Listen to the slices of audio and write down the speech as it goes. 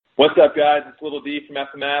What's up, guys? It's Little D from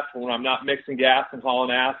FMF. When I'm not mixing gas and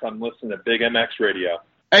hauling ass, I'm listening to Big MX Radio.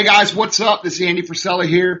 Hey, guys, what's up? This is Andy Frisella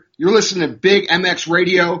here. You're listening to Big MX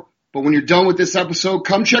Radio, but when you're done with this episode,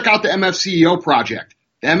 come check out the MFCEO project,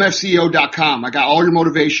 the MFCEO.com. I got all your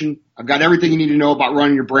motivation. I've got everything you need to know about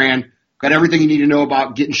running your brand. I've got everything you need to know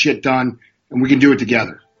about getting shit done, and we can do it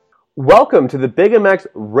together. Welcome to the Big MX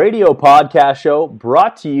Radio Podcast Show,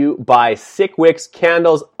 brought to you by Sick Wicks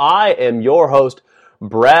Candles. I am your host,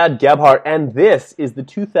 Brad Gebhardt, and this is the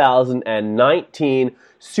 2019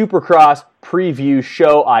 Supercross Preview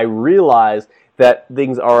Show. I realize that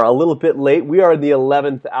things are a little bit late. We are in the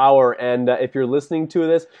 11th hour, and if you're listening to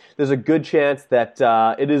this, there's a good chance that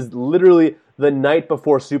it is literally the night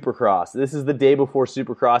before Supercross. This is the day before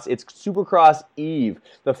Supercross. It's Supercross Eve,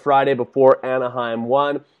 the Friday before Anaheim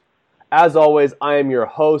 1. As always, I am your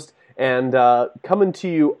host, and coming to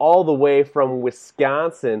you all the way from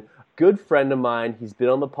Wisconsin, good friend of mine. He's been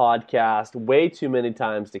on the podcast way too many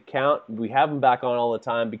times to count. We have him back on all the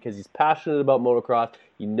time because he's passionate about motocross.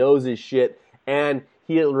 He knows his shit, and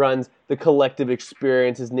he runs the Collective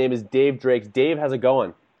Experience. His name is Dave Drakes. Dave, how's it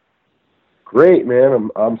going? Great, man.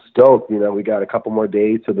 I'm stoked. You know, we got a couple more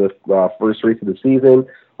days to the first race of the season.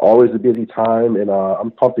 Always a busy time, and I'm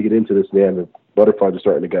pumped to get into this, man. The butterflies are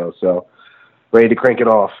starting to go, so ready to crank it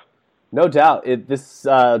off. No doubt. This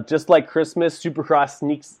just like Christmas, Supercross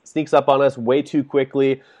sneaks up on us way too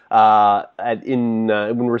quickly.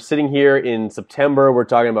 When we're sitting here in September, we're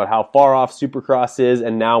talking about how far off Supercross is,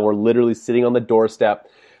 and now we're literally sitting on the doorstep.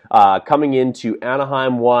 Coming into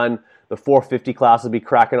Anaheim 1, the 450 class will be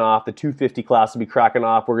cracking off. The 250 class will be cracking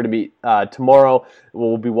off. We're going to be, tomorrow,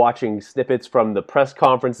 we'll be watching snippets from the press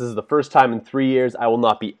conference. This is the first time in 3 years I will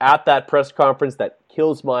not be at that press conference. That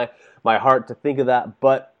kills my heart to think of that,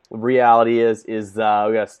 but reality is we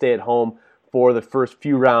got to stay at home for the first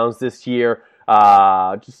few rounds this year.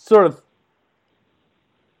 Just sort of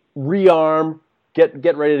rearm,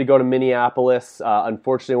 get ready to go to Minneapolis.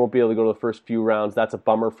 Unfortunately, I won't be able to go to the first few rounds. That's a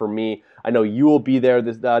bummer for me. I know you will be there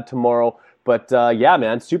this tomorrow, but yeah,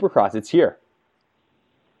 man, Supercross, it's here.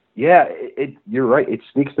 Yeah, you're right. It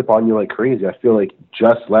sneaks upon you like crazy. I feel like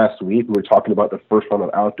just last week we were talking about the first round of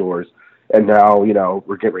outdoors, and now, you know,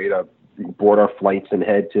 we're getting ready to board our flights and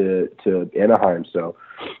head to Anaheim. So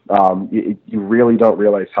you really don't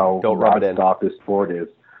realize how stock this sport is.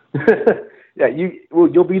 Yeah,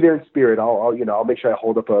 you'll be there in spirit. I'll make sure I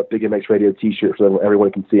hold up a Big MX Radio T-shirt so that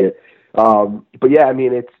everyone can see it. But yeah, I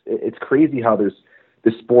mean, it's crazy how this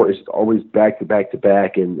sport is always back to back to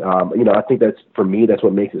back, and I think that's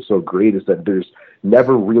what makes it so great is that there's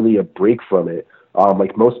never really a break from it.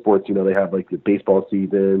 Like most sports, they have like the baseball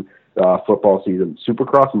season, football season.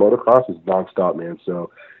 Supercross, motocross is nonstop, man. So,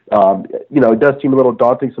 it does seem a little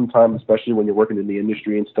daunting sometimes, especially when you're working in the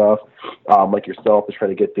industry and stuff, like yourself, is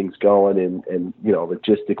trying to get things going and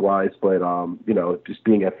logistic wise. But, just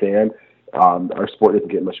being a fan, our sport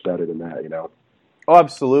doesn't get much better than that, Oh,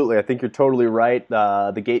 absolutely. I think you're totally right.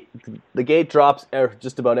 The gate drops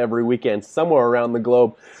just about every weekend somewhere around the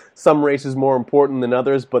globe. Some races more important than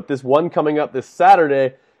others, but this one coming up this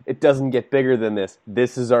Saturday, it doesn't get bigger than this.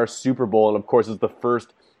 This is our Super Bowl, and of course, it's the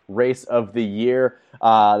first race of the year.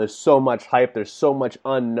 There's so much hype. There's so much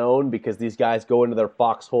unknown because these guys go into their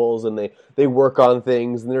foxholes and they work on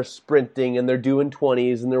things, and they're sprinting, and they're doing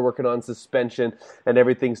 20s, and they're working on suspension, and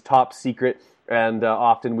everything's top secret. And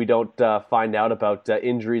often we don't find out about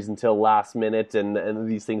injuries until last minute, and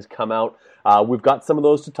these things come out. We've got some of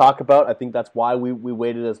those to talk about. I think that's why we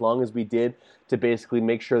waited as long as we did to basically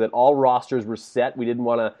make sure that all rosters were set. We didn't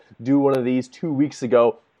want to do one of these 2 weeks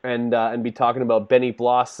ago and be talking about Benny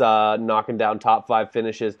Bloss knocking down top 5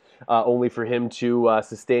 finishes, only for him to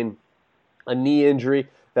sustain a knee injury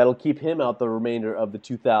that'll keep him out the remainder of the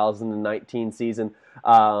 2019 season.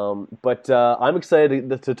 But I'm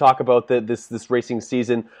excited to talk about this racing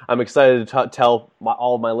season. I'm excited to tell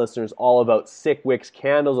all of my listeners all about Sick Wicks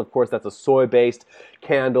Candles. Of course, that's a soy-based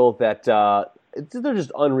candle that they're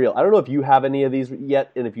just unreal. I don't know if you have any of these yet,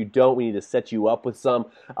 and if you don't, we need to set you up with some.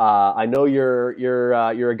 I know you're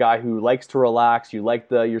a guy who likes to relax. You like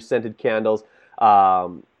your scented candles.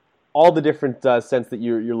 All the different scents that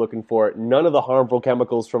you're looking for, none of the harmful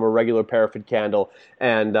chemicals from a regular paraffin candle,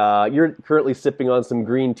 and you're currently sipping on some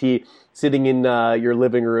green tea, sitting in your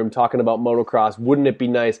living room talking about motocross. Wouldn't it be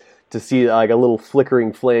nice to see like a little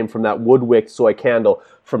flickering flame from that wood-wick soy candle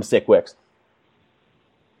from Sick Wicks?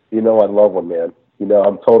 I love one, man.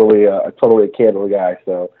 I'm totally a candle guy.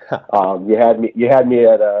 So you had me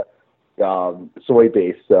at soy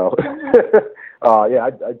base. So yeah,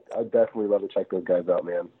 I definitely love to check those guys out,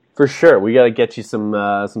 man. For sure, we got to get you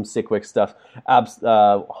some Sickwick stuff,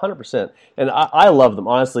 100%. And I love them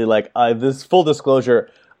honestly. Like this full disclosure,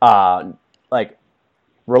 like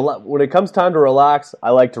when it comes time to relax,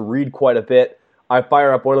 I like to read quite a bit. I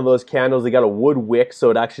fire up one of those candles. They got a wood wick,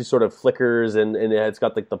 so it actually sort of flickers, and it's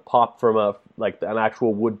got like the pop from an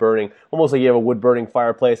actual wood burning, almost like you have a wood burning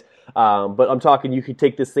fireplace. But I'm talking, you could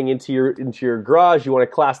take this thing into your garage. You want to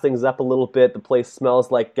class things up a little bit. The place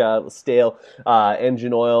smells like stale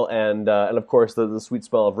engine oil, and of course the sweet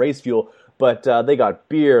smell of race fuel. But they got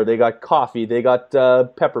beer, they got coffee, they got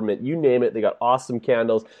peppermint. You name it. They got awesome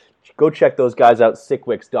candles. Go check those guys out.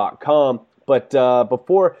 Sickwicks.com. But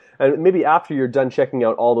before, and maybe after you're done checking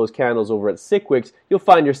out all those candles over at Sickwicks, you'll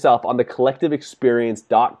find yourself on the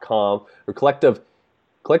collectiveexperience.com or the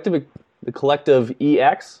collectiveex.com?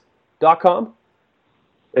 CollectiveXP.com.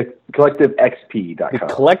 The Collective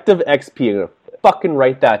XP. I'm going to fucking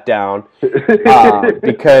write that down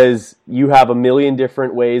because you have a million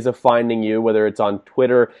different ways of finding you, whether it's on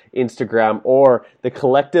Twitter, Instagram, or the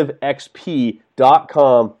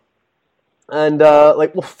collectivexp.com. And,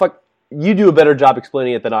 fuck. You do a better job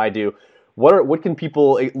explaining it than I do. What can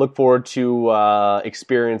people look forward to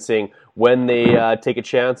experiencing when they take a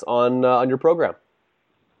chance on your program?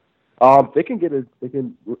 They can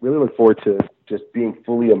really look forward to just being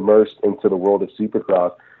fully immersed into the world of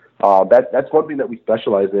Supercross. That's one thing that we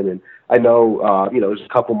specialize in, and I know there's a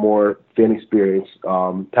couple more fan experience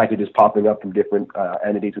packages popping up from different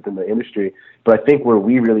entities within the industry. But I think where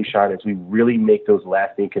we really shine is we really make those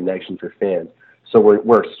lasting connections for fans. So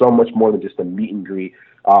we're so much more than just a meet and greet.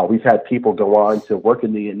 We've had people go on to work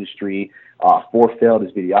in the industry for Feld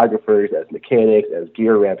as videographers, as mechanics, as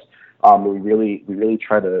gear reps. We really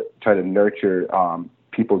try to nurture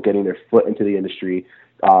people getting their foot into the industry,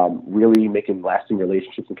 really making lasting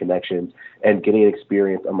relationships and connections, and getting an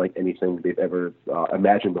experience unlike anything they've ever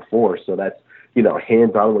imagined before. So that's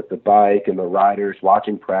hands-on with the bike and the riders,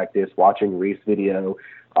 watching practice, watching race video,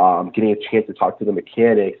 getting a chance to talk to the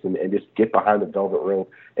mechanics and just get behind the velvet rope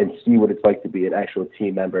and see what it's like to be an actual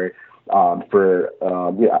team member. I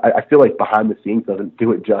feel like behind the scenes doesn't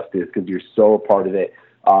do it justice because you're so a part of it.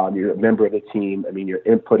 You're a member of the team. I mean, your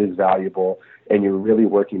input is valuable, and you're really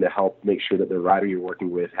working to help make sure that the rider you're working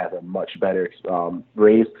with has a much better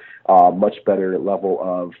race, much better level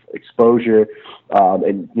of exposure,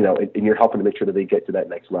 and you're helping to make sure that they get to that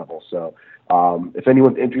next level. So if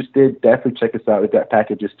anyone's interested, definitely check us out. If that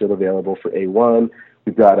package is still available for A1,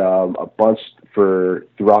 we've got a bunch for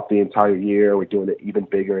throughout the entire year. We're doing it even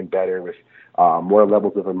bigger and better with more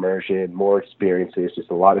levels of immersion, more experiences,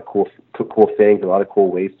 just a lot of cool things, a lot of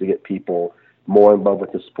cool ways to get people more in love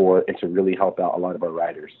with the sport and to really help out a lot of our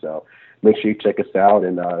riders. So make sure you check us out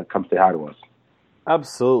and come say hi to us.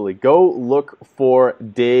 Absolutely. Go look for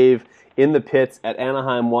Dave in the pits at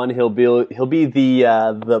Anaheim 1. He'll be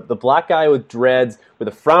the black guy with dreads with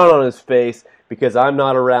a frown on his face because I'm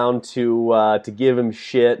not around to give him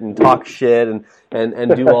shit and talk shit and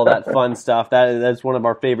do all that fun stuff. That's one of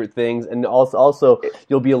our favorite things. And also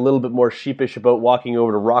you'll be a little bit more sheepish about walking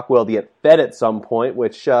over to Rockwell to get fed at some point,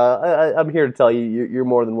 which I'm here to tell you, you're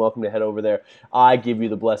more than welcome to head over there. I give you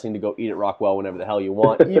the blessing to go eat at Rockwell whenever the hell you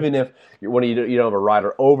want, even if you don't have a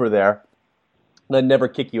rider over there. I'd never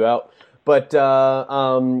kick you out. But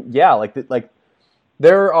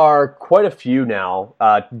there are quite a few now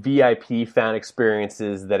VIP fan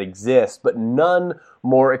experiences that exist, but none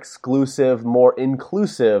more exclusive, more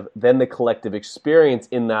inclusive than the Collective Experience.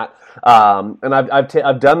 In that, and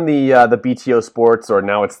I've done the BTO Sports, or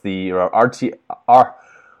now it's the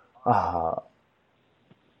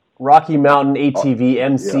Rocky Mountain ATV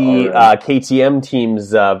MC KTM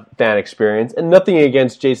team's fan experience, and nothing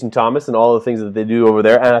against Jason Thomas and all the things that they do over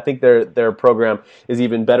there, and I think their program is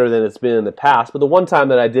even better than it's been in the past. But the one time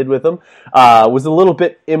that I did with them was a little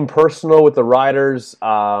bit impersonal with the riders.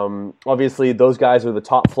 Obviously, those guys are the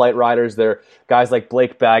top flight riders. They're guys like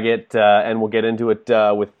Blake Baggett, and we'll get into it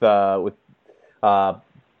with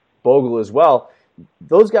Bogle as well.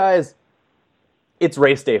 Those guys, it's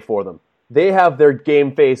race day for them. They have their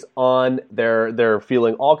game face on. They're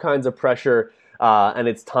feeling all kinds of pressure, and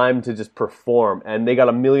it's time to just perform. And they got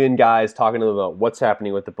a million guys talking to them about what's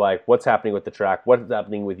happening with the bike, what's happening with the track, what's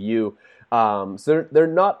happening with you. So they're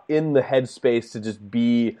not in the headspace to just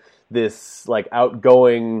be this like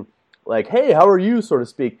outgoing, like, hey, how are you, so to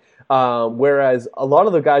speak. Whereas a lot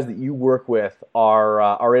of the guys that you work with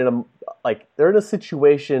are in they're in a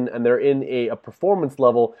situation and they're in a performance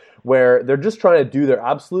level where they're just trying to do their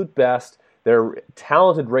absolute best. They're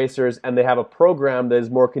talented racers, and they have a program that is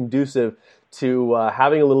more conducive to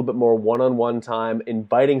having a little bit more one-on-one time,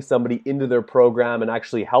 inviting somebody into their program and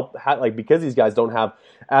actually help, because these guys don't have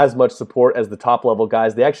as much support as the top-level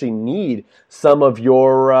guys, they actually need some of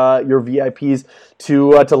your VIPs to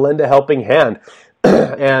lend a helping hand.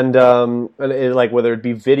 and whether it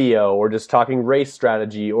be video or just talking race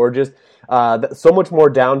strategy or just so much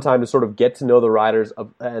more downtime to sort of get to know the riders.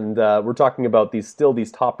 And we're talking about these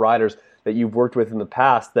top riders that you've worked with in the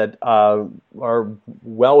past that are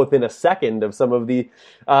well within a second of some of the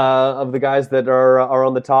guys that are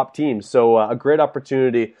on the top teams. So a great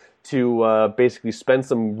opportunity to basically spend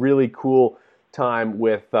some really cool time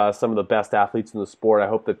with some of the best athletes in the sport. I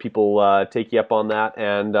hope that people take you up on that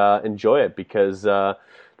and enjoy it, because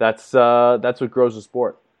that's what grows the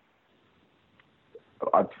sport.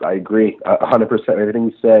 I agree 100%. Everything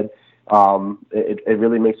you said. It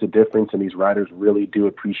really makes a difference, and these riders really do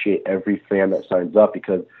appreciate every fan that signs up,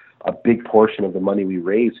 because a big portion of the money we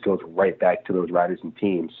raise goes right back to those riders and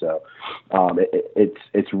teams. So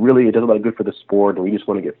it's really, it does a lot of good for the sport, and we just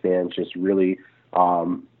want to get fans just really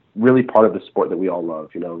part of the sport that we all love,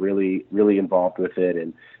 really, really involved with it,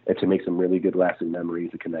 and to make some really good lasting memories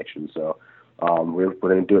and connections. So we're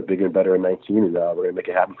going to do it bigger and better in 19, and we're going to make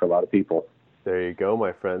it happen for a lot of people. There you go,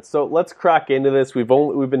 my friends. So let's crack into this. We've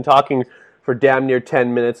been talking for damn near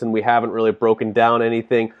 10 minutes, and we haven't really broken down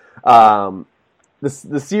anything.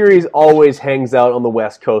 The series always hangs out on the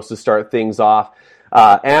West Coast to start things off.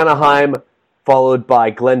 Anaheim, followed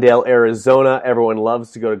by Glendale, Arizona. Everyone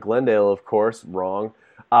loves to go to Glendale, of course. Wrong.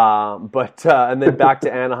 And then back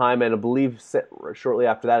to Anaheim, and I believe shortly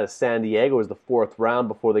after that is San Diego is the fourth round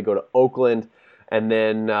before they go to Oakland, and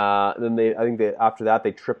then after that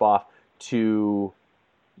they trip off to,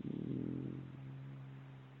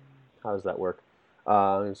 how does that work?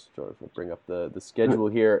 Just bring up the schedule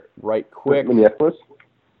here right quick. Minneapolis.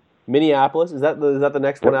 Is that the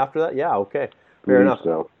next one after that? Yeah. Okay. Fair enough.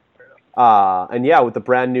 So. With the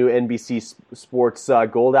brand new NBC Sports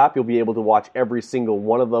Gold app, you'll be able to watch every single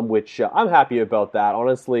one of them, which I'm happy about that.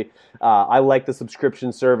 Honestly, I like the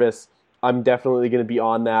subscription service. I'm definitely going to be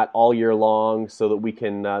on that all year long, so that we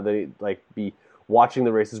can be watching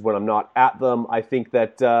the races when I'm not at them. I think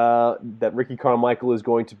that Ricky Carmichael is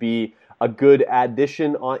going to be a good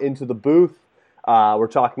addition into the booth. We're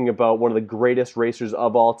talking about one of the greatest racers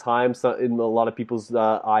of all time, so in a lot of people's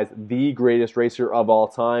eyes, the greatest racer of all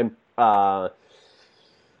time. I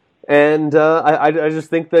just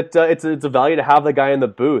think that it's a value to have the guy in the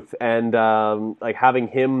booth, and having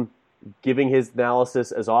him giving his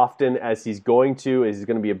analysis as often as he's going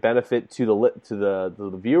to be a benefit to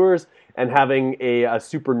the viewers, and having a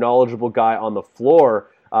super knowledgeable guy on the floor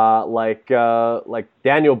like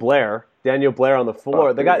Daniel Blair. Daniel Blair on the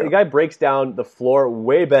floor. The guy breaks down the floor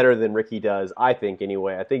way better than Ricky does, I think.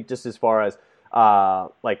 Anyway, I think just as far as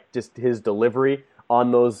just his delivery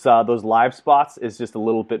on those live spots is just a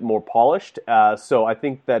little bit more polished. So I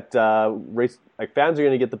think that fans are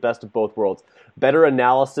going to get the best of both worlds. Better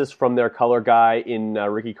analysis from their color guy in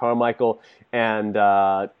Ricky Carmichael, and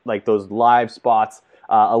those live spots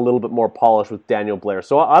a little bit more polished with Daniel Blair.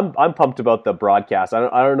 So I'm pumped about the broadcast.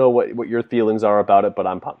 I don't know what your feelings are about it, but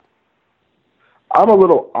I'm pumped. I'm a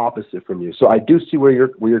little opposite from you, so I do see where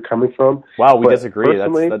you're coming from. Wow, we disagree.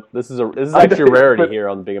 This is actually a rarity here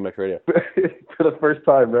on Big MX Radio for the first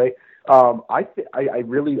time, right? I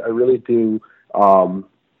really do.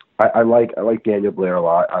 I like Daniel Blair a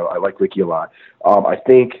lot. I like Ricky a lot. I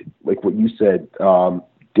think, like what you said,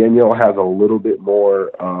 Daniel has a little bit more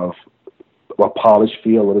of a polished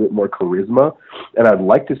feel, a little bit more charisma, and I'd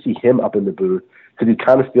like to see him up in the booth, because you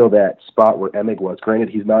kind of feel that spot where Emig was. Granted,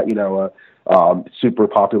 he's not a super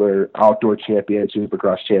popular outdoor champion,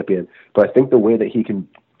 supercross champion, but I think the way that he can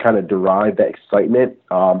kind of derive that excitement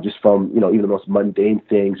just from even the most mundane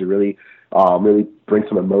things, to really bring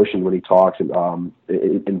some emotion when he talks and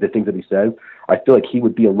the things that he says. I feel like he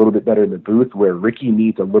would be a little bit better in the booth, where Ricky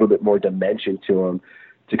needs a little bit more dimension to him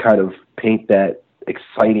to kind of paint that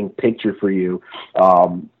exciting picture for you.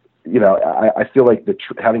 I feel like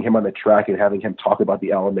having him on the track and having him talk about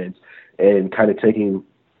the elements and kind of taking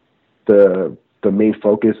the main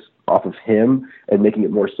focus off of him and making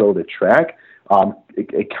it more so the track,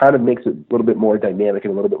 it kind of makes it a little bit more dynamic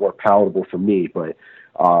and a little bit more palatable for me. But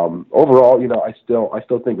overall, I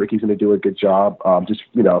still think Ricky's going to do a good job.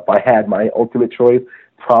 If I had my ultimate choice,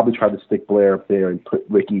 probably try to stick Blair up there and put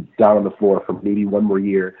Ricky down on the floor for maybe one more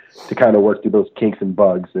year to kind of work through those kinks and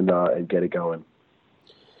bugs and get it going.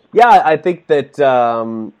 Yeah, I think that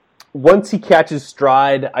once he catches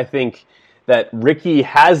stride, I think that Ricky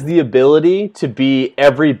has the ability to be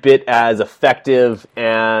every bit as effective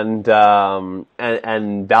and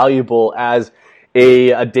valuable as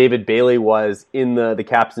a David Bailey was in the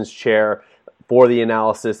captain's chair for the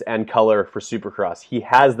analysis and color for Supercross. He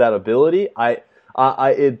has that ability.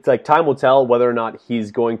 It's like time will tell whether or not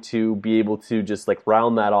he's going to be able to just like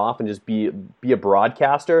round that off and just be a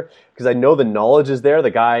broadcaster, because I know the knowledge is there.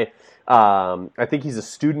 The guy, I think he's a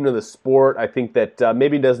student of the sport. I think that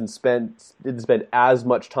maybe didn't spend as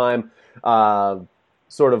much time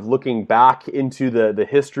sort of looking back into the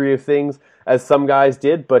history of things as some guys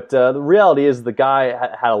did. But the reality is the guy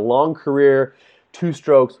had a long career, 2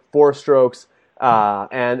 strokes, 4 strokes.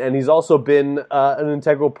 And he's also been an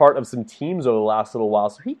integral part of some teams over the last little while,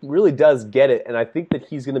 so he really does get it. And I think that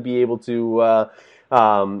he's going to be able to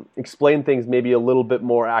explain things maybe a little bit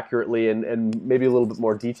more accurately and maybe a little bit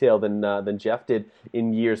more detail than Jeff did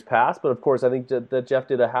in years past. But of course, I think that Jeff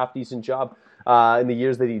did a half decent job in the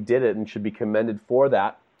years that he did it, and should be commended for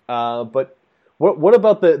that. But what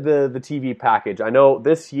about the TV package? I know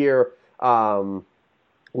this year.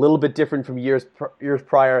 A little bit different from years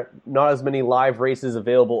prior. Not as many live races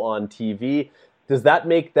available on TV. Does that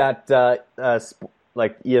make that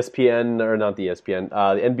like ESPN, or not the ESPN,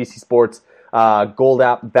 the NBC Sports Gold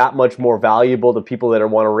app that much more valuable to people that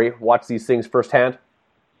want to watch these things firsthand?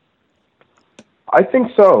 I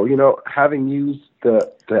think so. You know, having used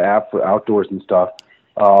the app for outdoors and stuff,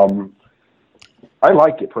 I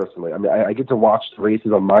like it personally. I mean, I get to watch the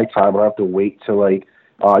races on my time. I don't have to wait till I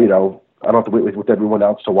don't have to wait with everyone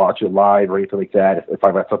else to watch it live or anything like that if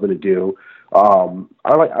I've got something to do.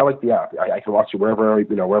 I like the app. I can watch it wherever I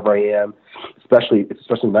am. It's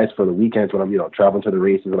especially nice for the weekends when I'm traveling to the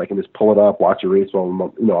races, and I can just pull it up, watch a race while I'm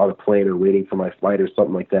on a plane or waiting for my flight or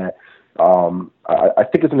something like that. I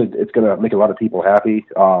think it's gonna make a lot of people happy.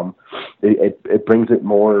 It brings it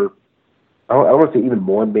more. I don't want to say even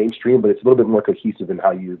more mainstream, but it's a little bit more cohesive in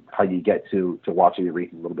how you get to watching the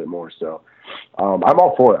races a little bit more. So I'm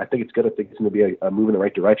all for it. I think it's good. I think it's going to be a move in the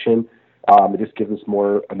right direction. It just gives us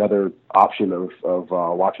another option of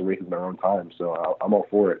watching races in our own time. So I'm all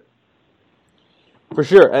for it. For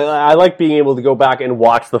sure. And I like being able to go back and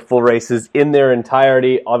watch the full races in their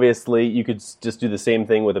entirety. Obviously, you could just do the same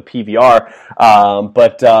thing with a PVR.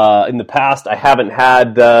 But in the past, I haven't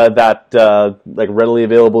had that like readily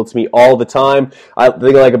available to me all the time. The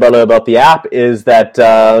thing I like about the app is that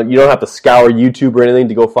you don't have to scour YouTube or anything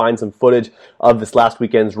to go find some footage of this last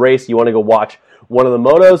weekend's race. You want to go watch one of the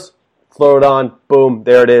motos, throw it on, boom,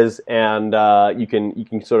 there it is, and you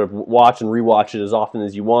can sort of watch and rewatch it as often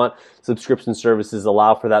as you want. Subscription services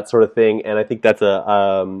allow for that sort of thing, and I think that's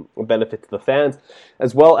a benefit to the fans,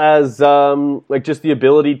 as well as like just the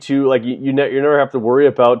ability to like you never have to worry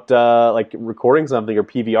about like recording something or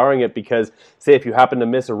PVRing it, because say if you happen to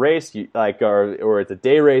miss a race, or it's a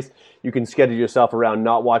day race, you can schedule yourself around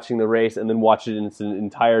not watching the race and then watch it in its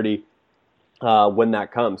entirety when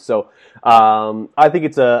that comes. So I think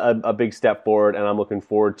it's a big step forward, and I'm looking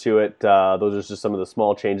forward to it. Those are just some of the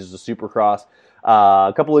small changes to Supercross.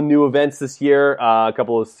 A couple of new events this year, a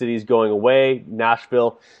couple of cities going away,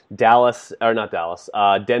 Nashville, Denver,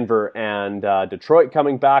 and Detroit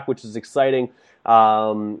coming back, which is exciting.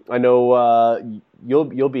 I know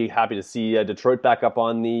you'll be happy to see Detroit back up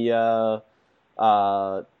on the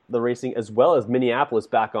racing, as well as Minneapolis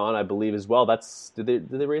back on, I believe, as well. Did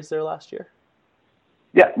they race there last year?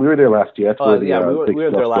 Yeah, we were there last year. That's where we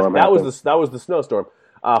were there last. That was the snowstorm.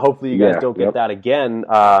 Hopefully you guys don't get that again,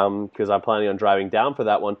 because I'm planning on driving down for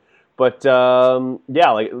that one. But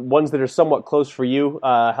like ones that are somewhat close for you.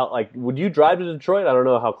 Would you drive to Detroit? I don't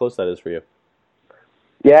know how close that is for you.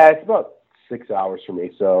 Yeah, it's about 6 hours for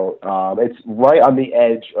me. So it's right on the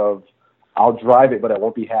edge of I'll drive it, but I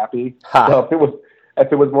won't be happy. So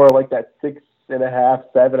if it was more like that 6.5,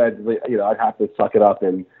 7, I'd have to suck it up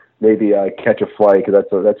and maybe catch a flight, because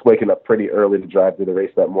that's waking up pretty early to drive to the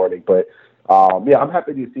race that morning. But I'm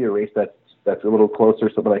happy to see a race that's a little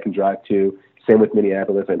closer, something I can drive to. Same with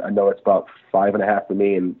Minneapolis, and I know it's about 5.5 for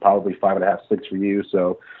me, and probably 5.5, 6 for you.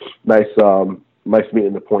 So nice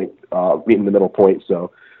meeting the middle point.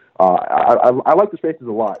 So I like the races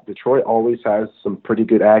a lot. Detroit always has some pretty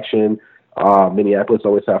good action. Minneapolis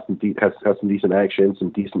always has some decent action, some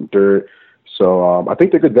decent dirt. So I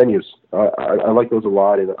think they're good venues. I like those a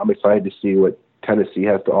lot, and I'm excited to see what Tennessee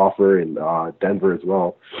has to offer, and Denver as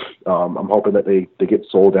well. I'm hoping that they get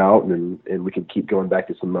sold out, and we can keep going back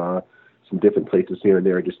to some different places here and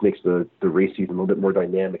there. It just makes the race season a little bit more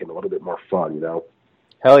dynamic and a little bit more fun,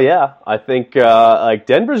 Hell yeah. I think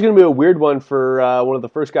Denver's going to be a weird one for one of the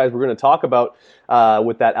first guys we're going to talk about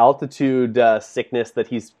with that altitude sickness that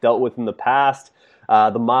he's dealt with in the past.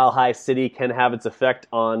 The Mile High City can have its effect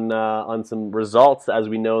on some results, as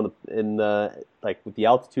we know with the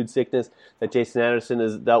altitude sickness that Jason Anderson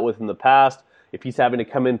has dealt with in the past. if he's having to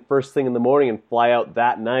come in first thing in the morning and fly out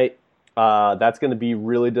that night, that's going to be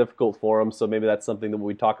really difficult for him. So maybe that's something that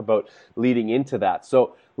we talk about leading into that.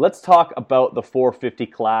 So let's talk about the 450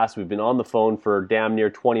 class. We've been on the phone for damn near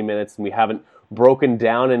 20 minutes, and we haven't broken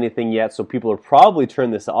down anything yet. So people are probably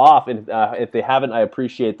turned this off. And if they haven't, I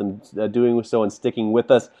appreciate them doing so and sticking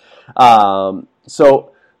with us.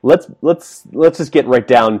 So let's just get right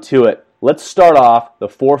down to it. Let's start off the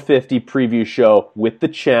 450 preview show with the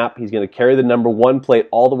champ. He's going to carry the number 1 plate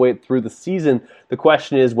all the way through the season. The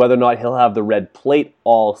question is whether or not he'll have the red plate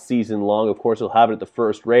all season long. Of course, he'll have it at the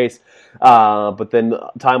first race, but then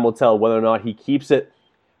time will tell whether or not he keeps it.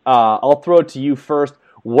 I'll throw it to you first.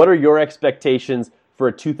 What are your expectations for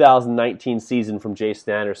a 2019 season from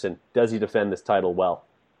Jason Anderson? Does he defend this title well?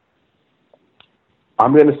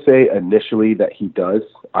 I'm going to say initially that he does.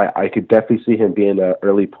 I could definitely see him being an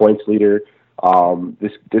early points leader.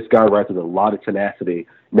 This guy rides with a lot of tenacity.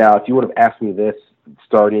 Now, if you would have asked me this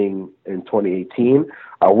starting in 2018,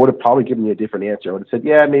 I would have probably given you a different answer. I would have said,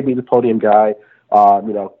 yeah, maybe the podium guy,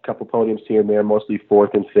 a couple podiums here and there, mostly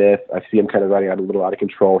 4th and 5th. I see him kind of riding out a little out of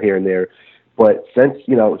control here and there. But since,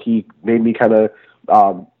 he made me kind of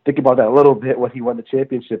think about that a little bit when he won the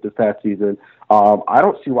championship this past season, I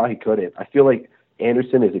don't see why he couldn't. I feel like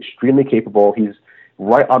Anderson is extremely capable. He's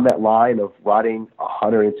right on that line of riding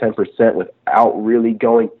 110% without really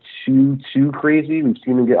going too crazy. We've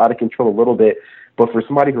seen him get out of control a little bit, but for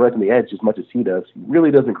somebody who rides on the edge as much as he does, he really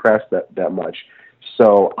doesn't crash that much.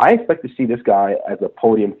 So I expect to see this guy as a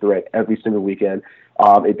podium threat every single weekend.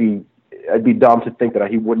 It'd be dumb to think that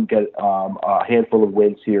he wouldn't get a handful of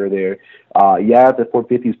wins here or there. The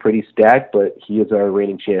 450 is pretty stacked, but he is our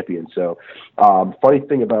reigning champion. So funny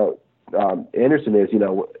thing about Anderson is,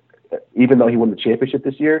 even though he won the championship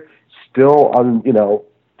this year, still on,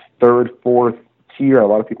 3rd, 4th tier in a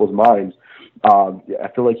lot of people's minds. I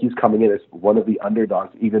feel like he's coming in as one of the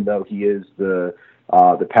underdogs, even though he is the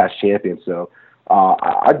past champion. So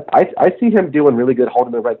I see him doing really good,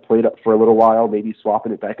 holding the red plate up for a little while, maybe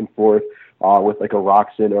swapping it back and forth with like a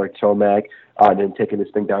Roczen or a Tomac, and then taking this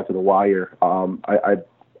thing down to the wire.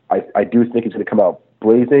 I do think he's going to come out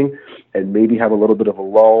blazing and maybe have a little bit of a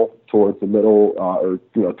lull towards the middle or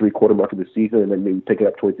 3/4 mark of the season, and then maybe pick it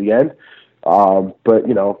up towards the end. But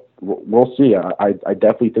we'll see. I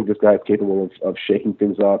definitely think this guy is capable of shaking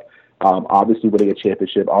things up. Obviously winning a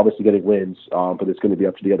championship, obviously getting wins, but it's going to be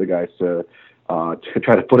up to the other guys to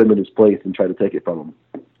try to put him in his place and try to take it from him.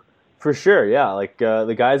 For sure, yeah.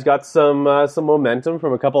 The guy's got some momentum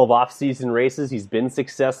from a couple of off-season races. He's been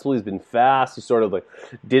successful. He's been fast. He sort of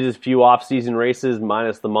did his few off-season races,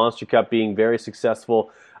 minus the Monster Cup being very successful.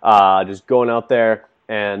 Just going out there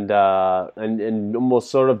and almost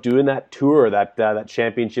sort of doing that tour, that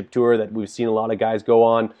championship tour that we've seen a lot of guys go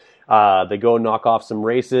on. They go knock off some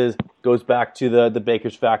races. Goes back to the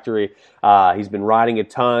Baker's factory. He's been riding a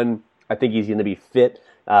ton. I think he's going to be fit.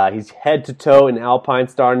 He's head to toe in Alpine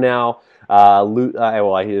Star now.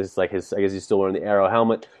 He is I guess he's still wearing the Aero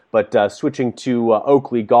helmet, but switching to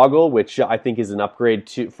Oakley goggle, which I think is an upgrade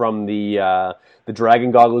from the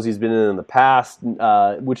Dragon goggles he's been in the past,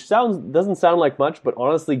 which doesn't sound like much, but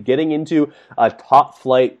honestly, getting into a top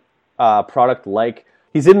flight product like.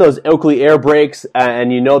 He's in those Oakley air brakes,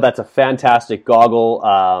 and that's a fantastic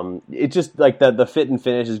goggle. It's just like the fit and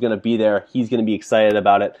finish is going to be there. He's going to be excited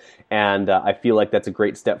about it, and I feel like that's a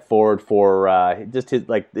great step forward for just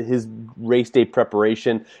his race day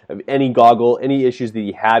preparation of any goggle, any issues that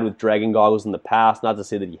he had with Dragon goggles in the past. Not to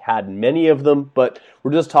say that he had many of them, but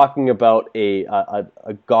we're just talking about a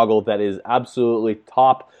goggle that is absolutely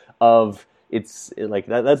top of its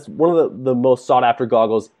that's one of the most sought after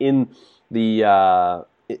goggles in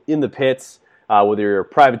the pits, whether you're a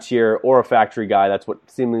privateer or a factory guy. That's what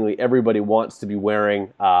seemingly everybody wants to be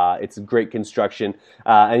wearing. It's a great construction.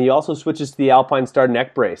 And he also switches to the Alpine Star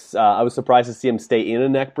neck brace. I was surprised to see him stay in a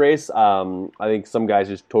neck brace. I think some guys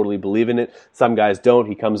just totally believe in it. Some guys don't.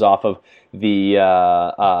 He comes off of the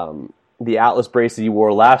Atlas brace that he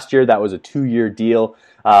wore last year. That was a 2-year deal.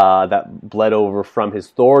 That bled over from his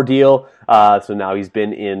Thor deal. So now he's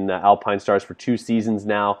been in Alpine Stars for 2 seasons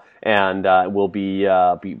now, and will be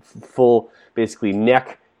full, basically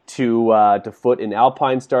neck to foot in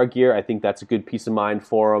Alpine Star gear. I think that's a good peace of mind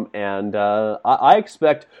for him, and I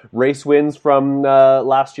expect race wins from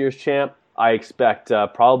last year's champ. I expect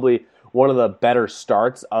probably one of the better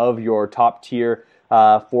starts of your top tier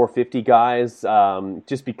 450 guys,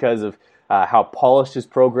 just because of how polished his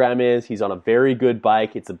program is. He's on a very good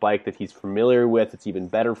bike. It's a bike that he's familiar with. It's even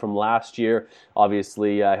better from last year.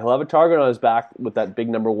 Obviously, he'll have a target on his back with that big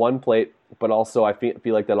number 1 plate, but also I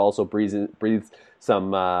feel like that also breathes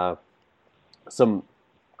some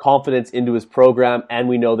confidence into his program, and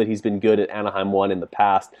we know that he's been good at Anaheim 1 in the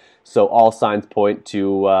past. So all signs point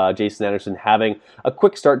to Jason Anderson having a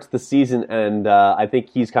quick start to the season, and I think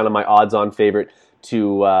he's kind of my odds-on favorite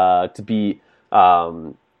to be,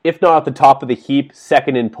 if not at the top of the heap,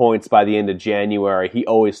 second in points by the end of January. He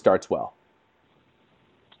always starts well.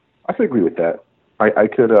 I could agree with that. I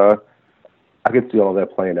could see all of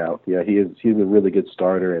that playing out. Yeah, he's a really good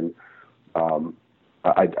starter, and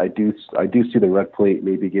I do see the red plate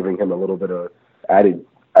maybe giving him a little bit of added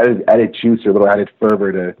juice or a little added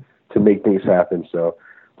fervor to make things happen. So,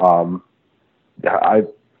 I'm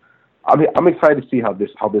excited to see how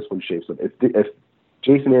this one shapes up. If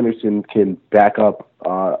Jason Anderson can back up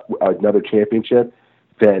another championship,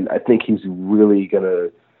 then I think he's really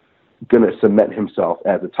gonna cement himself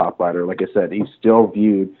as a top rider. Like I said, he's still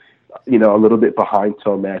viewed, a little bit behind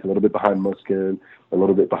Tomac, a little bit behind Musquin, a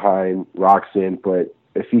little bit behind Roczen. But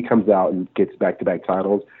if he comes out and gets back-to-back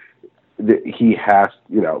titles, he has,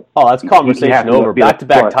 Oh, that's conversation over.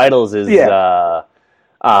 Back-to-back titles is. Yeah.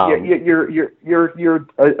 You're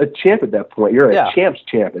a champ at that point. You're a champ's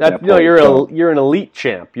champ at that point. No, you're an elite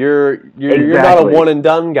champ. You're not a one and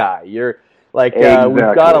done guy. You're like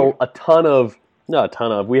we've got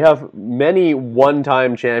we have many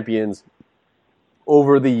one-time champions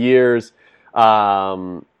over the years,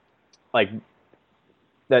 like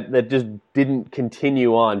that just didn't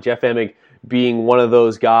continue on. Jeff Emig being one of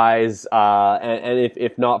those guys, and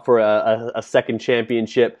if not for a second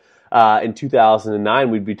championship in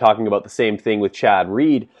 2009, we'd be talking about the same thing with Chad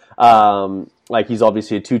Reed. Like he's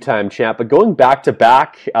obviously a two-time champ, but going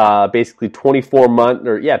back-to-back, basically 24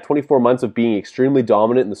 months of being extremely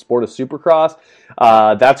dominant in the sport of Supercross,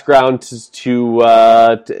 that's grounds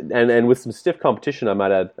and with some stiff competition, I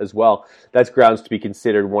might add as well, that's grounds to be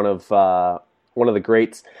considered one of the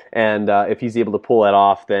greats. And if he's able to pull that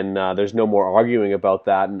off, then there's no more arguing about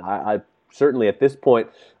that. And I certainly at this point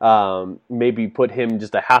maybe put him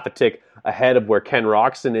just a half a tick ahead of where Ken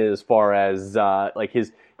Roczen is as far as like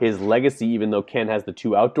his legacy, even though Ken has the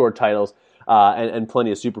 2 outdoor titles and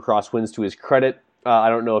plenty of Supercross wins to his credit. I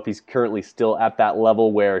don't know if he's currently still at that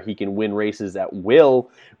level where he can win races at will,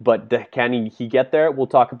 but can he get there? We'll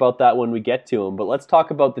talk about that when we get to him. But let's talk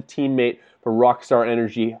about the teammate for Rockstar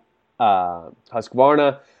Energy,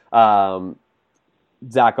 Husqvarna,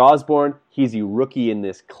 Zach Osborne. He's a rookie in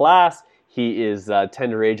this class. He is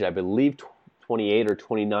tender age, I believe, 28 or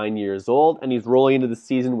 29 years old, and he's rolling into the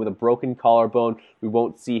season with a broken collarbone. We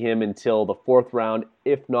won't see him until the 4th round,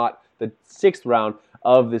 if not the 6th round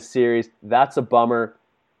of this series. That's a bummer.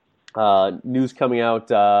 News coming out,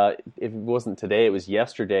 if it wasn't today, it was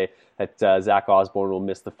yesterday, that Zach Osborne will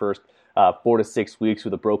miss the first 4 to 6 weeks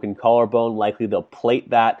with a broken collarbone. Likely they'll plate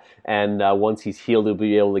that, and once he's healed, he'll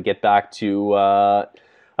be able to get back to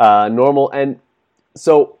normal. And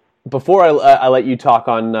so before I let you talk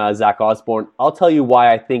on Zach Osborne, I'll tell you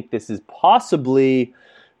why I think this is possibly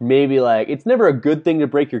maybe like, it's never a good thing to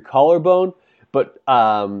break your collarbone, but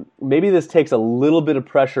maybe this takes a little bit of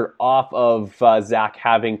pressure off of Zach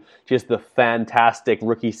having just the fantastic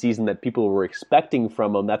rookie season that people were expecting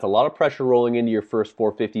from him. That's a lot of pressure rolling into your first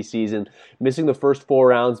 450 season. Missing the first 4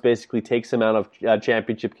 rounds basically takes him out of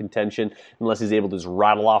championship contention unless he's able to just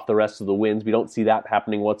rattle off the rest of the wins. We don't see that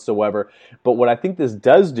happening whatsoever. But what I think this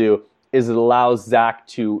does do is it allows Zach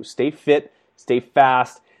to stay fit, stay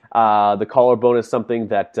fast. The collarbone is something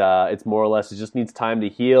that it's more or less, it just needs time to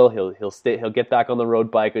heal. He'll get back on the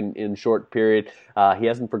road bike in short period. He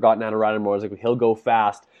hasn't forgotten how to ride a motorcycle. He'll go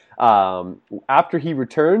fast. After he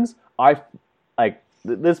returns,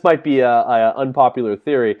 this might be a unpopular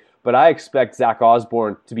theory, but I expect Zach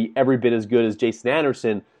Osborne to be every bit as good as Jason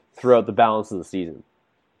Anderson throughout the balance of the season.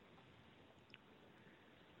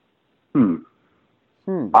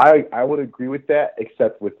 I would agree with that,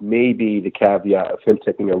 except with maybe the caveat of him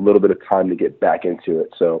taking a little bit of time to get back into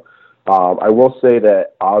it. So I will say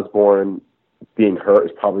that Osborne being hurt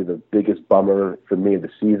is probably the biggest bummer for me of the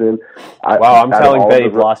season. I'm telling Betty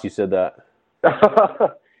Bloss you said that. I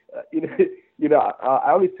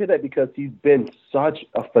only say that because he's been such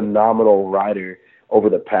a phenomenal rider over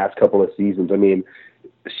the past couple of seasons. I mean,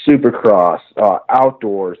 Supercross,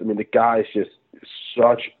 outdoors. I mean, the guy is just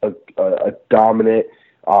such a dominant,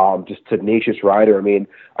 just tenacious rider. I mean,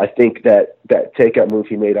 I think that takeout move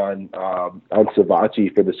he made on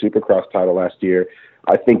Savatgy for the Supercross title last year,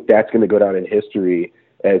 I think that's going to go down in history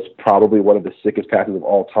as probably one of the sickest passes of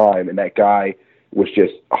all time. And that guy was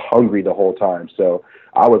just hungry the whole time. So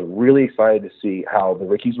I was really excited to see how the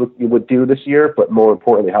rookies would do this year, but more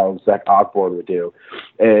importantly, how Zach Osborne would do.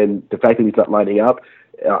 And the fact that he's not lining up,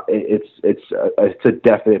 it's a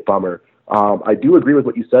definite bummer. I do agree with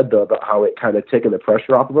what you said, though, about how it kind of taken the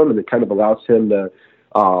pressure off of him, and it kind of allows him to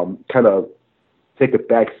kind of take a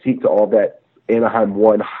back seat to all that Anaheim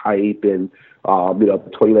 1 hype and, the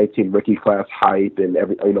 2019 rookie class hype and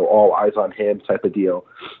all eyes on him type of deal.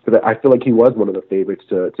 Because I feel like he was one of the favorites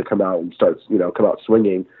to come out and come out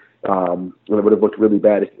swinging. And it would have looked really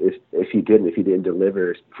bad if he didn't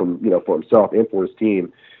deliver for himself and for his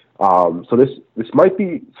team. So this might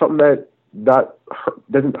be something that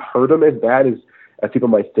doesn't hurt him as bad as people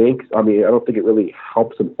might think. I mean, I don't think it really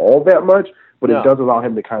helps him all that much, but it does allow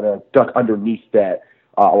him to kind of duck underneath that,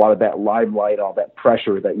 a lot of that limelight, all that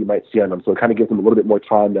pressure that you might see on him. So it kind of gives him a little bit more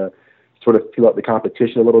time to sort of feel out the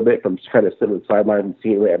competition a little bit from kind of sitting on the sideline and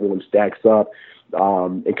seeing where everyone stacks up.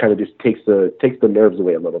 And kind of just takes the nerves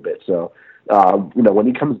away a little bit. So, when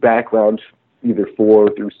he comes back around either 4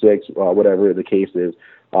 through 6, whatever the case is,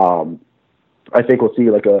 I think we'll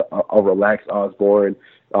see like a relaxed Osborne,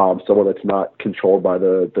 someone that's not controlled by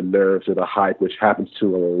the nerves or the hype, which happens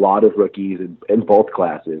to a lot of rookies in both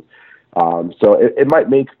classes. So it might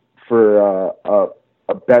make for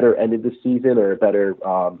a better end of the season or a better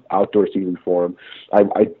outdoor season for him.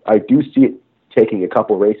 I do see it taking a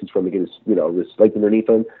couple races for him to get his legs underneath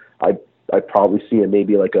him. I'd probably see him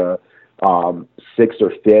maybe like a 6th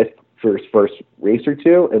or 5th for his first race or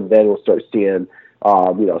two, and then we'll start seeing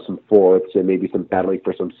some 4ths and maybe some battling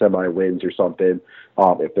for some semi wins or something,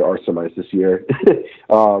 if there are semis this year.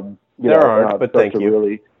 There aren't, but thank you.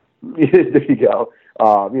 Really, there you go.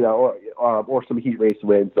 Or some heat race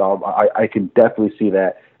wins. I can definitely see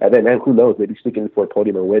that. And then who knows, maybe sticking for a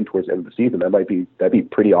podium or win towards the end of the season. That'd be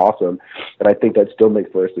pretty awesome. And I think that still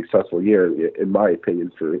makes for a successful year, in my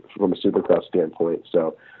opinion, from a Supercross standpoint.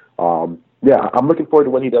 So, I'm looking forward to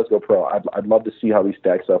when he does go pro. I'd love to see how he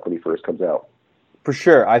stacks up when he first comes out. For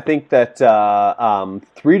sure. I think that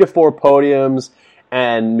 3 to 4 podiums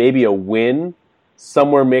and maybe a win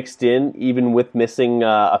somewhere mixed in, even with missing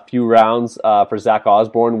a few rounds for Zach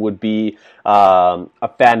Osborne, would be a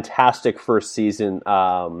fantastic first season.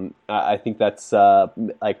 I think that's I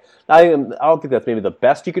don't think that's maybe the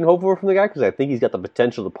best you can hope for from the guy, because I think he's got the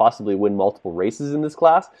potential to possibly win multiple races in this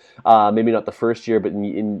class. Maybe not the first year, but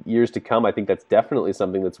in years to come, I think that's definitely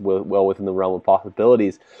something that's well within the realm of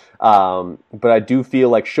possibilities. But I do feel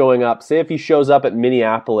like showing up, say if he shows up at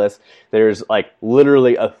Minneapolis, there's like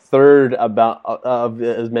literally a third of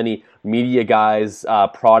as many media guys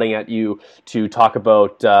prodding at you to talk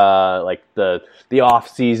about like the off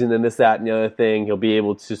season and this, that, and the other thing. He'll be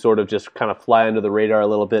able to sort of just kind of fly under the radar a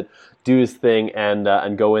little bit, do his thing,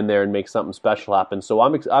 and go in there and make something special happen. So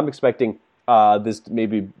I'm expecting this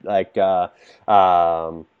maybe like Zach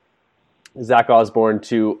Osborne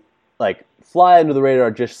to like fly under the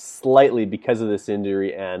radar just slightly because of this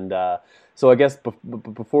injury. And so I guess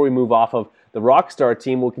before we move off of the Rockstar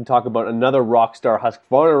team, we can talk about another Rockstar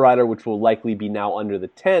Husqvarna rider, which will likely be now under the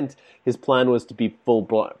tent. His plan was to be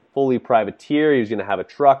fully privateer. He was going to have a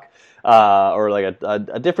truck or like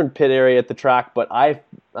a different pit area at the track. But I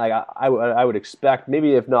would expect,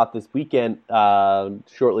 maybe if not this weekend,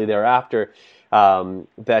 shortly thereafter,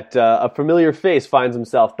 that a familiar face finds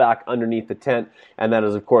himself back underneath the tent, and that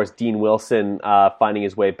is, of course, Dean Wilson finding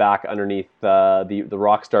his way back underneath the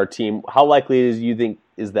Rockstar team. How likely you think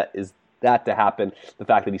is that to happen? The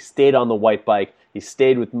fact that he stayed on the white bike, he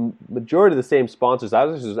stayed with majority of the same sponsors. I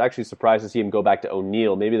was actually surprised to see him go back to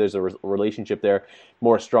O'Neill. Maybe there's a relationship there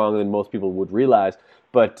more strong than most people would realize.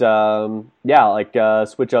 But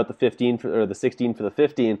switch out the 15 or the 16 for the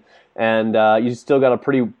 15, and you still got a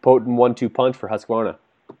pretty potent 1-2 punch for Husqvarna.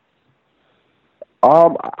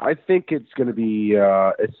 I think it's going to be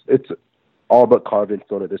it's all but carved in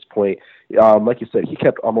stone at this point. Like you said, he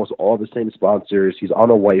kept almost all the same sponsors. He's on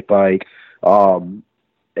a white bike.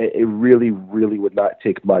 It really, really would not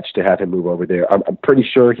take much to have him move over there. I'm pretty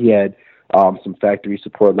sure he had some factory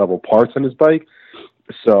support level parts on his bike.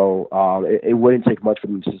 So it wouldn't take much for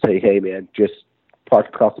them to say, hey, man, just park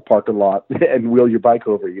across the parking lot and wheel your bike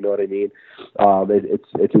over. You know what I mean?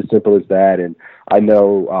 It's as simple as that. And I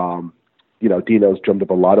know, Dino's drummed up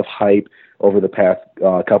a lot of hype over the past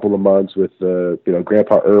couple of months with,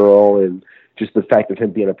 Grandpa Earl, and just the fact of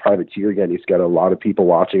him being a privateer again. He's got a lot of people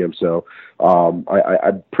watching him. So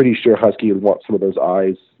I'm pretty sure Husky would want some of those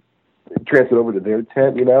eyes transferred over to their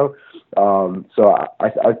tent, So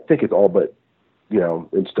I think it's all but,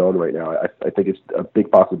 in stone right now. I think it's a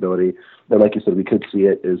big possibility. And like you said, we could see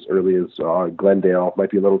it as early as Glendale.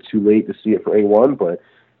 Might be a little too late to see it for A1, but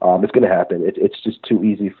it's going to happen. It's just too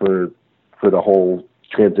easy for the whole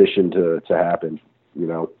transition to happen,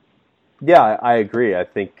 Yeah, I agree. I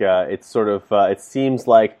think it's sort of it seems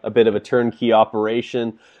like a bit of a turnkey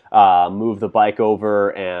operation. Move the bike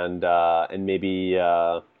over and maybe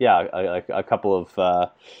a couple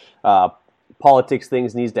of politics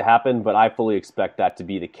things needs to happen, but I fully expect that to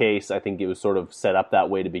be the case. I think it was sort of set up that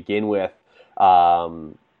way to begin with.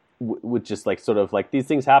 With just like sort of like these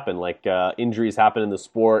things happen, like injuries happen in the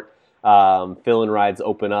sport. Fill and rides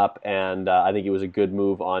open up, and I think it was a good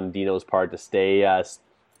move on Dino's part to stay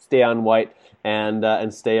on White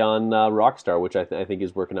and stay on Rockstar, which I think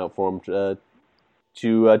is working out for him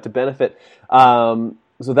to benefit.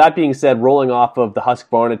 So that being said, rolling off of the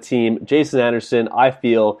Husqvarna team, Jason Anderson, I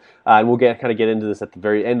feel, and we'll get into this at the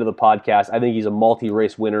very end of the podcast, I think he's a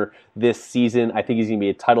multi-race winner this season. I think he's going to be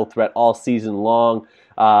a title threat all season long,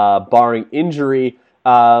 barring injury.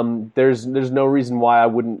 There's no reason why I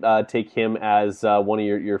wouldn't take him as one of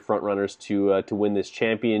your front runners to win this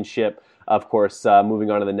championship. Of course,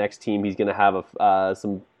 moving on to the next team, he's going to have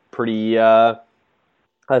some pretty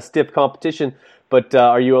stiff competition. But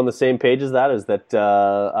are you on the same page as that? Is that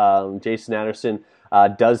Jason Anderson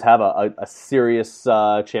does have a serious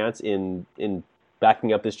chance in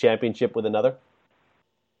backing up this championship with another?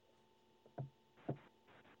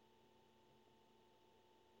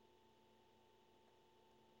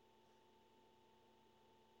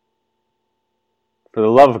 For the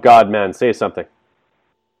love of God, man, say something.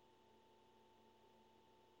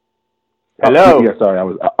 Hello. Yeah, sorry, I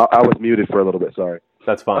was muted for a little bit. Sorry.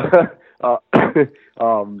 That's fine. Making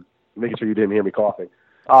sure you didn't hear me coughing.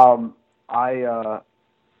 I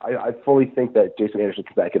fully think that Jason Anderson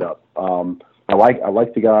can back it up. I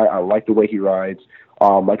like the guy. I like the way he rides.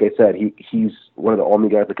 Like I said, he's one of the only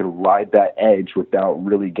guys that can ride that edge without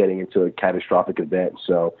really getting into a catastrophic event.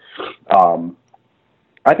 So,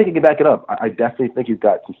 I think he can back it up. I definitely think he's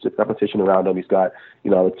got some stiff competition around him. He's got,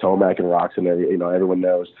 Tomac and Roczen, everyone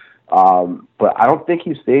knows. But I don't think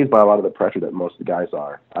he's fazed by a lot of the pressure that most of the guys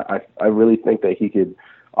are. I really think that he could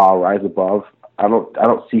rise above. I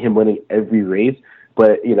don't see him winning every race,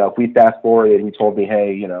 but if we fast forward and he told me,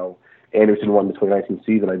 hey, Anderson won the 2019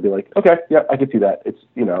 season, I'd be like, okay, yeah, I could see that. It's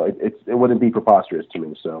it wouldn't be preposterous to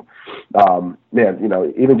me. So,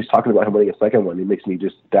 even just talking about him winning a second one, it makes me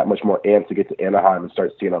just that much more amped to get to Anaheim and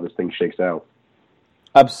start seeing how this thing shakes out.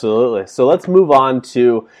 Absolutely. So let's move on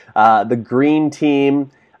to the green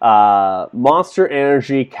team. Monster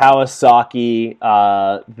Energy, Kawasaki,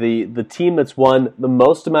 the team that's won the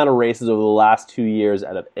most amount of races over the last 2 years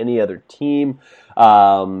out of any other team.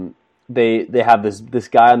 They have this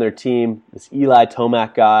guy on their team, this Eli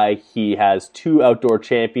Tomac guy. He has 2 outdoor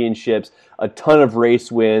championships, a ton of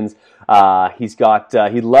race wins. He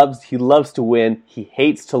loves to win. He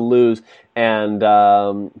hates to lose, and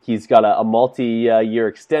he's got a multi-year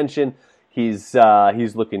extension. He's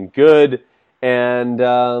looking good. And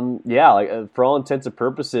for all intents and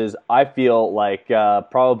purposes, I feel like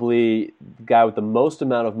probably the guy with the most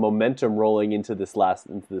amount of momentum rolling into this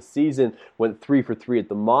season. Went 3 for 3 at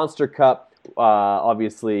the Monster Cup.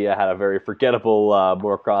 Obviously, had a very forgettable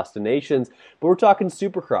Motocross to Nations. But we're talking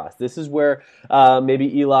Supercross. This is where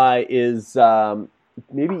maybe Eli is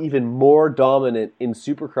maybe even more dominant in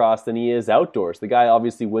Supercross than he is outdoors. The guy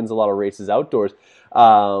obviously wins a lot of races outdoors.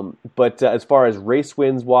 But as far as race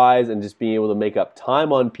wins wise and just being able to make up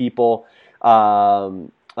time on people,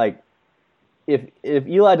 if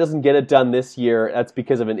Eli doesn't get it done this year, that's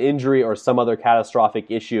because of an injury or some other catastrophic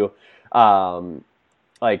issue.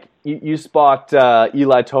 You spot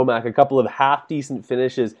Eli Tomac a couple of half decent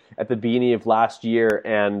finishes at the beginning of last year,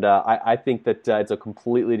 and I think that it's a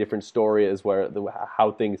completely different story as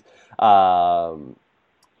how things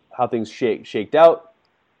shaked out.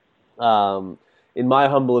 In my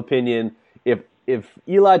humble opinion, if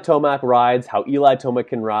Eli Tomac rides how Eli Tomac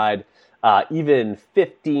can ride, even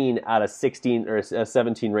 15 out of 16 or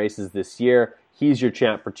 17 races this year, he's your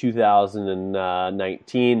champ for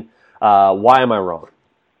 2019. Why am I wrong?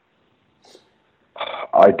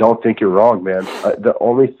 I don't think you're wrong, man. The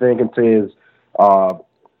only thing I can say is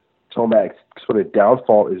Tomac's sort of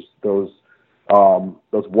downfall is those 1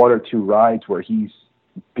 or 2 rides where he's,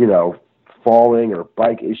 falling or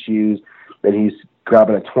bike issues, and he's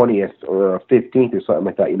grabbing a 20th or a 15th or something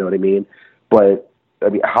like that. You know what I mean? But I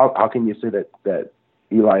mean, how can you say that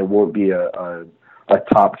Eli won't be a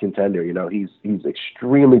top contender? He's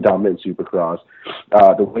extremely dominant in Supercross.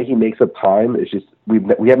 The way he makes up time is just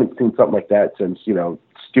we haven't seen something like that since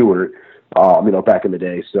Stewart, back in the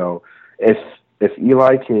day. So if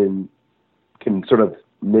Eli can sort of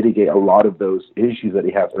mitigate a lot of those issues that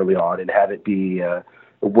he has early on and have it be a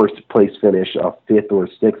worst place finish, a 5th or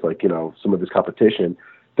 6th, like some of his competition,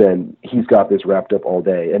 then he's got this wrapped up all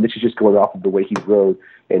day. And this is just going off of the way he rode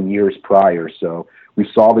in years prior. So we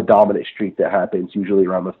saw the dominant streak that happens usually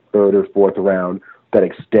around the third or fourth round that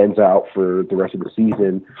extends out for the rest of the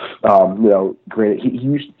season. Granted, he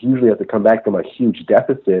usually has to come back from a huge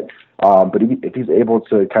deficit, but if he's able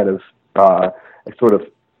to kind of sort of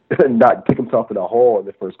not pick himself in a hole in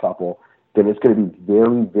the first couple, then it's going to be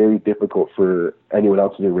very, very difficult for anyone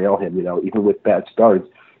else to derail him. Even with bad starts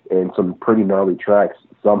and some pretty gnarly tracks,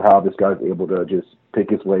 somehow this guy's able to just pick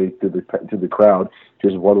his way through the crowd,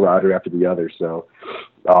 just one rider after the other. So,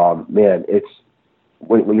 man, it's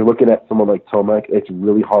when you're looking at someone like Tomac, it's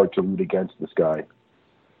really hard to root against this guy.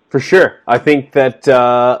 For sure. I think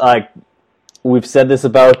that we've said this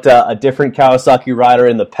about a different Kawasaki rider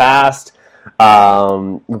in the past.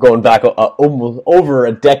 We're going back almost over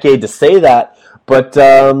a decade to say that, but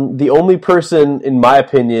the only person, in my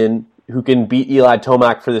opinion, who can beat Eli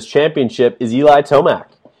Tomac for this championship is Eli Tomac.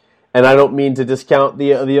 And I don't mean to discount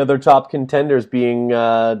the other top contenders being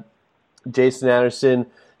Jason Anderson,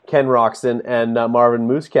 Ken Roczen, and Marvin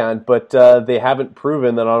Musquin, but they haven't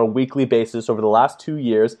proven that on a weekly basis over the last 2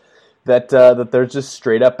 years that they're just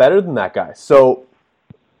straight up better than that guy. So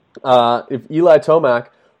if Eli Tomac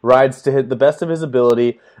rides to hit the best of his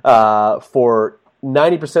ability for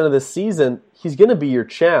 90% of this season, he's going to be your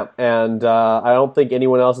champ, and I don't think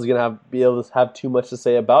anyone else is going to be able to have too much to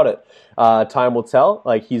say about it. Time will tell.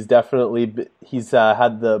 Like he's had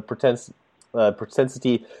the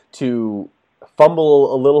propensity to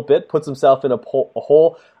fumble a little bit, puts himself in a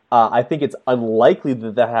hole. I think it's unlikely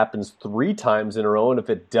that happens 3 times in a row, and if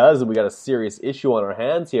it does, then we got a serious issue on our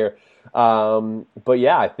hands here. But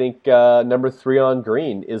yeah, I think number 3 on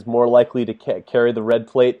green is more likely to carry the red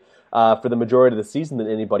plate for the majority of the season than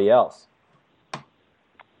anybody else.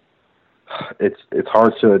 It's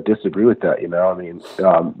hard to disagree with that. I mean,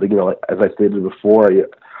 as I stated before,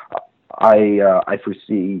 I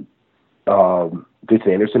foresee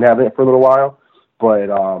Jason Anderson having it for a little while, but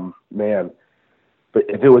But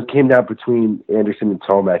if it came down between Anderson and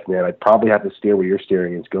Tomac, man, I'd probably have to steer where you're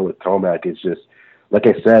steering and go with Tomac. It's just, like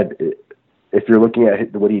I said, if you're looking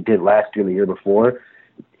at what he did last year and the year before,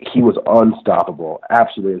 he was unstoppable,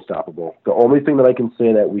 absolutely unstoppable. The only thing that I can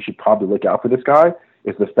say that we should probably look out for this guy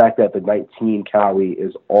is the fact that the 19 Cowie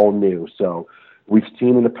is all new. So we've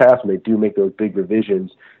seen in the past when they do make those big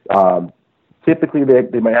revisions, typically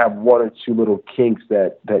they might have 1 or 2 little kinks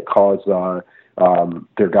that cause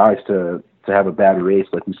their guys to have a bad race,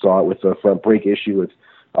 like we saw it with the front brake issue with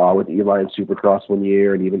Eli in Supercross one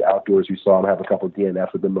year, and even outdoors we saw him have a couple of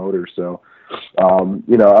DNFs with the motor. So, I'm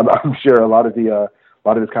sure a lot of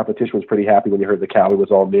this competition was pretty happy when you heard the Cowie was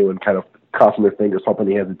all new and kind of crossing their fingers hoping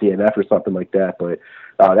he has a DNF or something like that. But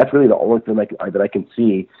that's really the only thing that I can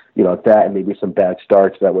see, that and maybe some bad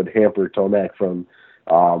starts that would hamper Tomac from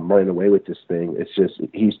running away with this thing. It's just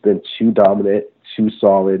he's been too dominant, too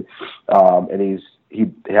solid, and he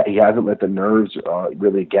hasn't let the nerves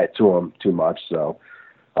really get to him too much. So,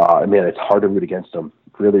 it's hard to root against him.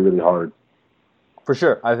 Really, really hard. For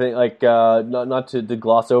sure. I think, not to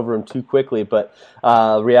gloss over him too quickly, but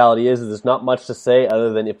reality is there's not much to say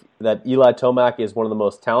other than that Eli Tomac is one of the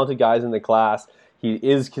most talented guys in the class. He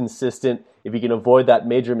is consistent. If he can avoid that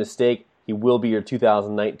major mistake, he will be your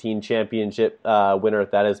 2019 championship winner.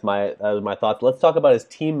 That is my thoughts. Let's talk about his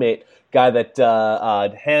teammate, guy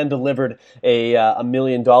that hand-delivered $1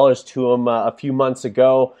 million to him a few months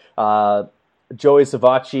ago, Joey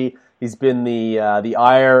Savatgy. He's been the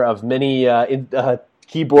ire of many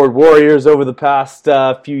keyboard warriors over the past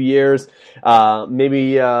few years.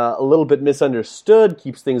 Maybe a little bit misunderstood,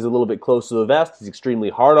 keeps things a little bit close to the vest. He's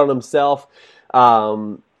extremely hard on himself.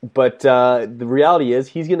 But the reality is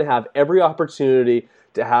he's going to have every opportunity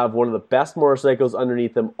to have one of the best motorcycles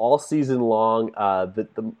underneath him all season long.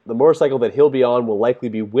 The motorcycle that he'll be on will likely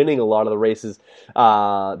be winning a lot of the races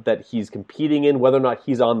that he's competing in. Whether or not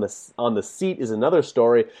he's on the seat is another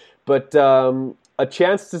story. But a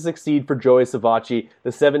chance to succeed for Joey Savatgy.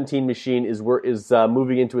 The 17 machine is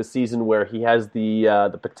moving into a season where he has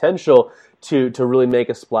the potential to really make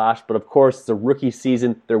a splash. But of course, it's a rookie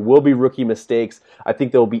season. There will be rookie mistakes. I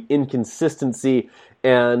think there will be inconsistency.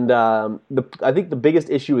 And I think the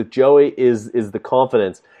biggest issue with Joey is the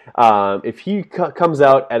confidence. If he comes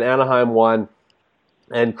out at Anaheim 1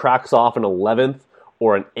 and cracks off an 11th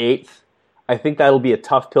or an 8th, I think that'll be a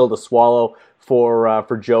tough pill to swallow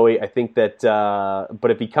for Joey. I think that, but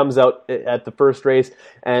if he comes out at the first race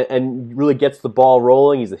and really gets the ball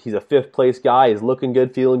rolling, he's a 5th place guy. He's looking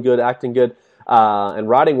good, feeling good, acting good, and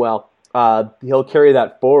riding well. he'll carry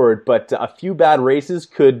that forward. But a few bad races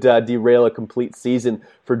could derail a complete season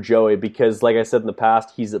for Joey because, like I said in the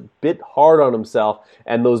past, he's a bit hard on himself,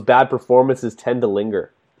 and those bad performances tend to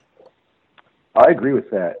linger. I agree with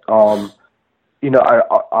that. I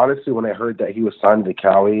honestly, when I heard that he was signed to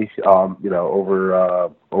Cali,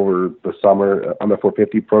 over the summer on the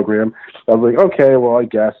 450 program, I was like, okay, well, I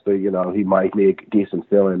guess that he might make a decent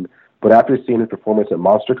fill-in. But after seeing his performance at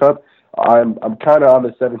Monster Cup, I'm kind of on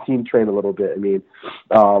the 17 train a little bit. I mean,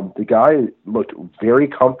 the guy looked very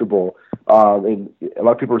comfortable. And a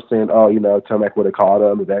lot of people are saying, Tomac would have caught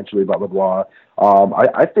him eventually, blah, blah, blah.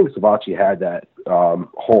 I think Savatgy had that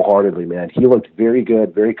wholeheartedly, man. He looked very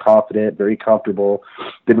good, very confident, very comfortable.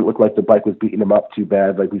 Didn't look like the bike was beating him up too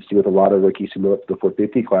bad like we see with a lot of rookies who move up to the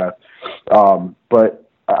 450 class. But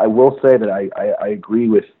I will say that I agree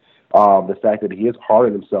with the fact that he is hard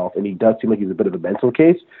on himself, and he does seem like he's a bit of a mental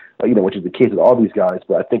case, which is the case with all these guys.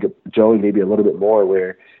 But I think Joey maybe a little bit more,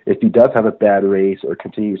 where if he does have a bad race or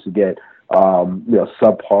continues to get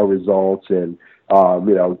subpar results and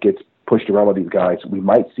gets pushed around with these guys, we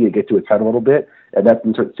might see it get to its head a little bit, and that's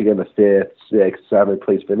when starts to get in the 5th, 6th, 7th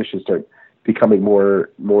place finishes start becoming more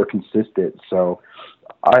consistent. So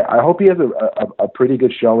I hope he has a pretty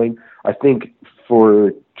good showing. I think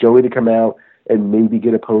for Joey to come out and maybe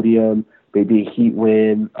get a podium, maybe a heat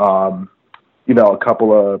win, a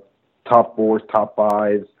couple of top 4s, top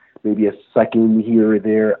 5s, maybe a second here or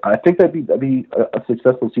there. I think that'd be a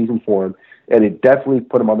successful season for him, and it definitely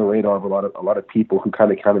put him on the radar of a lot of people who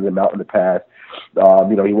kind of counted him out in the past.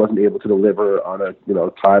 He wasn't able to deliver on a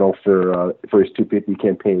title for his 250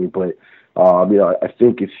 campaign, but I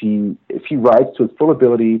think if he rides to his full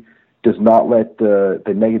ability, does not let the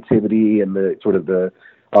negativity and the sort of the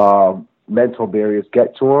mental barriers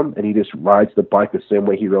get to him, and he just rides the bike the same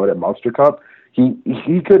way he rode at Monster Cup,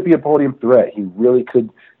 he could be a podium threat. He really could,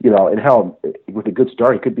 and hell, with a good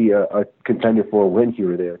start, he could be a contender for a win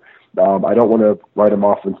here or there. I don't want to write him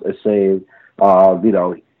off as saying,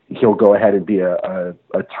 he'll go ahead and be a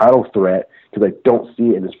title threat, because I don't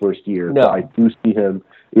see it in his first year. No. But I do see him.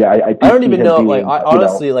 Yeah, I don't even know.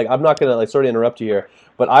 Honestly, I'm not gonna sorry to interrupt you here,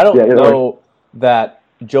 but I don't know that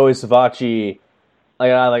Joey Savatgy.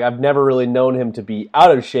 I've never really known him to be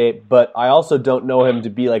out of shape, but I also don't know him to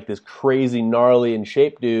be like this crazy, gnarly in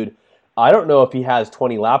shape dude. I don't know if he has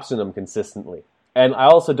 20 laps in him consistently. And I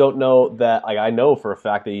also don't know that, I know for a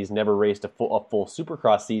fact that he's never raced a full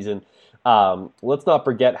Supercross season. Let's not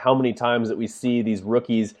forget how many times that we see these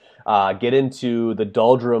rookies get into the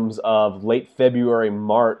doldrums of late February,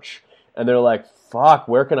 March, and they're like, fuck,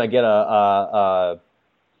 where can I get a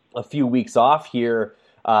few weeks off here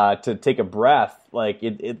to take a breath? Like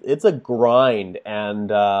it's a grind,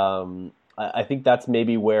 and I think that's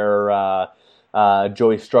maybe where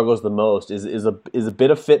Joey struggles the most is a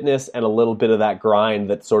bit of fitness and a little bit of that grind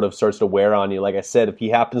that sort of starts to wear on you. Like I said, if he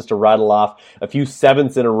happens to rattle off a few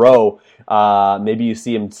 7ths in a row, maybe you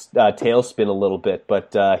see him tailspin a little bit,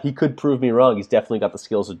 but he could prove me wrong. He's definitely got the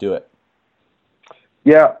skills to do it.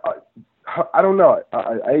 Yeah, I don't know.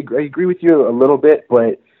 I agree with you a little bit,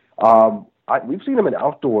 but we've seen him in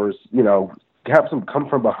outdoors, have some come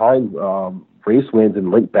from behind race wins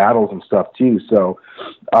and late battles and stuff too. So,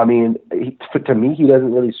 I mean, to me, he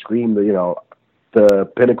doesn't really scream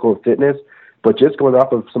the pinnacle of fitness, but just going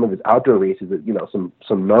off of some of his outdoor races,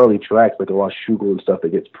 some gnarly tracks like a Washougal and stuff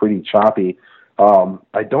that gets pretty choppy.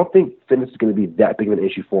 I don't think fitness is going to be that big of an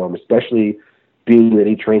issue for him, especially being that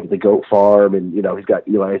he trains at the Goat Farm, and he's got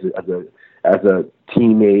Eli as a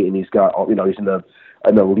teammate, and he's got he's in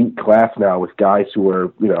an elite class now with guys who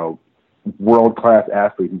are world-class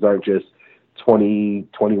athletes. These aren't just 20,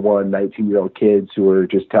 21, 19-year-old kids who are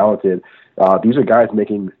just talented. These are guys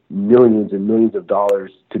making millions and millions of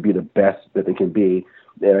dollars to be the best that they can be.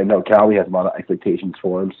 And I know Cali has a lot of expectations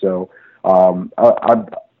for him. So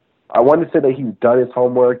I wanted to say that he's done his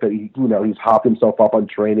homework, that he's hopped himself up on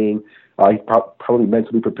training. He's probably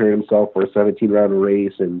mentally prepared himself for a 17-round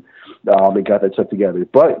race and got that stuff together.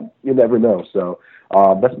 But you never know. So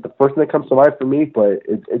that's the first thing that comes to mind for me, but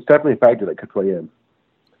it's definitely a factor that could play in.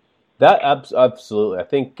 That absolutely. I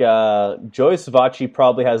think Joey Savatgy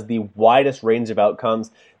probably has the widest range of outcomes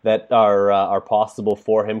that are possible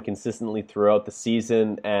for him consistently throughout the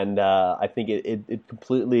season, and I think it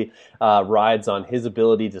completely rides on his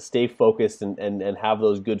ability to stay focused and have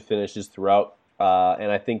those good finishes throughout.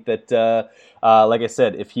 And I think that, like I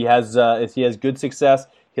said, if he has good success,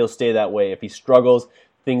 he'll stay that way. If he struggles,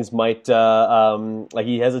 things might like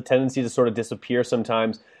he has a tendency to sort of disappear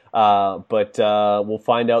sometimes. But we'll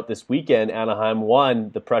find out this weekend. Anaheim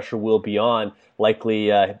 1, the pressure will be on, likely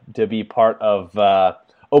to be part of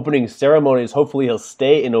opening ceremonies. Hopefully he'll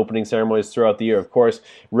stay in opening ceremonies throughout the year. Of course,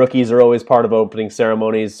 rookies are always part of opening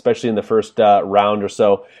ceremonies, especially in the first round or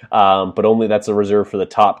so. But only that's a reserve for the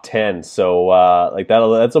top 10. So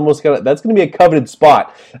that's almost that's going to be a coveted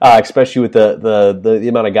spot, especially with the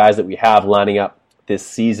amount of guys that we have lining up this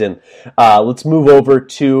season. Let's move over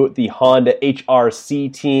to the Honda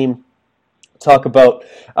HRC team. Talk about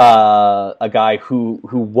a guy who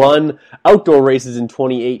won outdoor races in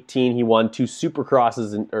 2018. He won one Supercross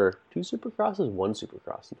in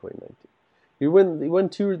 2019. He won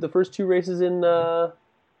the first two races in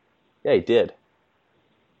he did.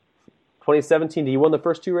 2017, he won the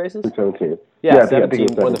first two races? 2017. Yeah, 17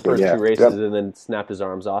 won the first two races and then snapped his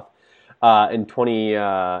arms off. In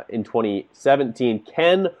 2017,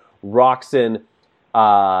 Ken Roczen,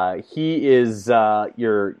 he is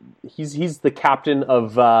he's the captain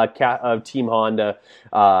of Team Honda,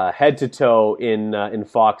 head to toe in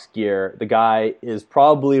Fox gear. The guy is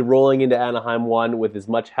probably rolling into Anaheim 1 with as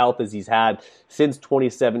much health as he's had since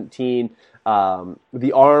 2017.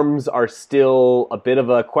 The arms are still a bit of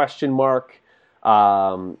a question mark.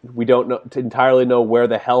 We don't entirely know where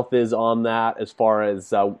the health is on that as far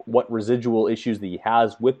as what residual issues that he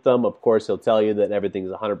has with them. Of course, he'll tell you that everything's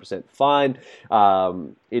 100% fine.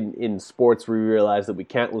 In sports, we realize that we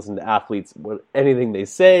can't listen to athletes anything they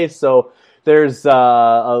say, so there's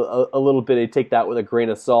a little bit of take that with a grain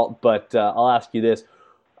of salt. But I'll ask you this: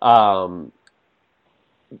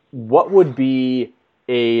 what would be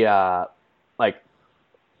a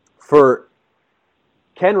for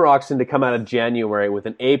Ken Roczen to come out of January with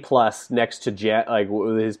an A+ next to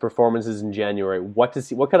with his performances in January? What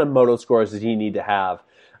kind of moto scores does he need to have?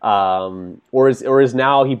 Or is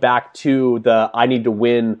now he back to the I need to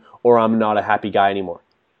win or I'm not a happy guy anymore?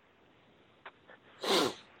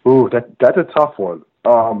 Ooh, that's a tough one.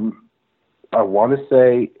 I want to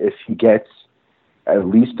say if he gets at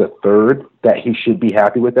least a third, that he should be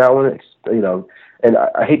happy with that one. And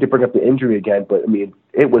I hate to bring up the injury again, but I mean,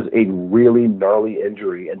 it was a really gnarly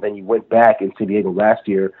injury. And then you went back in San Diego last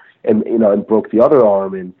year and broke the other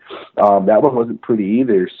arm, and that one wasn't pretty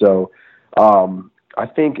either. So I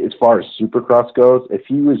think as far as Supercross goes, if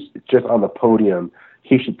he was just on the podium,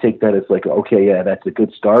 he should take that as like, okay, yeah, that's a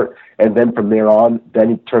good start. And then from there on,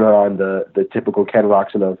 then he turn on the typical Ken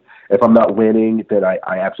Roczen of, if I'm not winning, then I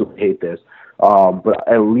absolutely hate this. But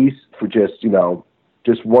at least for just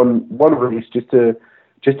one race, just to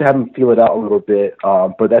have him feel it out a little bit.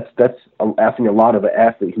 But that's asking a lot of an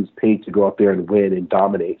athlete who's paid to go out there and win and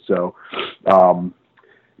dominate. So,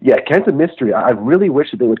 Ken's a mystery. I really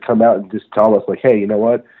wish that they would come out and just tell us, like, hey, you know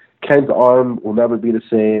what? Ken's arm will never be the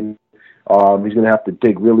same. He's going to have to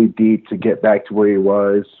dig really deep to get back to where he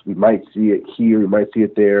was. We might see it here. We might see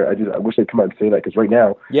it there. I wish they'd come out and say that, because right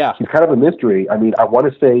now, he's kind of a mystery. I mean, I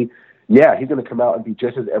want to say, he's going to come out and be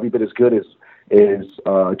just every bit as good as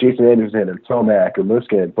Jason Anderson and Tomac or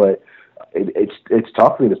Musquin, but it's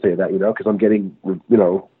tough for me to say that, because I'm getting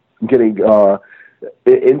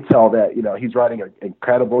intel that he's riding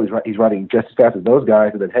incredible. He's riding just as fast as those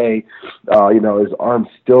guys, and then his arm's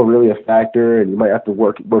still really a factor, and you might have to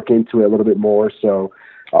work into it a little bit more. So,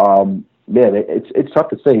 it's tough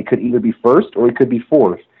to say. He could either be first or he could be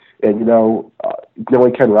fourth. And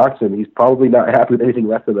knowing Ken Roczen, he's probably not happy with anything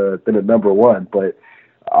less than a number one. But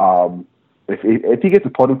if he gets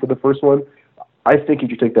a podium for the first one, I think you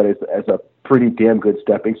should take that as a pretty damn good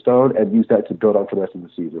stepping stone and use that to build on for the rest of the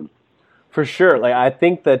season. For sure. I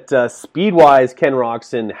think that speed-wise, Ken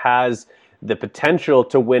Roczen has the potential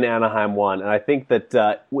to win Anaheim 1. And I think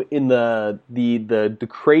that in the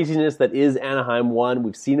craziness that is Anaheim 1,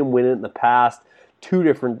 we've seen him win it in the past, 2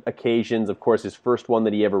 different occasions. Of course, his first one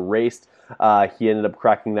that he ever raced, he ended up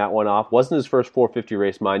cracking that one off. Wasn't his first 450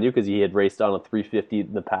 race, mind you, because he had raced on a 350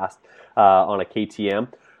 in the past on a KTM.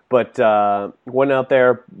 But went out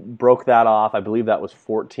there, broke that off. I believe that was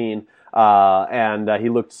 14. And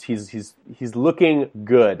he's looking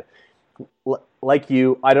good. Like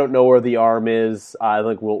you, I don't know where the arm is. I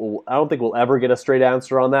don't think we'll ever get a straight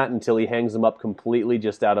answer on that until he hangs them up completely,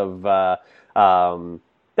 just out of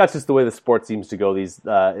that's just the way the sport seems to go.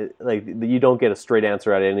 You don't get a straight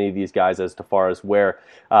answer out of any of these guys as to far as where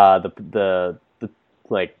the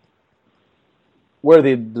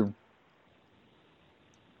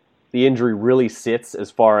injury really sits, as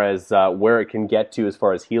far as where it can get to as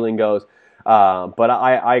far as healing goes. But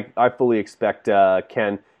I fully expect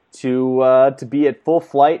Ken to be at full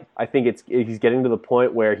flight. I think he's getting to the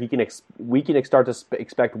point where we can start to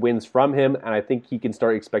expect wins from him, and I think he can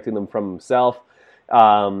start expecting them from himself.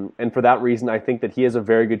 And for that reason, I think that he has a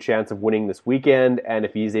very good chance of winning this weekend. And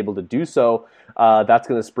if he's able to do so, that's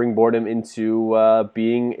going to springboard him into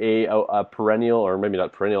being a perennial, or maybe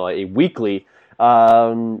not perennial, a weekly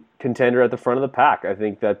contender at the front of the pack. I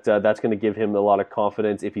think that that's going to give him a lot of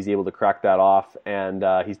confidence if he's able to crack that off. And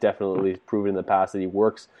he's definitely proven in the past that he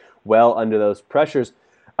works well under those pressures.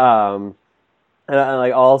 And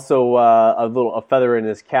like also a feather in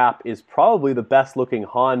his cap is probably the best looking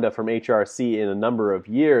Honda from HRC in a number of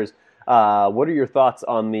years. What are your thoughts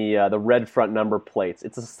on the red front number plates?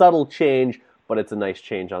 It's a subtle change, but it's a nice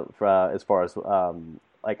change on as far as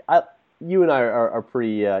you and I are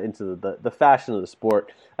pretty into the fashion of the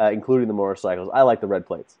sport, including the motorcycles. I like the red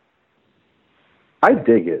plates. I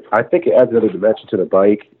dig it. I think it adds another dimension to the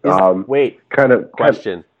bike.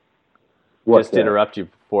 Question. Just to interrupt you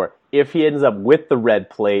before. If he ends up with the red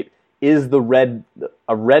plate, is a red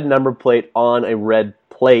number plate on a red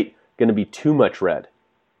plate going to be too much red?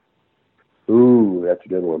 Ooh, that's a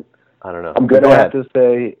good one. I don't know. I'm going to have to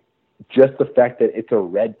say just the fact that it's a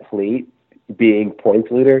red plate being points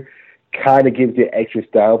leader kind of gives you extra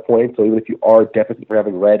style points. So even if you are deficit for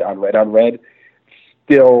having red on red on red,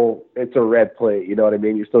 still it's a red plate. You know what I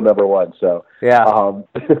mean? You're still number one. So yeah,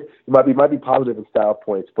 it might be positive in style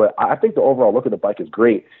points. But I think the overall look of the bike is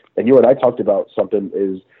great. And you and I talked about something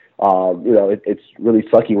is, it's really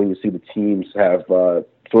sucky when you see the teams have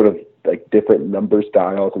sort of like different number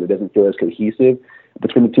styles and it doesn't feel as cohesive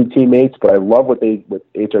between the two teammates. But I love what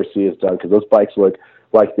HRC has done, because those bikes look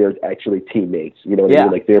like they're actually teammates. You know what I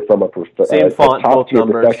mean? Like they're from a top tier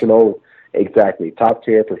professional. Exactly, top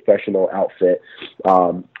tier professional outfit.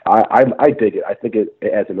 I dig it. I think it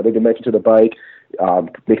adds another dimension to the bike.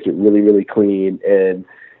 Makes it really, really clean, and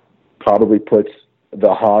probably puts the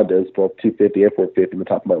Hondas, both 250 and 450, on the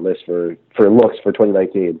top of my list for looks for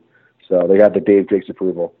 2019. So they got the Dave Drake's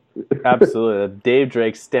approval. Absolutely, the Dave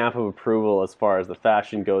Drake stamp of approval as far as the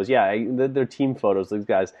fashion goes. Yeah, their team photos, these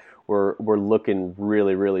guys were looking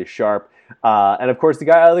really, really sharp. And of course, the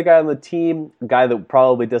other guy on the team, a guy that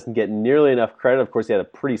probably doesn't get nearly enough credit. Of course, he had a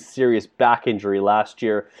pretty serious back injury last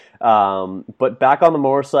year, but back on the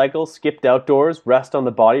motorcycle, skipped outdoors, rest on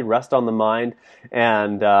the body, rest on the mind,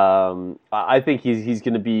 and I think he's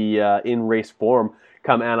going to be in race form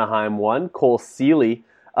come Anaheim 1. Cole Seely.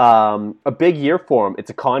 A big year for him. It's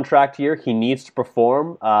a contract year. He needs to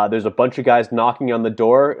perform. There's a bunch of guys knocking on the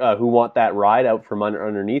door who want that ride out from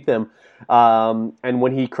underneath him. And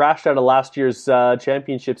when he crashed out of last year's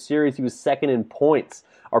championship series, he was second in points.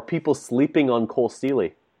 Are people sleeping on Cole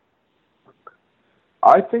Seely?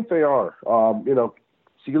 I think they are.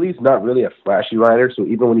 Seely's not really a flashy rider, so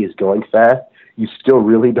even when he's going fast, you still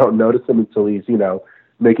really don't notice him until he's,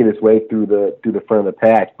 making his way through the front of the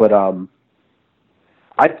pack. But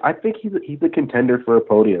I think he's a contender for a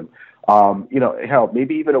podium. Hell,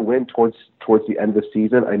 maybe even a win towards the end of the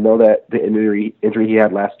season. I know that the injury he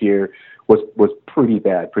had last year was pretty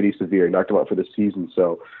bad, pretty severe. He knocked him out for the season.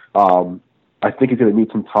 So I think he's going to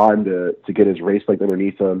need some time to get his race legs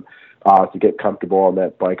underneath him, to get comfortable on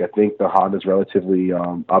that bike. I think the Honda's relatively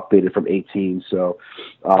updated from 18. So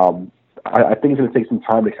I think it's going to take some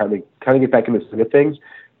time to kind of get back in the swing of things.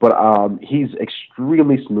 But he's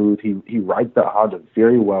extremely smooth. He rides that Honda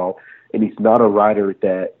very well, and he's not a rider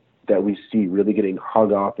that we see really getting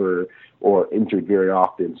hung up or injured very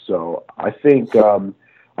often. So I think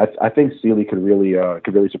I think Seely could really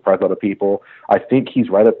surprise a lot of people. I think he's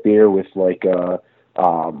right up there with like a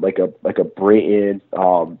Brayton,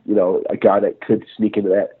 a guy that could sneak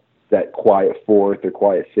into that quiet fourth or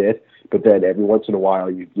quiet fifth. But then every once in a while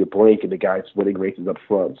you blink and the guy's winning races up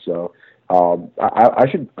front. So.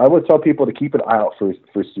 I would tell people to keep an eye out for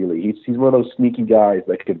Seely. He's one of those sneaky guys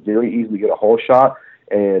that could very easily get a whole shot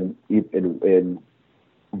and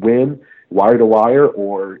win wire to wire,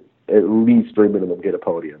 or at least very minimum get a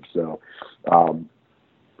podium. So, be on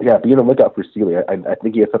the lookout for Seely. I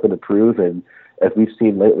think he has something to prove, and as we've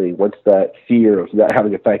seen lately, once that fear of not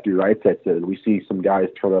having a factory ride sets in, we see some guys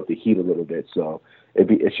turn up the heat a little bit. So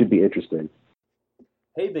it should be interesting.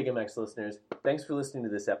 Hey, Big MX listeners! Thanks for listening to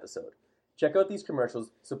this episode. Check out these commercials,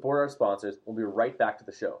 support our sponsors. We'll be right back to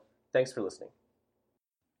the show. Thanks for listening.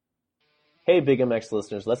 Hey, Big MX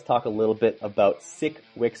listeners, let's talk a little bit about Sick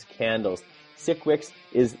Wicks Candles. Sick Wicks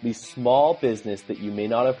is the small business that you may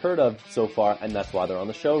not have heard of so far, and that's why they're on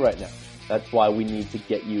the show right now. That's why we need to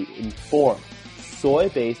get you informed.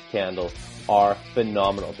 Soy-based candles are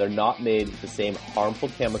phenomenal. They're not made with the same harmful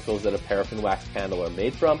chemicals that a paraffin wax candle are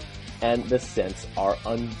made from, and the scents are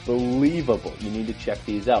unbelievable. You need to check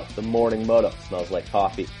these out. The Morning Moto smells like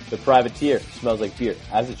coffee. The Privateer smells like beer,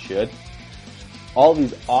 as it should. All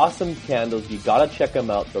these awesome candles, you gotta check them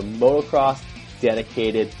out. The Motocross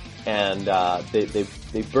dedicated, and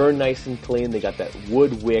they burn nice and clean. They got that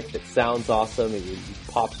wood wick that sounds awesome. It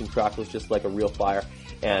pops and crackles just like a real fire.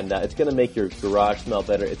 And it's going to make your garage smell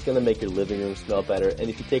better. It's going to make your living room smell better. And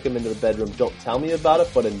if you take them into the bedroom, don't tell me about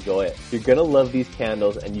it, but enjoy it. You're going to love these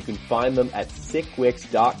candles, and you can find them at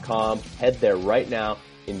sickwicks.com. Head there right now.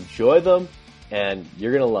 Enjoy them, and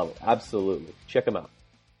you're going to love it. Absolutely. Check them out.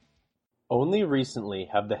 Only recently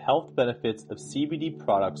have the health benefits of CBD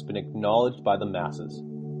products been acknowledged by the masses.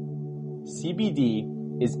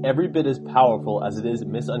 CBD is every bit as powerful as it is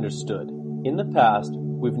misunderstood. In the past,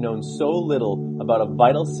 we've known so little about a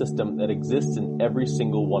vital system that exists in every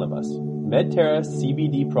single one of us. Medterra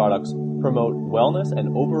CBD products promote wellness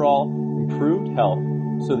and overall improved health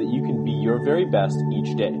so that you can be your very best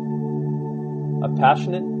each day. A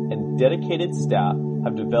passionate and dedicated staff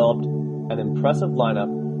have developed an impressive lineup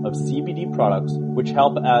of CBD products which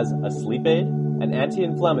help as a sleep aid, an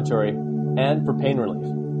anti-inflammatory, and for pain relief.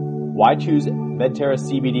 Why choose Medterra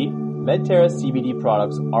CBD? Medterra CBD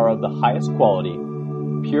products are of the highest quality.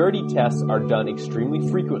 Purity tests are done extremely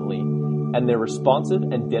frequently, and their responsive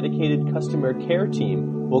and dedicated customer care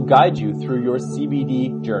team will guide you through your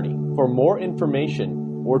CBD journey. For more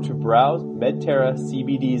information or to browse Medterra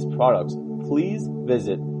CBD's products, please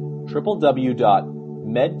visit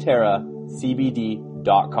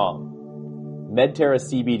www.medterracbd.com. Medterra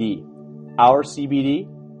CBD, our CBD,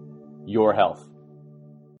 your health.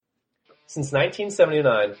 Since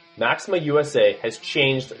 1979, Maxima USA has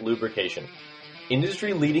changed lubrication.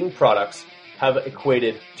 Industry-leading products have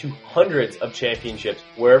equated to hundreds of championships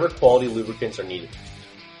wherever quality lubricants are needed.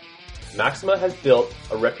 Maxima has built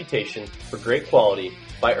a reputation for great quality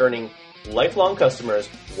by earning lifelong customers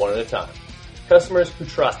one at a time. Customers who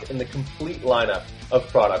trust in the complete lineup of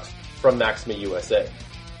products from Maxima USA.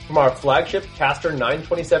 From our flagship Castor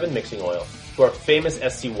 927 mixing oil to our famous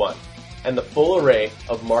SC1 and the full array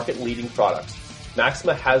of market-leading products,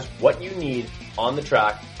 Maxima has what you need on the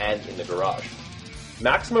track and in the garage.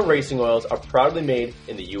 Maxima racing oils are proudly made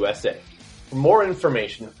in the USA. For more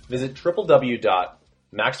information, visit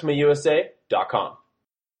www.maximausa.com.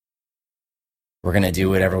 We're going to do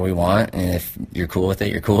whatever we want, and if you're cool with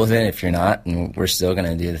it, you're cool with it. If you're not, and we're still going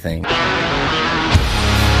to do the thing. I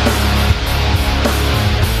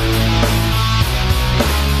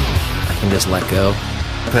can just let go,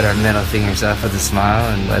 put our middle fingers up with a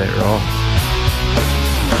smile, and let it roll.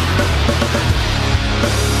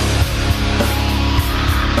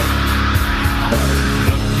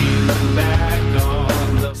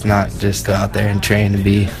 It's not just go out there and train to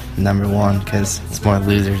be number one, because it's more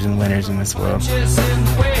losers and winners in this world.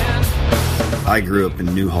 I grew up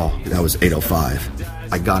in Newhall. That was 805.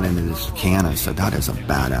 I got into this can and said, that is a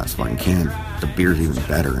badass fucking can. The beer's even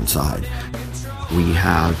better inside. We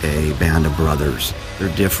have a band of brothers. They're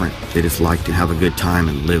different. They just like to have a good time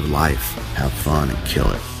and live life, have fun and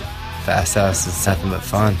kill it. Fast House is nothing but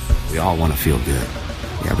fun. We all want to feel good.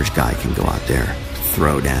 The average guy can go out there,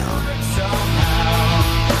 throw down.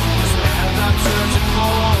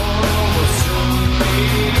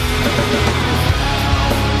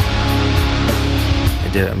 I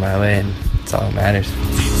do it my way, and it's all that matters.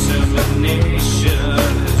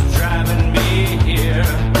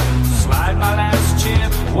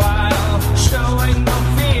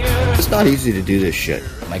 It's not easy to do this shit.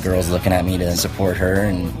 My girl's looking at me to support her,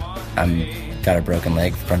 and I'm got a broken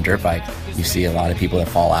leg from dirt bike. You see a lot of people that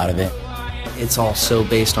fall out of it. It's all so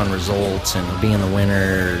based on results and being the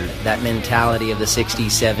winner, that mentality of the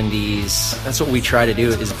 60s, 70s. That's what we try to do,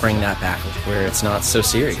 is bring that back where it's not so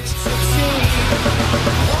serious.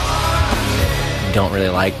 Don't really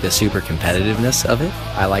like the super competitiveness of it.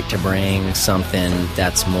 I like to bring something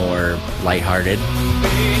that's more lighthearted.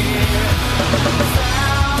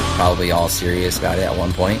 Probably all serious about it at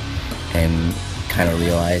one point, and kind of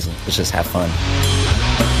realize let's just have fun.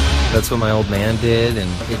 That's what my old man did, and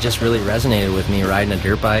it just really resonated with me, riding a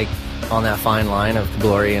dirt bike on that fine line of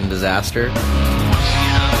glory and disaster.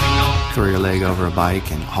 Throw your leg over a bike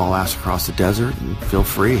and haul ass across the desert and feel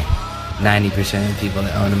free. 90% of people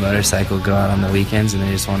that own a motorcycle go out on the weekends and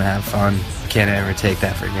they just want to have fun. Can't ever take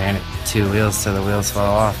that for granted. 2 wheels till the wheels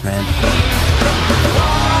fall off, man.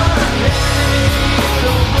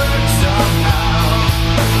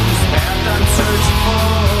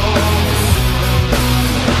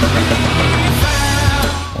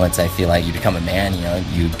 Once I feel like you become a man,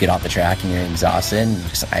 you get off the track and you're exhausted, and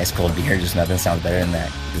just an ice cold beer, just nothing sounds better than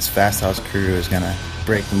that. This Fast House crew is going to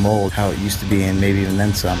break the mold how it used to be, and maybe even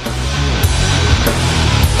then some.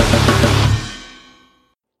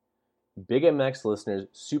 Big MX listeners,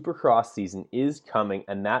 Supercross season is coming,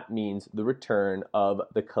 and that means the return of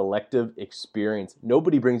the collective experience.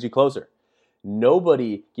 Nobody brings you closer.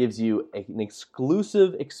 Nobody gives you an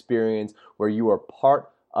exclusive experience where you are part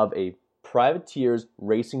of a privateer's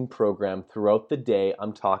racing program throughout the day.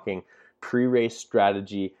 I'm talking pre-race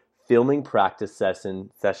strategy, filming practice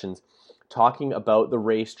sessions, talking about the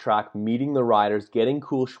racetrack, meeting the riders, getting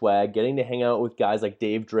cool swag, getting to hang out with guys like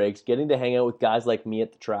Dave Drakes, getting to hang out with guys like me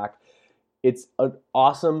at the track. It's an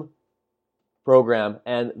awesome program,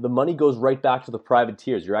 and the money goes right back to the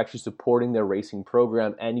privateers. You're actually supporting their racing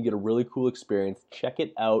program, and you get a really cool experience. Check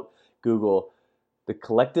it out. Google The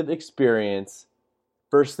Collective Experience.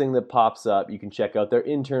 First thing that pops up. You can check out their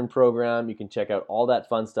intern program. You can check out all that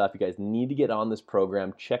fun stuff. You guys need to get on this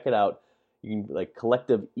program. Check it out. You can like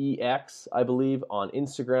Collective EX, I believe, on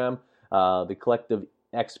Instagram. The Collective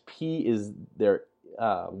XP is their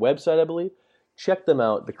website, I believe. Check them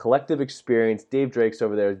out. The Collective Experience. Dave Drake's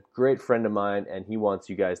over there, great friend of mine, and he wants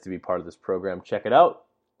you guys to be part of this program. Check it out.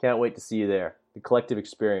 Can't wait to see you there. The Collective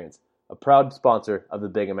Experience, a proud sponsor of the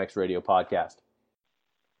Big MX Radio podcast.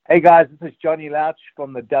 Hey guys, this is Johnny Louch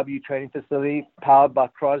from the W Training Facility, powered by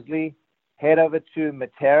Crosley. Head over to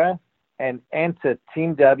Matera and enter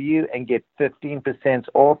Team W and get 15%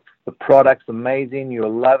 off. The product's amazing.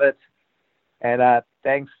 You'll love it. And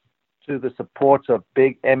thanks to the support of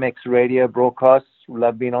Big MX Radio broadcasts.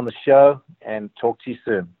 Love being on the show, and talk to you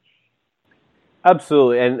soon.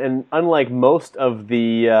 Absolutely, and unlike most of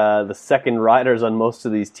the second riders on most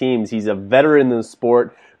of these teams, he's a veteran in the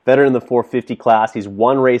sport, veteran in the 450 class. He's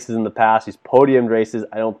won races in the past. He's podiumed races.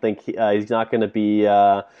 I don't think he's not going to be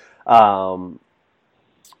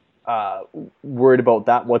worried about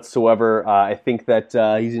that whatsoever. I think that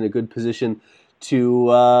he's in a good position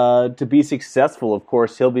to be successful. Of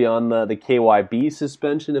course, he'll be on the KYB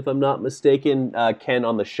suspension, if I'm not mistaken. Ken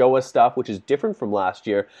on the Showa stuff, which is different from last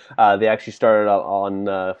year. They actually started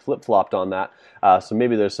on flip-flopped on that. So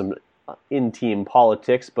maybe there's some in-team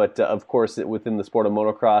politics, but of course, within the sport of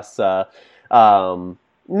motocross,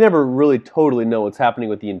 never really totally know what's happening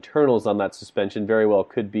with the internals on that suspension. Very well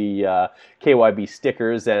could be KYB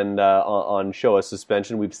stickers and on Showa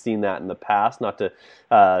suspension. We've seen that in the past, not to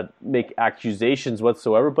make accusations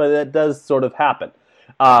whatsoever, but that does sort of happen.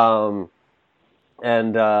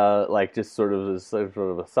 Like just sort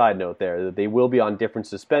of a side note there, that they will be on different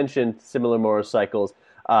suspension, similar motorcycles.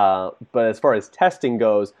 But as far as testing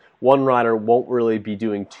goes, one rider won't really be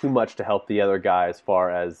doing too much to help the other guy as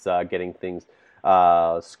far as getting things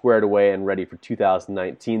squared away and ready for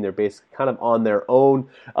 2019. They're basically kind of on their own,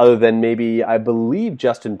 other than maybe, I believe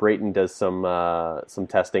Justin Brayton does some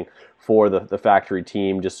testing for the factory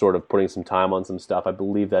team, just sort of putting some time on some stuff. I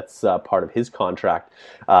believe that's part of his contract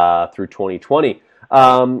through 2020.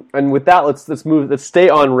 And with that, let's stay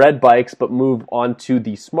on red bikes, but move on to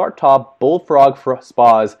the Smart Top Bullfrog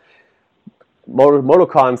Spas Moto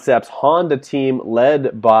Concepts Honda team,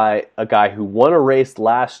 led by a guy who won a race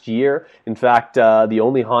last year. In fact, the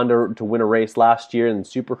only Honda to win a race last year in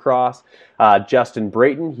Supercross. Justin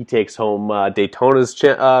Brayton, he takes home Daytona's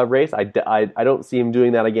race. I don't see him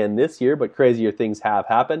doing that again this year, but crazier things have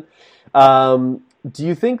happened. Do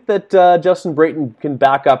you think that Justin Brayton can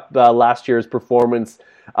back up last year's performance,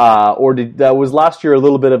 or was last year a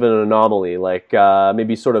little bit of an anomaly, like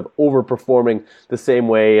maybe sort of overperforming the same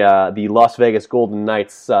way the Las Vegas Golden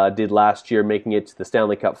Knights did last year, making it to the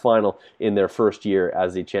Stanley Cup final in their first year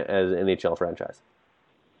as an NHL franchise?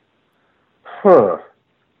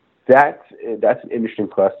 That's an interesting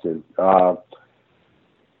question.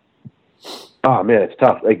 Oh man, it's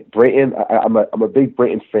tough. Like Brayton, I'm a big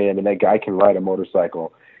Brayton fan, and that guy can ride a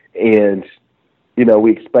motorcycle, and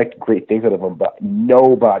we expect great things out of him, but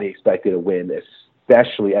nobody expected a win,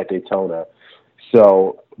 especially at Daytona.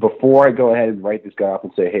 So before I go ahead and write this guy off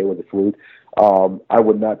and say, hey, it was a fluke, I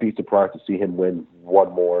would not be surprised to see him win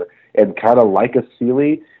one more. And kind of like a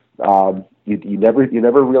Seeley, you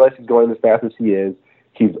never realize he's going as fast as he is.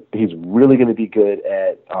 He's really going to be good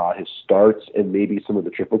at his starts and maybe some of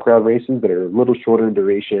the Triple Crown races that are a little shorter in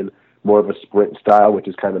duration, more of a sprint style, which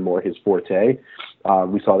is kind of more his forte.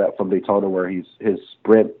 We saw that from Daytona, where his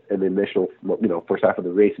sprint in the initial, first half of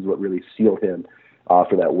the race is what really sealed him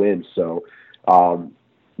for that win. So,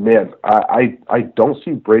 man, I don't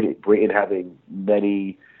see Brayton having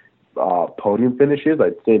many podium finishes.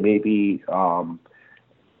 I'd say maybe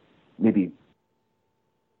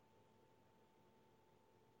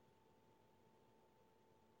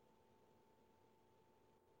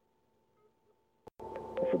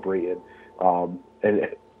for Brayton. And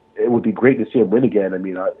it would be great to see him win again. I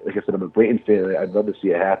mean, like I said, I'm a Brayton fan. I'd love to see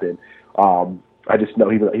it happen. I just know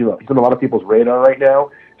he's on a lot of people's radar right now.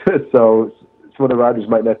 So some of the riders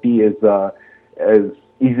might not be as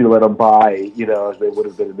easy to let him by, as they would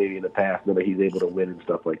have been maybe in the past. Now that he's able to win and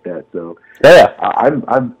stuff like that. So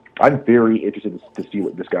I'm very interested to see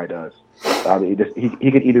what this guy does.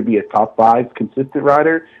 He could either be a top 5 consistent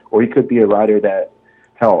rider, or he could be a rider that,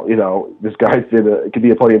 hell, this guy's it could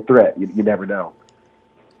be a podium threat. You never know.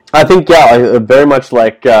 I think, very much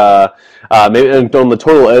like maybe on the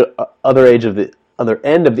total other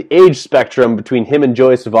end of the age spectrum between him and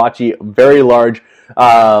Joey Savacci, very large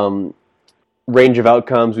range of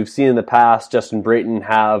outcomes. We've seen in the past Justin Brayton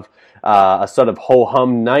have a sort of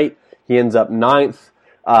ho-hum night. He ends up 9th.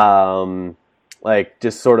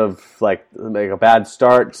 Just sort of like a bad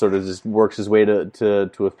start, sort of just works his way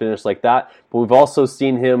to a finish like that. But we've also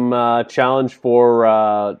seen him challenge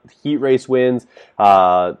for heat race wins,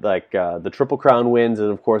 the Triple Crown wins, and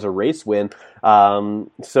of course a race win. And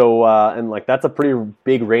that's a pretty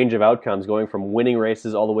big range of outcomes, going from winning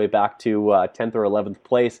races all the way back to 10th or 11th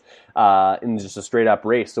place in just a straight up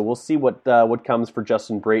race. So we'll see what comes for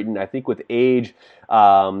Justin Brayton. I think with age,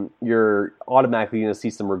 you're automatically going to see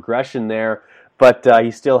some regression there. But he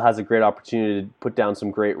still has a great opportunity to put down some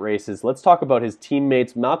great races. Let's talk about his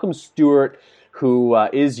teammates. Malcolm Stewart, who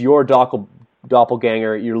is your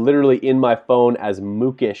doppelganger. You're literally in my phone as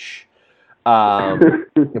Mookish.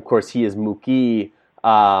 Of course, he is Mookie.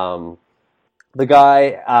 The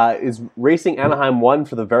guy is racing Anaheim 1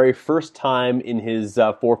 for the very first time in his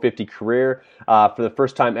 450 career. For the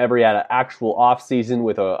first time ever, he had an actual off-season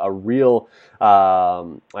with a real...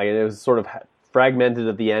 it was sort of... fragmented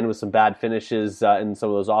at the end with some bad finishes in some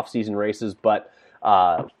of those off-season races, but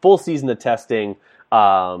full season of testing,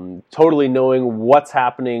 totally knowing what's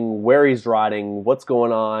happening, where he's riding, what's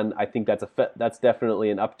going on. I think that's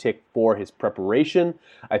definitely an uptick for his preparation.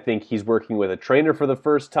 I think he's working with a trainer for the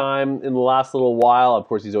first time in the last little while. Of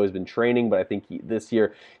course, he's always been training, but I think this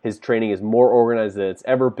year his training is more organized than it's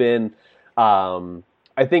ever been.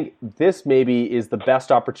 I think this maybe is the best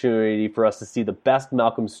opportunity for us to see the best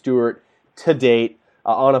Malcolm Stewart to date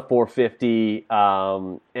on a 450,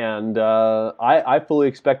 and I fully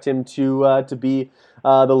expect him to be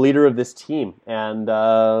the leader of this team, and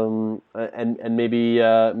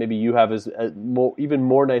maybe you have even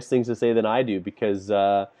more nice things to say than I do, because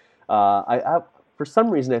I for some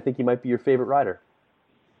reason I think he might be your favorite rider.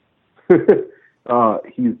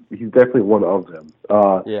 He's definitely one of them.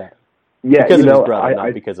 Yeah, because of his brother,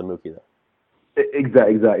 not because of Mookie though.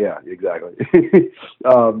 Exactly.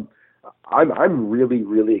 I'm really,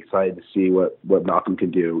 really excited to see what Malcolm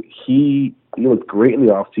can do. He looked great in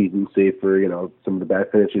the off season, save for some of the bad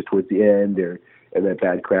finishes towards the end, and that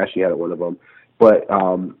bad crash he had at one of them. But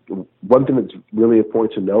one thing that's really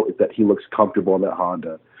important to note is that he looks comfortable in that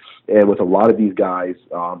Honda. And with a lot of these guys,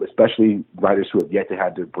 especially riders who have yet to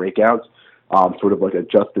have their breakouts, sort of like a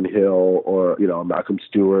Justin Hill or Malcolm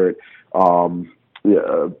Stewart,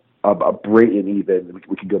 a Brayton even,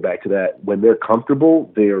 we can go back to that. When they're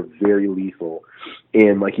comfortable, they are very lethal.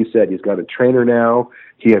 And like you said, he's got a trainer now.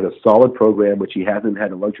 He has a solid program, which he hasn't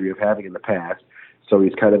had the luxury of having in the past. So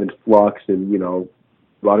he's kind of in flux, and a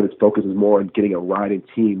lot of his focus is more on getting a riding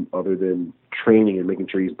team other than training and making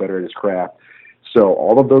sure he's better at his craft. So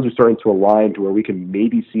all of those are starting to align to where we can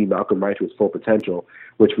maybe see Malcolm ride to his full potential,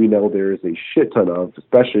 which we know there is a shit ton of,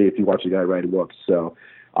 especially if you watch the guy ride Whoops. So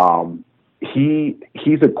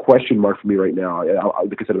he's a question mark for me right now.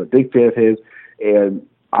 Like I said, I'm a big fan of his, and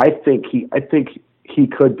I think he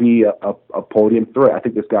could be a podium threat. I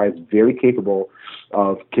think this guy is very capable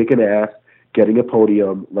of kicking ass, getting a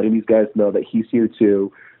podium, letting these guys know that he's here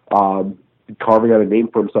too, carving out a name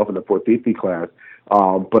for himself in the 450 class.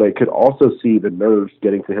 But I could also see the nerves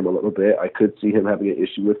getting to him a little bit. I could see him having an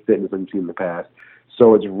issue with fitness I've seen in the past.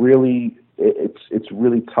 So it's really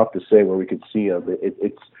tough to say where we could see him.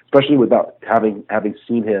 It's especially without having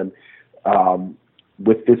seen him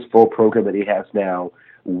with this full program that he has now,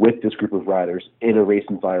 with this group of riders in a race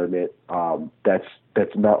environment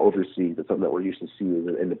that's not overseas. That's something that we're used to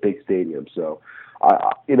seeing in the big stadium. So,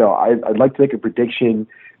 I'd like to make a prediction,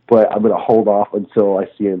 but I'm going to hold off until I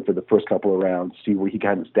see him for the first couple of rounds, see where he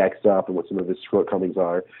kind of stacks up and what some of his shortcomings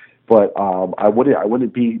are. But I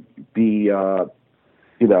wouldn't be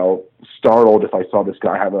startled if I saw this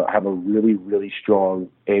guy have a really, really strong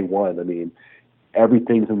A1. I mean,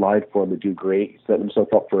 everything's in line for him to do great. He's setting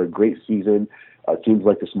himself up for a great season. Seems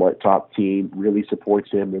like the Smart Top team really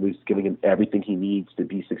supports him, really giving him everything he needs to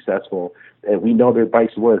be successful. And we know their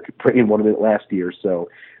bikes work. Brayton won it last year, so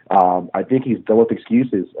I think he's done with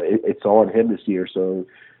excuses. It's all on him this year. So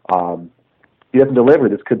if he doesn't deliver,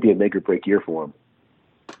 this could be a make or break year for him.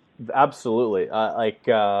 Absolutely. I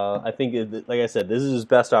think, like I said, this is his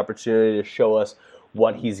best opportunity to show us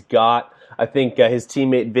what he's got. I think his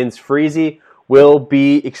teammate Vince Friese will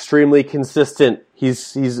be extremely consistent.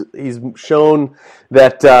 He's shown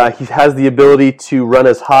that he has the ability to run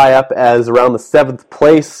as high up as around the 7th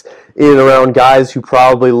place in and around guys who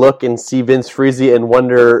probably look and see Vince Friese and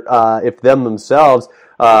wonder if them themselves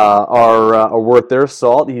are worth their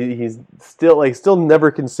salt. He's still never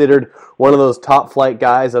considered one of those top flight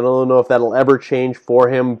guys. I don't know if that'll ever change for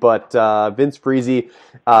him, but Vince Friese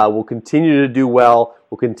will continue to do well,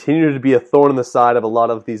 will continue to be a thorn in the side of a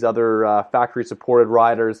lot of these other factory supported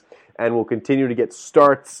riders, and will continue to get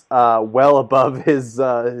starts well above his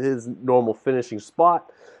normal finishing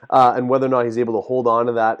spot. And whether or not he's able to hold on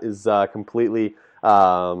to that is completely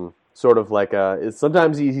sort of like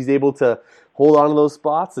sometimes he's able to hold on to those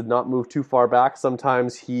spots and not move too far back.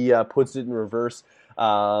 Sometimes he puts it in reverse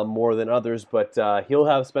more than others, but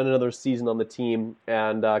he'll spend another season on the team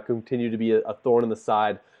and continue to be a thorn in the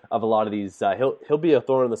side of a lot of these. He'll be a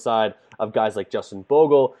thorn in the side of guys like Justin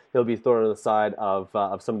Bogle. He'll be a thorn in the side of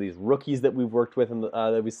some of these rookies that we've worked with and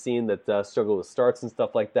that we've seen that struggle with starts and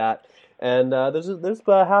stuff like that. And there's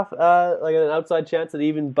half like an outside chance that he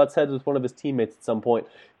even butts heads with one of his teammates at some point.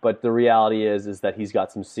 But the reality is that he's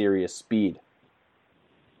got some serious speed.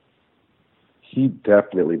 He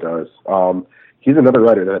definitely does. He's another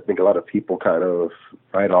rider that I think a lot of people kind of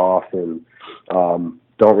write off and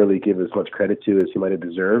don't really give as much credit to as he might have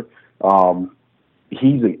deserved.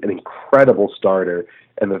 He's an incredible starter,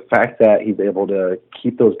 and the fact that he's able to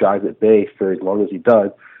keep those guys at bay for as long as he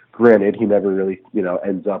does, granted, he never really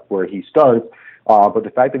ends up where he starts, but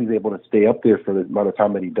the fact that he's able to stay up there for the amount of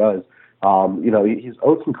time that he does, he's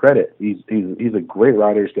owed some credit. He's a great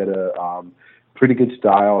rider. He's got a pretty good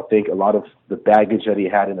style. I think a lot of the baggage that he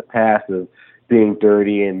had in the past of being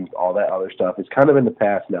dirty and all that other stuff is kind of in the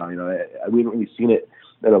past now. We haven't really seen it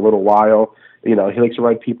in a little while. He likes to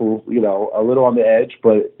ride people, a little on the edge,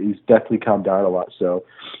 but he's definitely calmed down a lot. So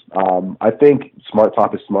I think Smart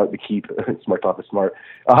Top is smart to keep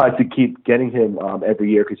to keep getting him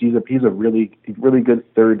every year because he's a really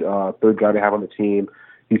good third guy to have on the team.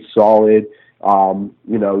 He's solid.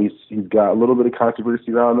 He's got a little bit of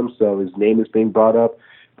controversy around him, so his name is being brought up.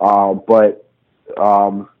 I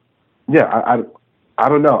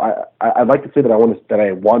don't know. I'd like to say that I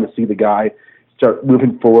want to see the guy start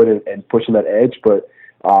moving forward and pushing that edge, but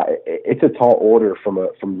it's a tall order from a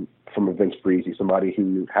Vince Friese, somebody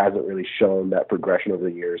who hasn't really shown that progression over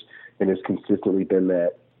the years and has consistently been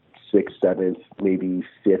that 6th, 7th, maybe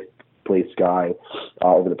 5th place guy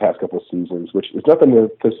over the past couple of seasons, which is nothing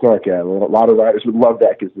to snark at. A lot of riders would love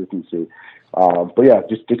that consistency. But yeah,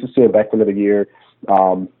 just to see him back for another year,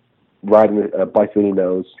 riding a bike that he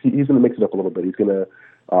knows, he's going to mix it up a little bit. He's going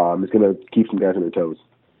to keep some guys on their toes.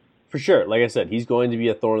 For sure. Like I said, he's going to be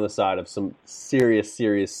a thorn in the side of some serious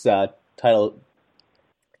title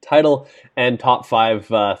and top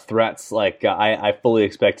 5 threats. Like I fully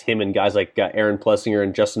expect him and guys like Aaron Plessinger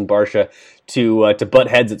and Justin Barcia to butt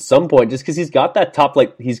heads at some point, just because he's got that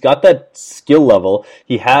he's got that skill level.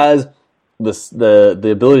 He has the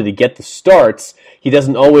ability to get the starts. He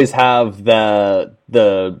doesn't always have the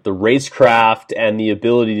racecraft and the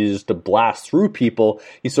ability to just to blast through people.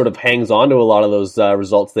 He sort of hangs on to a lot of those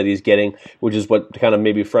results that he's getting, which is what kind of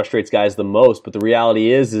maybe frustrates guys the most. But the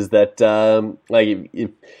reality is that if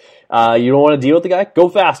you don't want to deal with the guy, go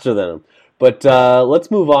faster than him. But let's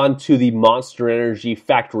move on to the Monster Energy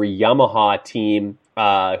Factory Yamaha team.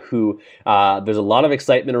 Who there's a lot of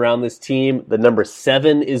excitement around this team. The number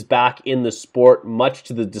 7 is back in the sport, much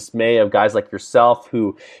to the dismay of guys like yourself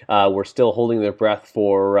who were still holding their breath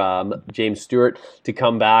for James Stewart to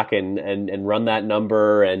come back and run that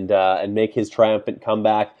number and make his triumphant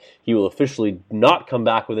comeback. He will officially not come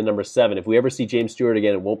back with the number 7. If we ever see James Stewart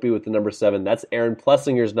again, it won't be with the number 7. That's Aaron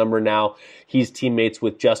Plessinger's number now. He's teammates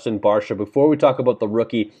with Justin Barcia. Before we talk about the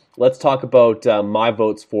rookie, let's talk about my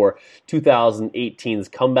votes for 2018's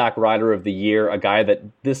Comeback Rider of the Year, a guy that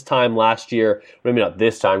this time last year, maybe not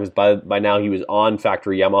this time, because by now he was on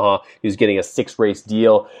Factory Yamaha. He was getting a 6-race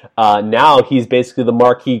deal. Now he's basically the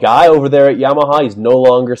marquee guy over there at Yamaha. He's no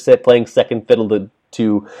longer playing second fiddle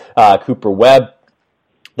to Cooper Webb.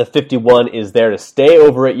 The 51 is there to stay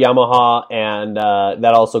over at Yamaha, and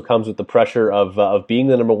that also comes with the pressure of being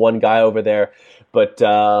the number 1 guy over there. But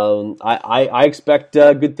I expect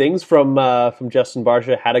good things from Justin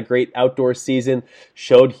Barcia. Had a great outdoor season.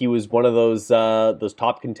 Showed he was one of those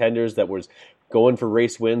top contenders that was going for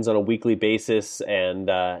race wins on a weekly basis, and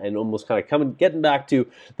almost kind of getting back to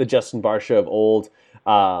the Justin Barcia of old.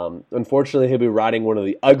 Unfortunately, he'll be riding one of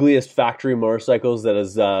the ugliest factory motorcycles that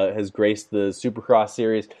has graced the Supercross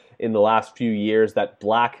series in the last few years. That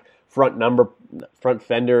black front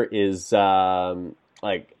fender is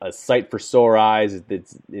like a sight for sore eyes.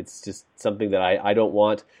 It's just something that I don't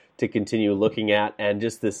want to continue looking at. And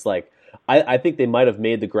just this, like, I think they might have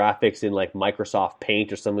made the graphics in like Microsoft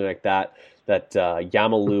Paint or something like that. That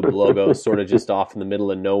Yamalube logo is sort of just off in the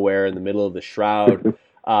middle of nowhere, in the middle of the shroud.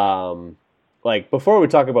 Like, before we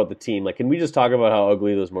talk about the team, like, can we just talk about how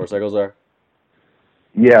ugly those motorcycles are?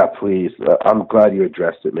 Yeah, please. I'm glad you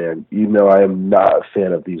addressed it, man. You know I am not a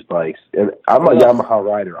fan of these bikes. And I'm a Yamaha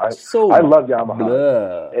rider. I love Yamaha.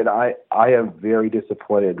 Blah. And I am very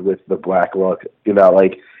disappointed with the black look. You know,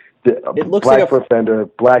 like, it looks black like front fender,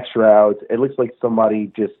 black shrouds. It looks like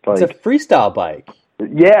somebody just, like... It's a freestyle bike.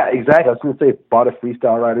 Yeah, exactly. I was going to say, bought a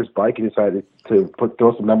freestyle rider's bike and decided to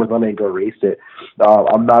throw some numbers on it and go race it.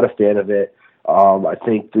 I'm not a fan of it. I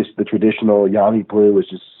think the traditional Yami blue is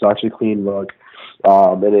just such a clean look.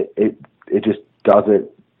 And it just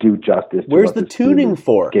doesn't do justice. Where's the tuning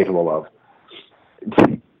fork? Capable of.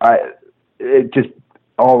 It just,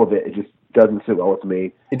 all of it, it just doesn't sit well with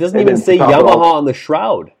me. It doesn't even say Yamaha on the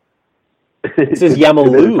shroud. It says And then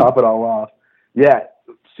Yamalube. top it all off. Yeah,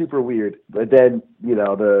 super weird. But then, you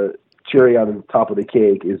know, the cherry on the top of the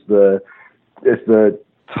cake is the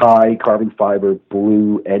Thai carbon fiber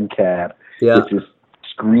blue end cap. Yeah. It just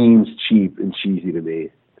screams cheap and cheesy to me.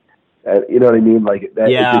 You know what I mean? Like that.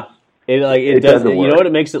 Yeah, it does. You know what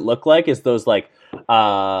it makes it look like is those like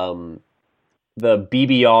the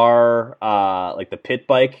BBR like the pit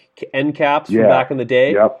bike end caps from back in the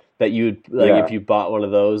day. Yep. That you'd like if you bought one of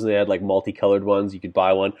those and they had like multicolored ones, you could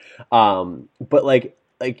buy one. But like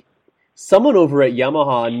someone over at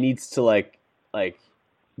Yamaha needs to like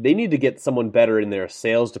they need to get someone better in their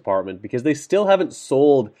sales department, because they still haven't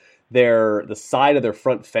sold the side of their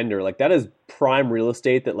front fender. Like, that is prime real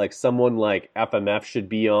estate that like someone like FMF should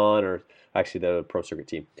be on, or actually the Pro Circuit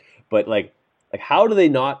team. But like how do they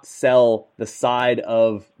not sell the side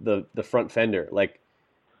of the front fender? Like,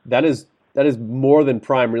 that is more than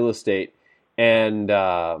prime real estate. And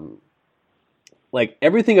like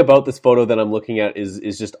everything about this photo that I'm looking at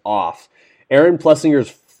is just off. Aaron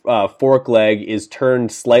Plessinger's fork leg is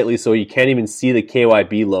turned slightly so you can't even see the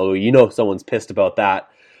KYB logo. You know someone's pissed about that.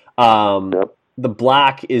 The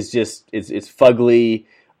black is just it's fugly.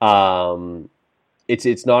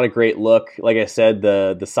 It's not a great look. Like I said,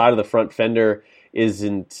 the side of the front fender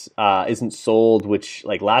isn't sold, which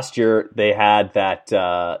like last year they had that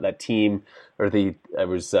team, or it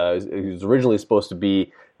was originally supposed to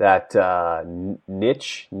be that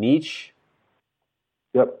niche.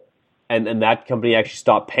 Yep. And that company actually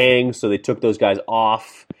stopped paying, so they took those guys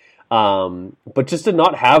off. But just to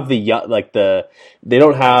not have they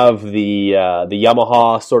don't have the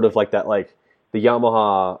Yamaha sort of like that, like the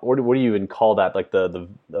Yamaha, what do you even call that? Like the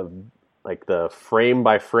like the frame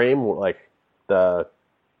by frame, like the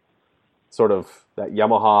sort of that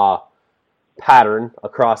Yamaha pattern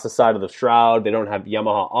across the side of the shroud. They don't have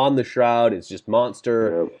Yamaha on the shroud. It's just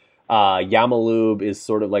Monster. Yep. Yamalube is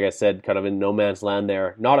sort of, like I said, kind of in no man's land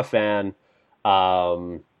there. Not a fan.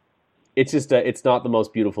 It's just it's not the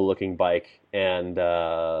most beautiful looking bike, and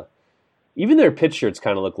even their pit shirts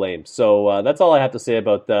kind of look lame. So that's all I have to say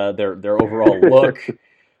about their overall look.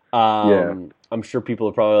 I'm sure people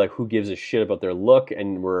are probably like, who gives a shit about their look?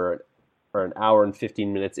 And we're an hour and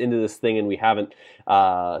 15 minutes into this thing, and we haven't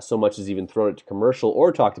so much as even thrown it to commercial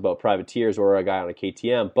or talked about privateers or a guy on a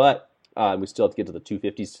KTM, but we still have to get to the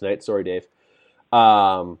 250s tonight. Sorry, Dave.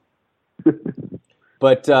 But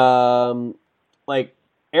like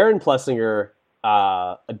Aaron Plessinger,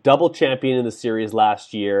 a double champion in the series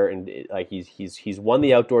last year, and like he's won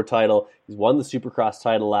the outdoor title, he's won the Supercross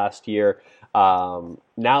title last year.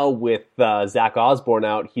 Now with Zach Osborne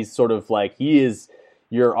out, he's sort of like, he is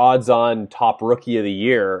your odds-on top rookie of the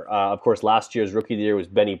year. Of course, last year's rookie of the year was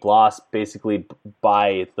Benny Bloss, basically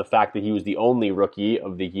by the fact that he was the only rookie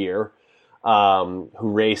of the year who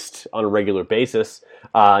raced on a regular basis.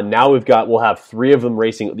 Now we'll have 3 of them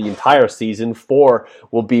racing the entire season. 4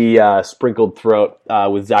 will be sprinkled throughout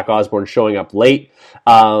with Zach Osborne showing up late.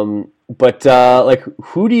 But like,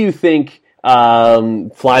 who do you think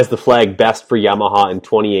flies the flag best for Yamaha in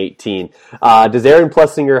 2018? Does Aaron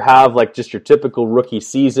Plessinger have like just your typical rookie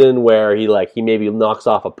season where he maybe knocks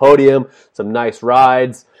off a podium, some nice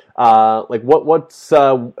rides? Like what's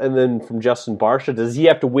and then from Justin Barcia, does he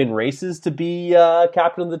have to win races to be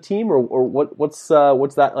captain of the team, or what's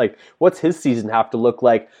that like? What's his season have to look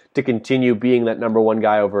like to continue being that number one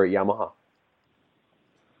guy over at Yamaha?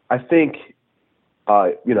 I think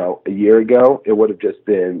a year ago it would have just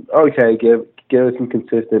been, okay, give us some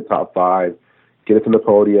consistent top 5, get us on the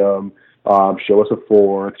podium, show us a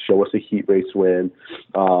 4th, show us a heat race win,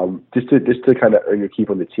 just to kind of earn your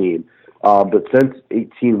keep on the team. But since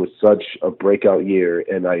 18 was such a breakout year,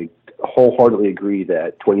 and I wholeheartedly agree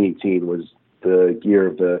that 2018 was the year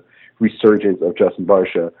of the resurgence of Justin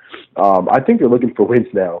Barcia, I think they're looking for wins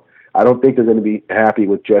now. I don't think they're going to be happy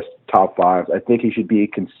with just top fives. I think he should be a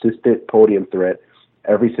consistent podium threat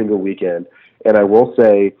every single weekend. And I will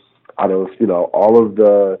say, out of all of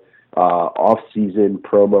the off-season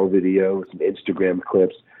promo videos and Instagram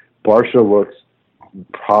clips, Barcia looks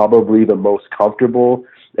probably the most comfortable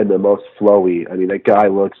and the most flowy. I mean, that guy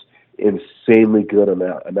looks insanely good on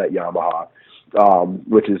that Yamaha,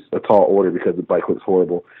 which is a tall order because the bike looks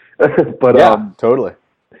horrible. But yeah, totally.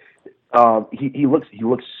 He looks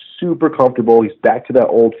super comfortable. He's back to that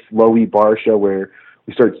old flowy Barcia where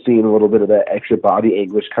we start seeing a little bit of that extra body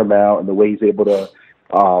English come out, and the way he's able to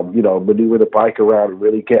maneuver the bike around and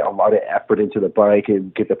really get a lot of effort into the bike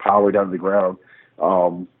and get the power down to the ground.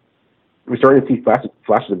 We're starting to see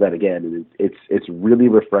flashes of that again, and it's really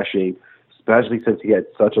refreshing, especially since he had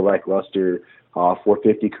such a lackluster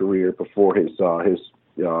 450 career before his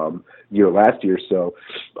year last year. So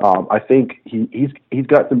I think he's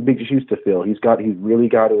got some big shoes to fill. He's really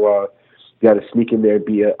got to sneak in there and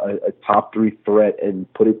be a top 3 threat and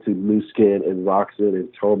put it to Musquin and Roczen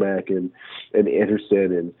and Tomac and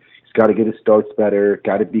Anderson, and he's got to get his starts better,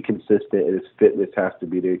 got to be consistent, and his fitness has to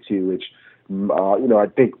be there too, which I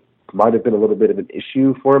think might have been a little bit of an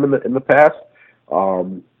issue for him in the past.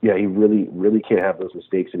 He really can't have those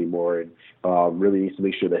mistakes anymore, and really needs to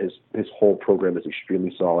make sure that his whole program is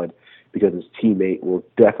extremely solid, because his teammate will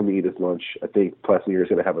definitely eat his lunch. I think Plessinger is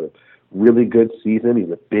going to have a really good season. He's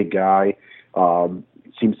a big guy.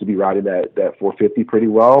 Seems to be riding that 450 pretty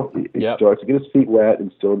well. He starts to get his feet wet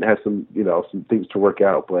and still has some things to work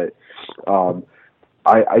out. But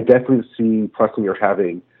I definitely see Plessinger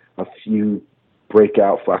having a few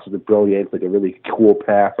breakout flashes of brilliance, like a really cool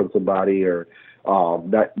pass on somebody, or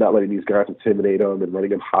not letting these guys intimidate him and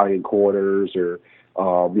running him high in corners, or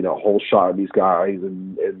whole shot on these guys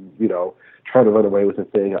and trying to run away with the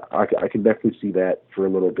thing. I can definitely see that for a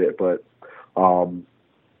little bit, but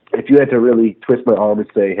if you had to really twist my arm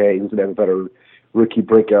and say, hey, who's going to have a better rookie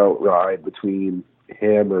breakout ride between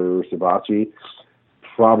him or Savatgy,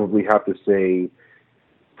 probably have to say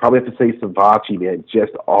Savatgy, man,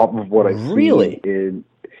 just off of what I've seen in,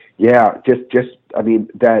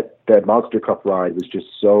 that Monster Cup ride was just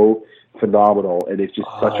so phenomenal, and it's just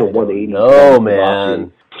such a 180. No,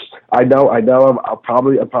 man. I know. I'm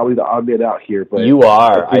probably the odd man out here, but you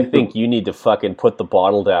are. I think you need to fucking put the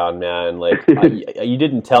bottle down, man. Like you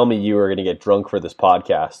didn't tell me you were going to get drunk for this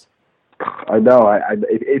podcast. I know.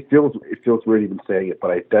 It feels weird even saying it,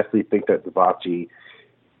 but I definitely think that Savatgy,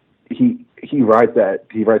 he rides that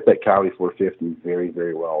Cali 450 very,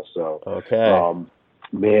 very well. So okay,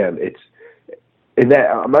 man,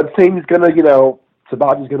 I'm not saying he's gonna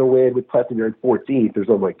Savatgy's going to win with Plessinger in 14th or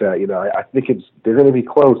something like that. I think they're going to be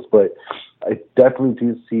close, but I definitely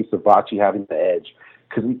do see Savatgy having the edge,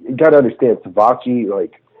 because you got to understand, Savatgy,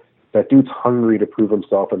 like, that dude's hungry to prove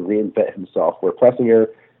himself and reinvent himself. Where Plessinger,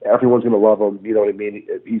 everyone's going to love him. You know what I mean?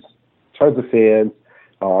 He's tons of fans,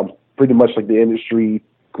 pretty much like the industry,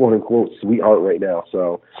 quote unquote, sweetheart right now.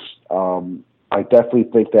 So I definitely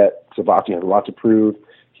think that Savatgy has a lot to prove.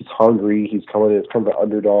 He's hungry. He's coming as kind of an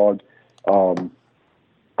underdog.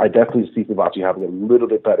 I definitely see Savatgy having a little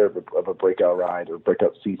bit better of a breakout ride or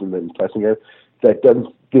breakout season than Plessinger. That doesn't,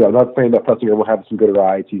 I'm not saying that Plessinger will have some good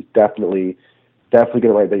rides. He's definitely going to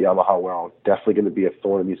ride the Yamaha well. Definitely going to be a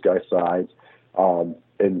thorn in these guys' sides.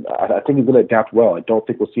 And I think he's going to adapt well. I don't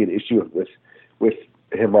think we'll see an issue with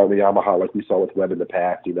him riding the Yamaha like we saw with Webb in the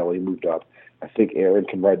past. When he moved up, I think Aaron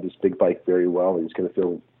can ride this big bike very well, and he's going to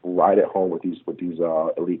feel right at home with these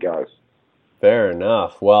elite guys. Fair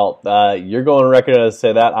enough. Well, you're going on record to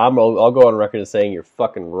say that. I'll go on record as saying you're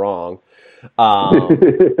fucking wrong.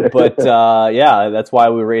 But that's why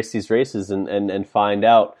we race these races and find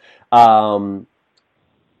out.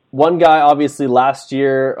 One guy, obviously, last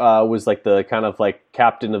year was like the kind of like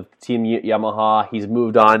captain of Team Yamaha. He's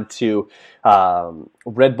moved on to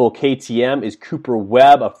Red Bull KTM. Is Cooper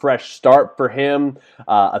Webb. A fresh start for him.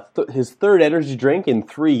 His third energy drink in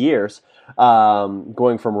 3 years.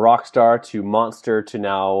 Going from Rockstar to Monster to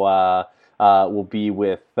now will be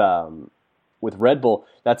with Red Bull.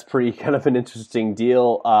 That's pretty kind of an interesting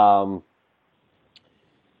deal.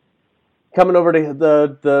 Coming over to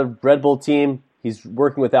the Red Bull team, he's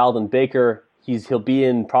working with Alden Baker. He'll be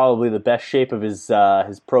in probably the best shape of his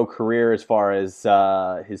pro career as far as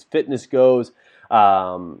his fitness goes.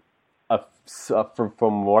 From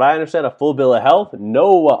what I understand, a full bill of health,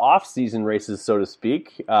 no off-season races, so to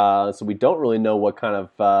speak. So we don't really know what kind of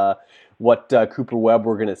what Cooper Webb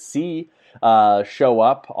we're going to see. show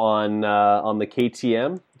up on the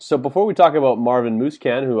KTM. So before we talk about Marvin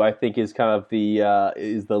Musquin, who I think is kind of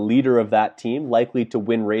is the leader of that team, likely to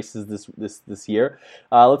win races this year,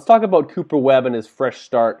 let's talk about Cooper Webb and his fresh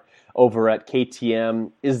start over at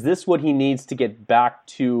KTM. Is this what he needs to get back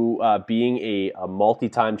to being a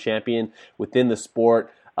multi-time champion within the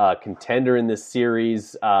sport, contender in this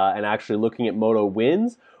series, and actually looking at moto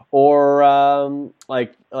wins, or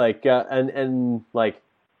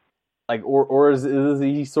or is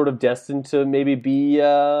he sort of destined to maybe be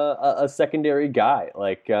a secondary guy?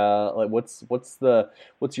 What's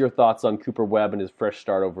your thoughts on Cooper Webb and his fresh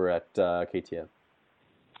start over at KTM?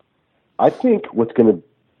 I think what's going to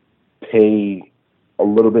pay a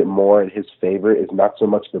little bit more in his favor is not so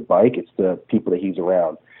much the bike, it's the people that he's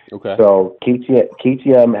around. Okay. So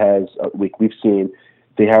KTM has, we've seen,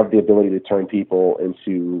 they have the ability to turn people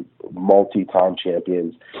into multi-time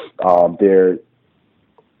champions. They're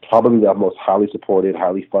probably the most highly supported,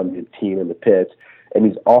 highly funded team in the pits. And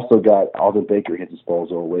he's also got Aldon Baker at his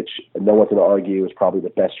disposal, which no one's going to argue is probably the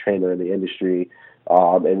best trainer in the industry.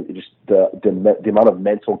 And just the amount of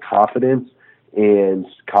mental confidence and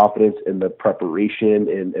confidence in the preparation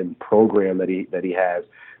and program that he has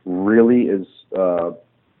really is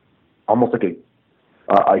almost like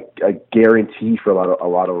a guarantee for a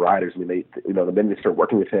lot of riders. I mean, the minute they start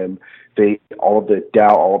working with him, all of the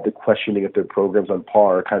doubt, all of the questioning if their program's on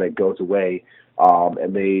par kind of goes away,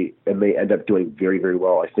 and they end up doing very, very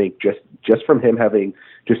well. I think just from him having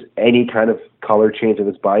just any kind of color change of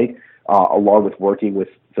his bike, along with working with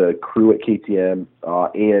the crew at KTM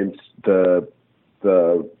and the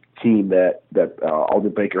team that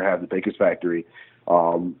Aldon Baker has at Baker's Factory,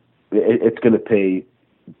 it's going to pay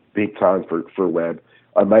big time for Webb.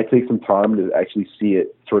 It might take some time to actually see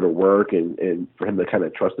it sort of work and for him to kind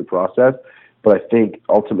of trust the process. But I think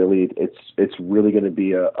ultimately it's really going to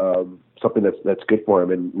be something that's good for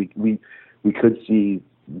him, and we could see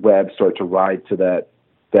Webb start to ride to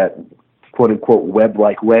that quote unquote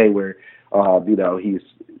Webb-like way where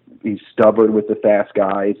he's stubborn with the fast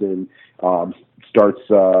guys and starts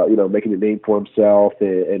making a name for himself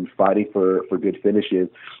and fighting for good finishes.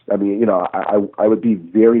 I mean, I would be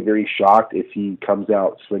very, very shocked if he comes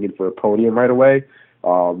out swinging for a podium right away,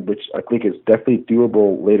 which I think is definitely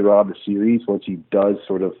doable later on in the series once he does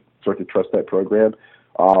sort to trust that program.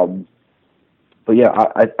 But yeah,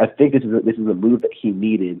 I think this is a move that he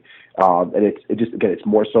needed, and it's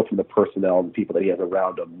more so from the personnel and the people that he has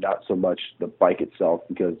around him, not so much the bike itself.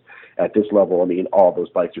 Because at this level, I mean, all those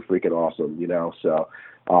bikes are freaking awesome, So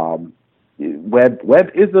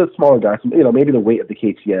Webb is a smaller guy, so, maybe the weight of the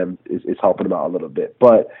KTM is helping him out a little bit.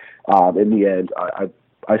 But in the end,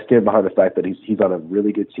 I stand behind the fact that he's on a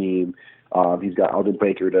really good team. He's got Aldon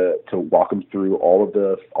Baker to walk him through all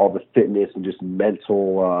the fitness and just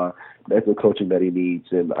mental coaching that he needs,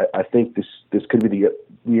 and I think this could be the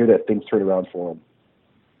year that things turn around for him.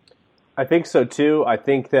 I think so too. I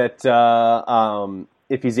think that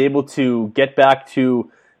if he's able to get back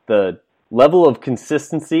to the level of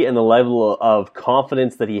consistency and the level of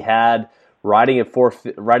confidence that he had riding the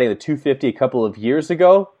 250 a couple of years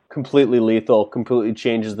ago, completely lethal, completely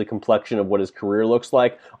changes the complexion of what his career looks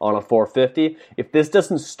like on a 450. If this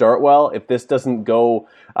doesn't start well, if this doesn't go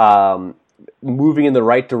moving in the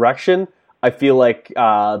right direction, I feel like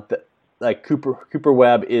Cooper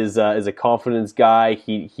Webb is a confidence guy.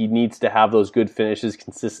 He needs to have those good finishes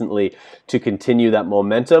consistently to continue that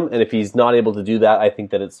momentum. And if he's not able to do that, I think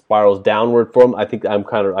that it spirals downward for him. I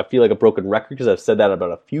feel like a broken record because I've said that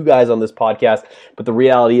about a few guys on this podcast. But the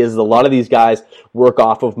reality is a lot of these guys work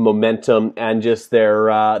off of momentum and just their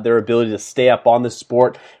ability to stay up on the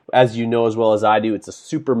sport. As you know as well as I do, it's a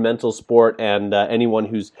super mental sport, and anyone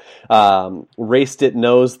who's raced it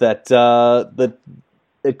knows that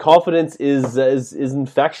confidence is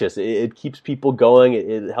infectious. It keeps people going.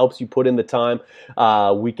 It helps you put in the time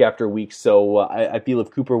week after week. So I feel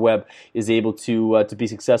if Cooper Webb is able to be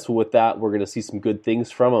successful with that, we're going to see some good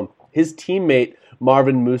things from him. His teammate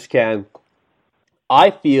Marvin Musquin,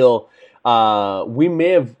 I feel. I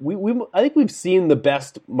think we've seen the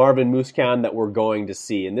best Marvin Musquin that we're going to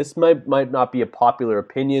see, and this might not be a popular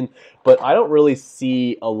opinion, but I don't really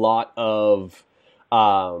see a lot of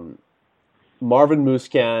Marvin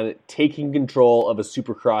Musquin taking control of a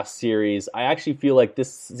Supercross series. I actually feel like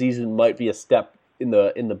this season might be a step in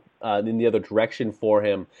the other direction for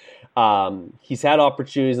him. He's had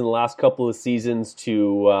opportunities in the last couple of seasons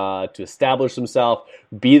to establish himself,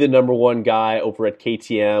 be the number one guy over at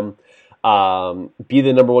KTM. Be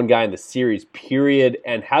the number one guy in the series, period,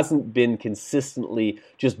 and hasn't been consistently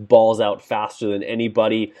just balls out faster than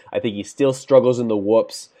anybody. I think he still struggles in the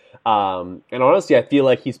whoops. And honestly, I feel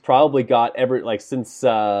like he's probably got since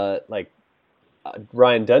Ryan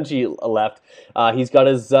Dungey left, he's got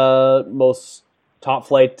his most top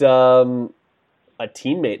flight a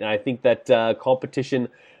teammate, and I think that competition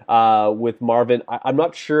with Marvin, I'm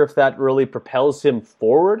not sure if that really propels him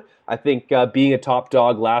forward. I think being a top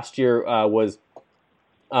dog last year was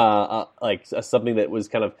something that was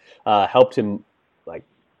kind of helped him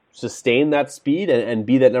sustain that speed and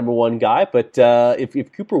be that number one guy. But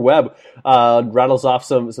if Cooper Webb rattles off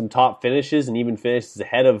some top finishes and even finishes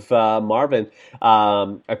ahead of Marvin,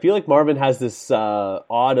 I feel like Marvin has this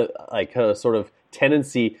odd sort of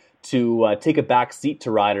tendency to take a back seat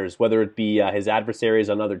to riders, whether it be his adversaries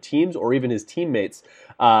on other teams or even his teammates,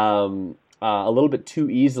 a little bit too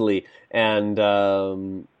easily. And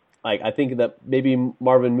I think that maybe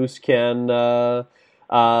Marvin Musquin,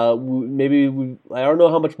 I don't know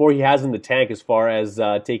how much more he has in the tank as far as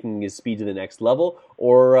taking his speed to the next level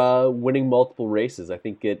or winning multiple races. I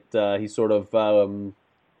think he sort of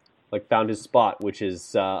found his spot, which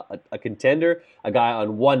is a contender. A guy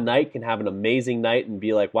on one night can have an amazing night and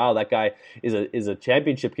be like, wow, that guy is a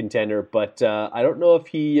championship contender. But I don't know if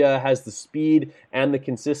he has the speed and the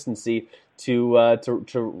consistency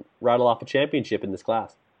to rattle off a championship in this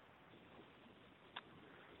class.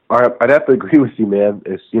 I'd have to agree with you, man.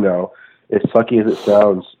 As sucky as it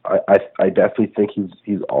sounds, I definitely think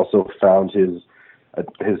he's also found his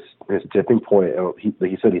tipping point.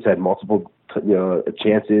 He said he's had multiple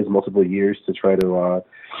chances, multiple years to try to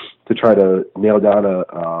nail down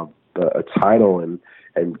a title and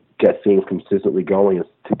get things consistently going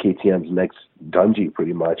to KTM's next Dungey,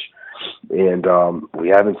 pretty much. And we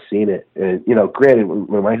haven't seen it. And granted,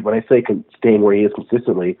 when I say staying where he is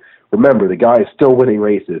consistently, remember the guy is still winning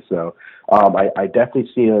races. So I definitely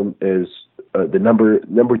see him as the number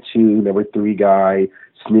 2, number 3 guy,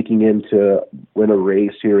 sneaking in to win a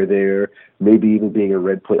race here or there, maybe even being a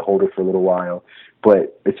red plate holder for a little while.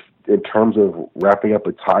 But it's in terms of wrapping up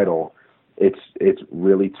a title, it's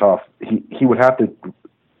really tough. He would have to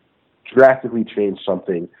drastically change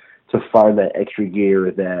something to find that extra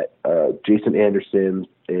gear that Jason Anderson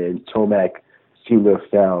and Tomac seem to have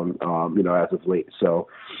found, as of late. So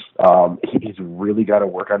he's really got to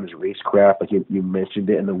work on his racecraft. Like you mentioned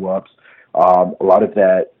it in the WUPs. A lot of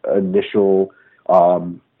that initial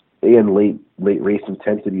and late race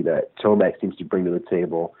intensity that Tomac seems to bring to the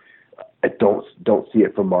table, I don't see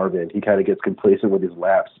it from Marvin. He kind of gets complacent with his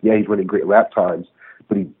laps. Yeah, he's running great lap times,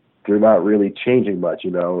 but they're not really changing much,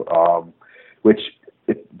 which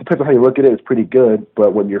it depends on how you look at it. It's pretty good,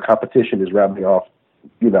 but when your competition is rounding off,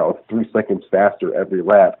 3 seconds faster every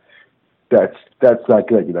lap, that's not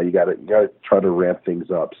good. You gotta try to ramp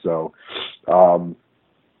things up. So, I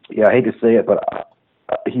hate to say it, but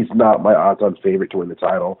he's not my odds-on favorite to win the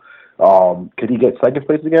title. Could he get second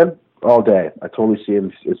place again? All day. I totally see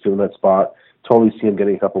him as filling that spot. Totally see him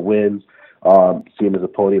getting a couple wins. See him as a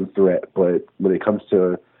podium threat. But when it comes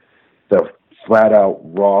to the flat-out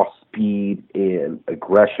raw speed and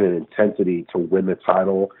aggression and intensity to win the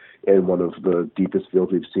title in one of the deepest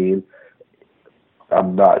fields we've seen,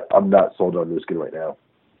 I'm not sold on Musquin right now.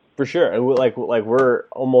 For sure, and we're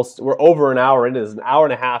over an hour into this, an hour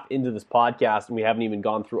and a half into this podcast, and we haven't even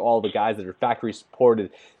gone through all the guys that are factory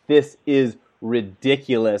supported. This is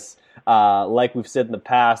ridiculous. Like we've said in the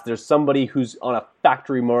past, there's somebody who's on a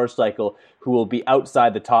factory motorcycle who will be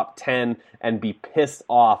outside the top 10 and be pissed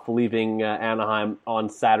off leaving Anaheim on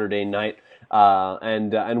Saturday night.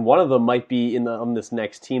 And one of them might be on this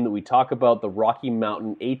next team that we talk about, the Rocky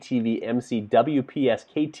Mountain ATV MC WPS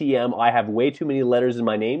KTM. I have way too many letters in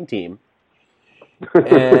my name team.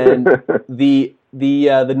 And the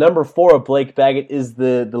number 4 of Blake Baggett is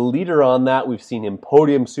the leader on that. We've seen him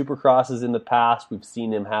podium Supercrosses in the past. We've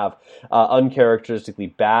seen him have uncharacteristically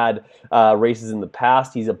bad races in the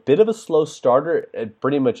past. He's a bit of a slow starter at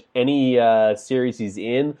pretty much any series he's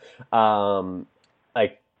in.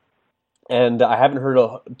 And I haven't heard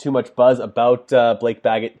too much buzz about Blake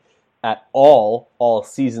Baggett at all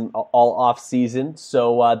season, all off season.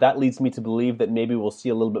 So that leads me to believe that maybe we'll see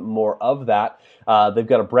a little bit more of that. They've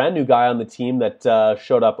got a brand new guy on the team that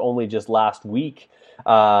showed up only just last week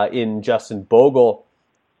in Justin Bogle.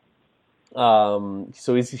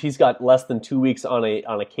 So he's got less than 2 weeks on a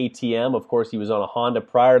KTM. Of course, he was on a Honda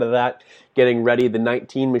prior to that, getting ready. The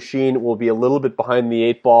 19 machine will be a little bit behind the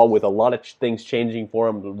 8 ball with a lot of things changing for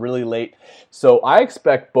him really late. So I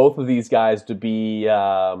expect both of these guys to be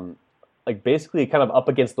basically kind of up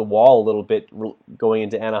against the wall a little bit going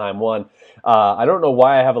into Anaheim 1. I don't know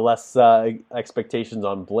why I have less expectations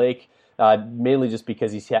on Blake. mainly just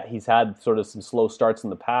because he's had sort of some slow starts in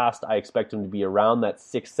the past. I expect him to be around that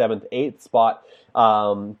 6th, 7th, 8th spot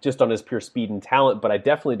just on his pure speed and talent, but I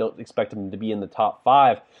definitely don't expect him to be in the top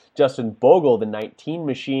 5. Justin Bogle, the 19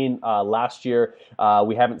 machine, last year,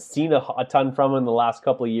 we haven't seen a ton from him in the last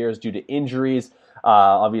couple of years due to injuries.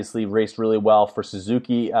 Obviously raced really well for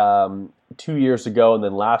Suzuki 2 years ago, and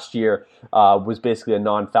then last year was basically a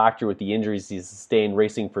non-factor with the injuries he sustained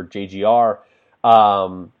racing for JGR.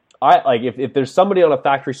 If there's somebody on a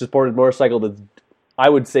factory-supported motorcycle that I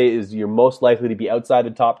would say is you're most likely to be outside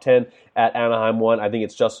the top 10 at Anaheim 1, I think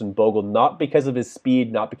it's Justin Bogle, not because of his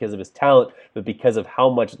speed, not because of his talent, but because of how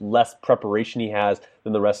much less preparation he has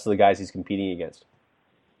than the rest of the guys he's competing against.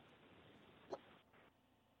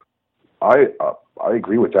 I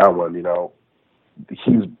agree with that one. You know,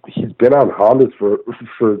 he's been on Hondas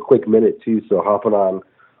for a quick minute too. So hopping on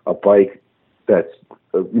a bike that's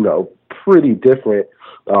pretty different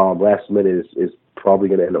last minute is probably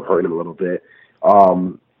going to end up hurting him a little bit. I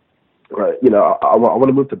want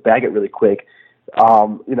to move to Baggett really quick.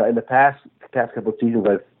 In the past couple of seasons,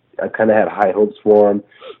 I've kind of had high hopes for him,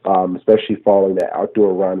 especially following that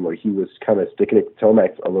outdoor run where he was kind of sticking it to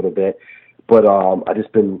Tomac a little bit. But I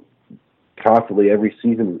just been constantly every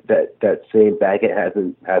season that same Baggett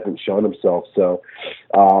hasn't shown himself. So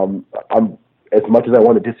I'm, as much as I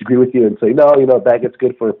want to disagree with you and say no, Baggett's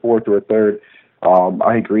good for a 4th or a 3rd.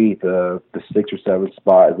 I agree. The 6th or 7th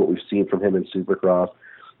spot is what we've seen from him in Supercross.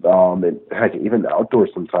 And heck, even outdoors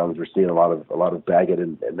sometimes we're seeing a lot of Baggett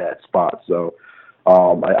in that spot. So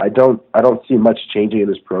I don't see much changing in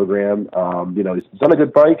his program. He's on a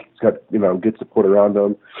good bike. He's got good support around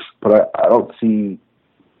him, but I don't see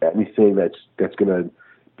anything that's going to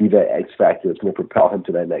be that X factor that's going to propel him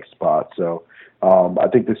to that next spot. So I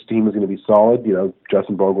think this team is going to be solid.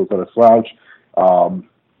 Justin Bogle's not a slouch.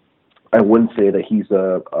 I wouldn't say that he's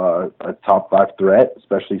a top 5 threat,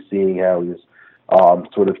 especially seeing how he's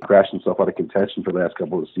sort of crashed himself out of contention for the last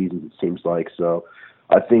couple of seasons, it seems like. So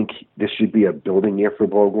I think this should be a building year for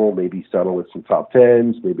Bogle, maybe settle with some top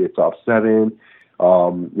 10s, maybe a top 7,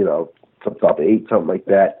 some top 8, something like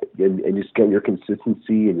that, and just get your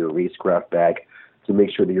consistency and your racecraft back to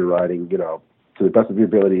make sure that you're riding, to the best of your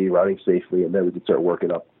ability, riding safely, and then we can start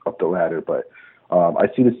working up the ladder. But I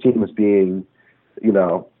see this team as being,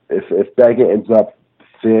 if Baggett ends up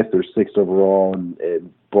 5th or 6th overall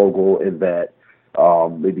and Bogle in that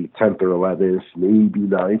maybe 10th or 11th, maybe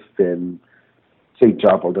 9th, then say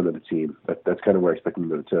job well done to the team. That's kind of where I expect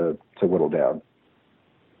them to whittle down.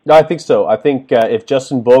 No, I think so. I think if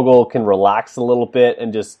Justin Bogle can relax a little bit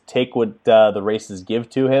and just take what the races give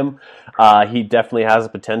to him, he definitely has the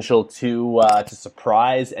potential to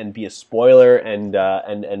surprise and be a spoiler and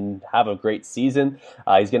have a great season.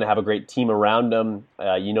 He's going to have a great team around him.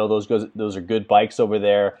 Those are good bikes over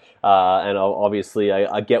there, and obviously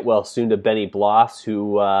I get well soon to Benny Bloss,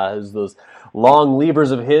 who those long levers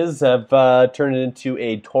of his have turned it into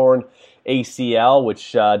a torn ACL,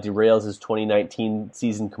 which derails his 2019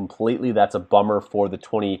 season completely. That's a bummer for the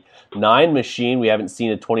 29 machine. We haven't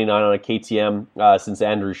seen a 29 on a KTM since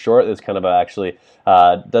Andrew Short. This kind of actually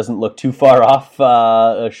doesn't look too far off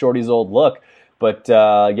Shorty's old look. But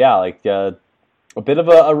a bit of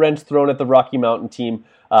a wrench thrown at the Rocky Mountain team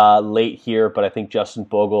late here, but I think Justin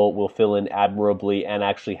Bogle will fill in admirably and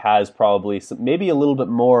actually has probably maybe a little bit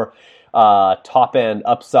more top end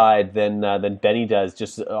upside than Benny does,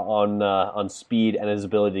 just on speed and his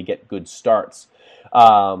ability to get good starts.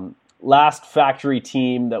 Last factory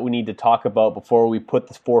team that we need to talk about before we put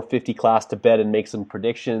the 450 class to bed and make some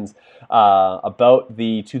predictions about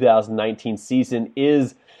the 2019 season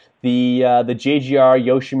is the JGR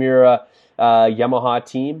Yoshimura Yamaha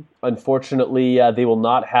team. Unfortunately, they will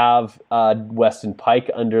not have Weston Pike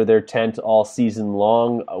under their tent all season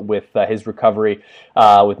long with his recovery,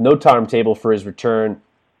 with no timetable for his return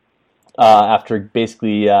after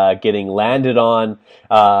basically getting landed on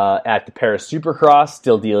at the Paris Supercross,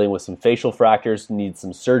 still dealing with some facial fractures, needs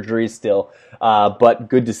some surgeries still, but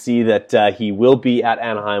good to see that he will be at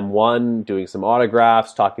Anaheim 1 doing some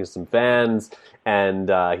autographs, talking to some fans, and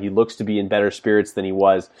he looks to be in better spirits than he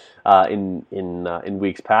was in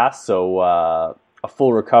weeks past. So a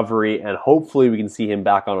full recovery, and hopefully we can see him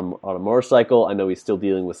back on a motorcycle. I know he's still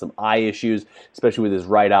dealing with some eye issues, especially with his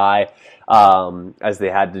right eye, as they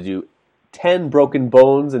had to do 10 broken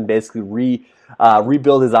bones and basically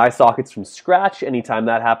rebuild his eye sockets from scratch. Anytime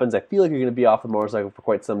that happens, I feel like you're going to be off the motorcycle for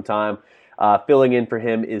quite some time. Filling in for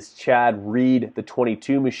him is Chad Reed, the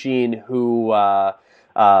 22 machine, who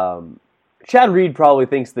Chad Reed probably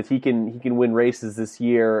thinks that he can win races this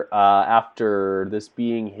year after this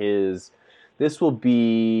being this will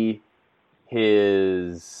be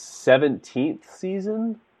his 17th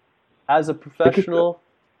season as a professional.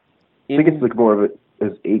 I think it's like more of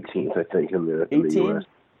his 18th. I think in the 18 US.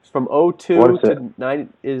 From 02 to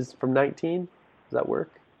 9 is from 19. Does that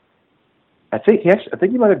work? I think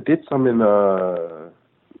he might have did some in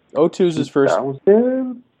 02 is his first.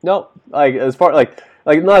 2000? No, like as far like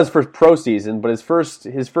not his first pro season, but his first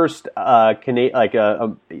his first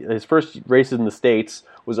races in the States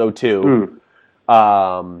was 02.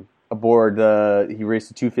 Aboard he raced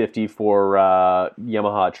the 250 for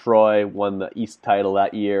Yamaha Troy, won the East title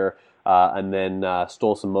that year, and then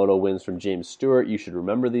stole some moto wins from James Stewart. You should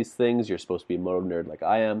remember these things. You're supposed to be a moto nerd like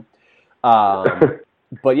I am.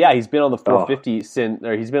 But yeah, he's been on the 450 since,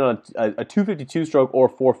 or he's been on a 252 stroke or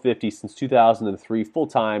 450 since 2003 full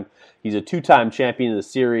time. He's a 2-time champion of the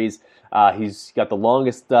series. He's got the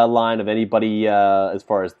longest line of anybody as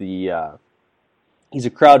far as the. He's a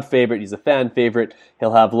crowd favorite. He's a fan favorite.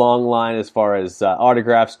 He'll have long line as far as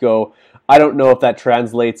autographs go. I don't know if that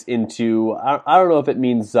translates into. I don't know if it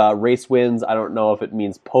means race wins. I don't know if it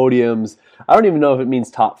means podiums. I don't even know if it means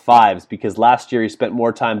top fives, because last year he spent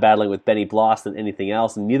more time battling with Benny Bloss than anything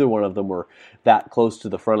else, and neither one of them were that close to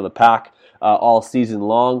the front of the pack all season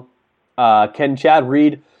long. Can Chad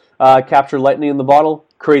Reed capture lightning in the bottle?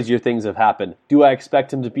 Crazier things have happened. Do I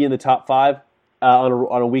expect him to be in the top five on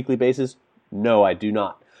a weekly basis? No, I do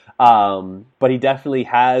not. But he definitely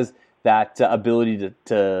has that ability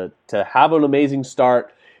to have an amazing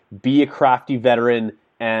start, be a crafty veteran,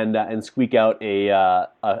 and squeak out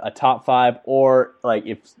a top five, or like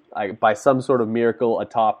if by some sort of miracle a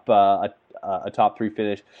top 3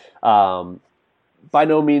 finish. By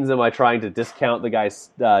no means am I trying to discount the guy's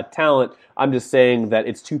talent. I'm just saying that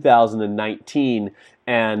it's 2019,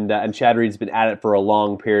 and Chad Reed's been at it for a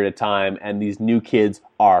long period of time, and these new kids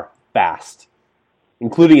are fast,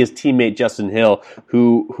 including his teammate Justin Hill,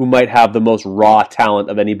 who might have the most raw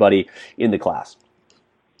talent of anybody in the class.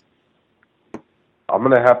 I'm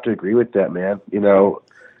going to have to agree with that, man. You know,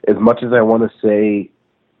 as much as I want to say,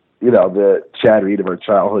 you know, the Chad Reed of our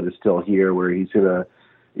childhood is still here, where he's going to,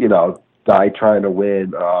 you know, die trying to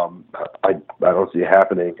win, I don't see it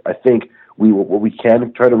happening. I think what we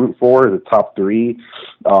can try to root for is the top 3.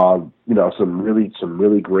 You know, some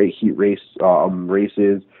really great heat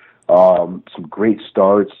races. Some great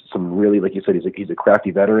starts, some really, like you said, he's a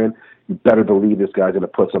crafty veteran. You better believe this guy's going to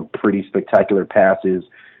put some pretty spectacular passes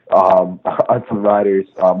on some riders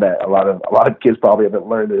that a lot of kids probably haven't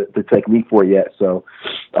learned the technique for yet. So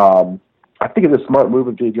I think it's a smart move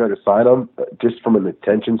of JGR to sign him, just from an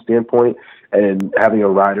attention standpoint, and having a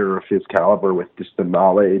rider of his caliber with just the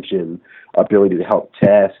knowledge and ability to help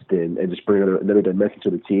test and just bring another dimension to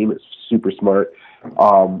the team is super smart.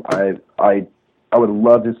 I would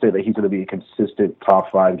love to say that he's going to be a consistent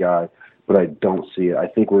top 5 guy, but I don't see it. I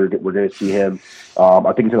think we're going to see him.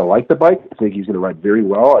 I think he's going to like the bike. I think he's going to ride very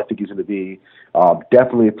well. I think he's going to be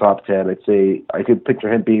definitely a top 10. I'd say I could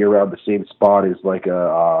picture him being around the same spot as like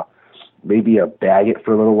maybe a Baggett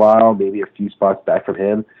for a little while, maybe a few spots back from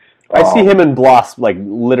him. I see him and Bloss like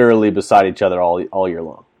literally beside each other all year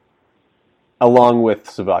long, along with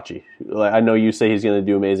Savatgy. Like, I know you say he's going to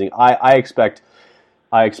do amazing. I expect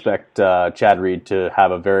Chad Reed to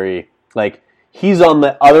have a very, like, he's on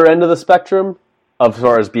the other end of the spectrum as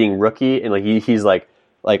far as being rookie, and like he's like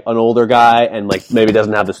an older guy, and like maybe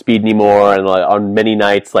doesn't have the speed anymore, and like on many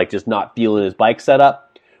nights like just not feeling his bike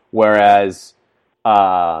setup. Whereas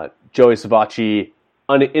Joey Savatgy,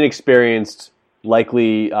 inexperienced,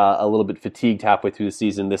 likely a little bit fatigued halfway through the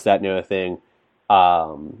season, this, that, and the other thing.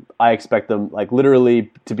 I expect them like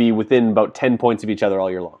literally to be within about 10 points of each other all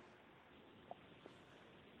year long.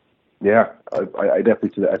 Yeah, I definitely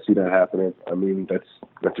see that happening. I mean, that's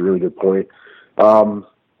a really good point.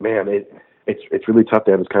 Man, it's really tough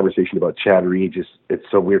to have this conversation about Chad Reed. Just, it's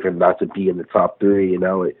so weird for him not to be in the top 3. You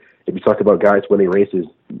know, if you talk about guys winning races,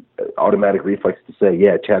 automatic reflex to say,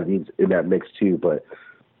 yeah, Chad Reed's in that mix too. But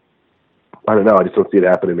I don't know. I just don't see it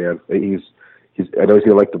happening, man. I know he's going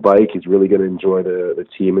to like the bike. He's really going to enjoy the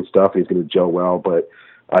team and stuff. He's going to gel well, but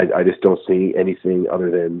I just don't see anything other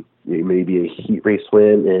than maybe a heat race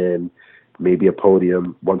win and maybe a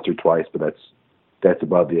podium once or twice, but that's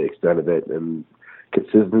about the extent of it. And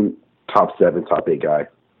consistent top 7, top 8 guy.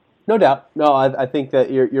 No doubt. No, I think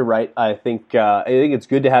that you're right. I think it's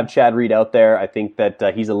good to have Chad Reed out there. I think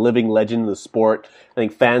that he's a living legend in the sport. I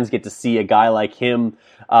think fans get to see a guy like him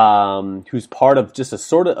who's part of just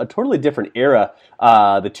a totally different era,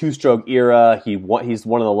 the 2-stroke era. He's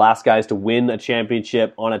one of the last guys to win a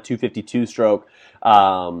championship on a 252 stroke.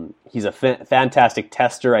 He's a fantastic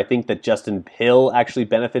tester. I think that Justin Hill actually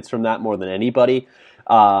benefits from that more than anybody.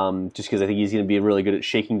 just because I think he's going to be really good at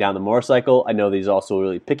shaking down the motorcycle. I know that he's also a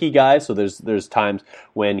really picky guy, so there's times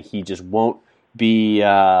when he just won't be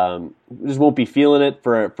feeling it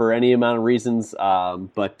for any amount of reasons.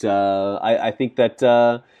 But I think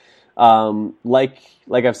that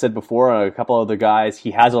like I've said before, a couple other guys,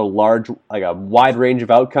 he has a wide range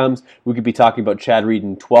of outcomes. We could be talking about Chad Reed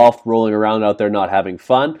in 12th, rolling around out there not having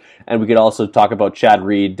fun, and we could also talk about Chad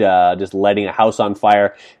Reed just lighting a house on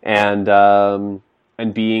fire and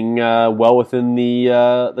being well within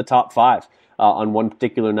the top 5 on one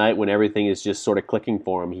particular night when everything is just sort of clicking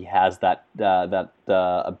for him. He has that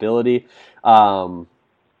ability.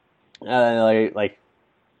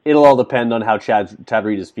 It'll all depend on how Chad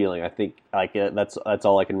Reed is feeling. I think that's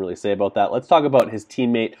all I can really say about that. Let's talk about his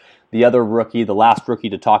teammate, the other rookie, the last rookie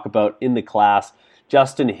to talk about in the class,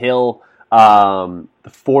 Justin Hill, the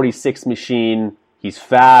 46 machine. He's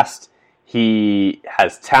fast. He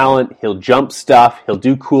has talent. He'll jump stuff. He'll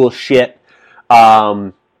do cool shit.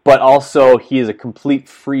 But also, he is a complete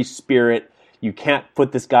free spirit. You can't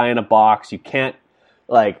put this guy in a box. You can't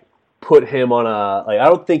put him on I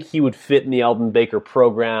don't think he would fit in the Eldon Baker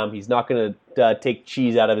program. He's not going to take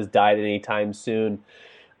cheese out of his diet anytime soon.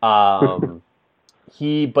 But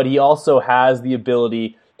he also has the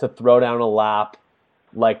ability to throw down a lap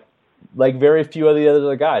like very few of the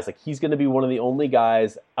other guys. He's going to be one of the only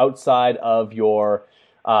guys outside of your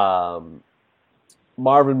Marvin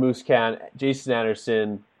Musquin, Jason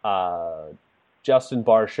Anderson, Justin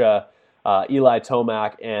Barcia, Eli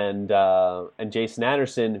Tomac, and Jason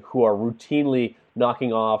Anderson, who are routinely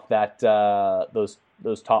knocking off those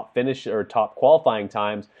top finish or top qualifying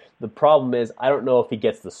times. The problem is, I don't know if he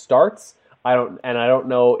gets the starts. I don't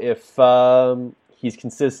know if he's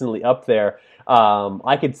consistently up there.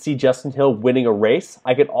 I could see Justin Hill winning a race.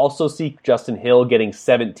 I could also see Justin Hill getting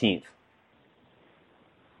 17th.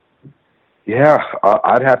 Yeah,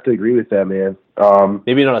 I'd have to agree with that, man.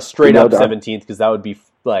 Maybe not a straight up 17th, because that would be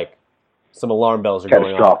some alarm bells are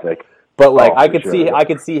going off. But I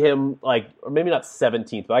could see him or maybe not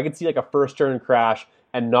 17th, but I could see a first turn crash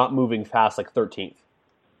and not moving past 13th.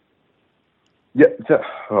 Yeah.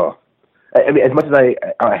 I mean, as much as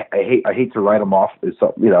I hate to write him off as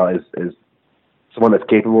as someone that's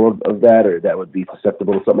capable of that, or that would be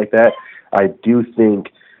susceptible to something like that, I do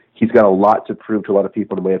think he's got a lot to prove to a lot of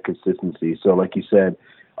people in the way of consistency. So, like you said,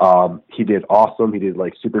 he did awesome. He did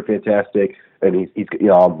super fantastic, and he's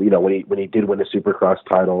when he did win the Supercross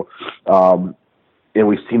title, and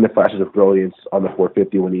we've seen the flashes of brilliance on the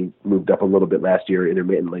 450 when he moved up a little bit last year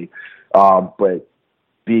intermittently, but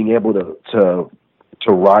being able to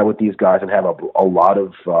ride with these guys and have a lot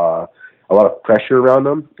of pressure around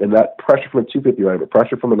them, and that pressure from a 250 rider, but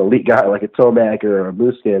pressure from an elite guy like a Tomac or a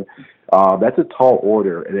Musquin, that's a tall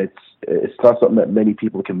order, and it's not something that many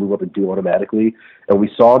people can move up and do automatically. And we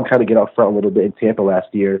saw him kind of get out front a little bit in Tampa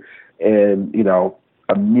last year, and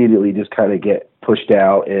immediately just kind of get pushed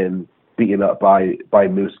out and beaten up by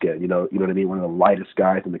Musquin. You know what I mean? One of the lightest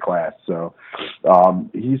guys in the class. So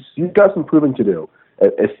he's got some proving to do.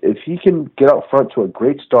 If he can get out front to a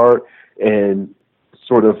great start and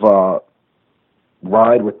sort of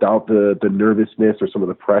ride without the nervousness or some of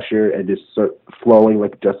the pressure and just start flowing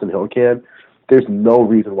like Justin Hill can, there's no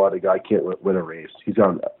reason why the guy can't win a race. He's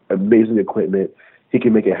got amazing equipment. He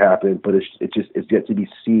can make it happen, but it's yet to be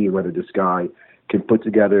seen whether this guy can put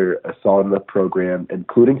together a solid enough program,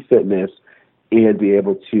 including fitness, and be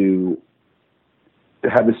able to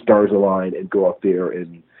have the stars align and go out there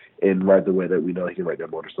and ride the way that we know he can ride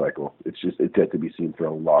that motorcycle. It's yet to be seen for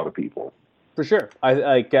a lot of people. For sure.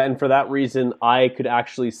 And for that reason, I could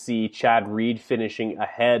actually see Chad Reed finishing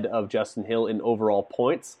ahead of Justin Hill in overall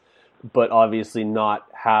points, but obviously not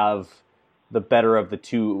have the better of the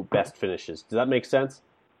two best finishes. Does that make sense?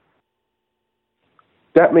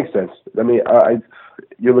 That makes sense. I mean,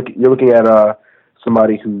 you're looking at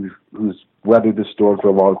somebody who's weathered the storm for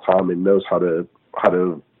a long time and knows how to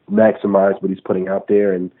maximize what he's putting out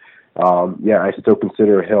there. And I still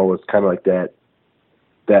consider Hill as kind of like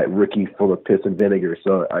that rookie full of piss and vinegar.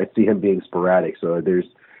 So I see him being sporadic. So there's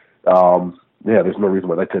no reason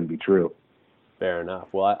why that couldn't be true. Fair enough.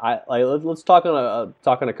 Well, let's talk on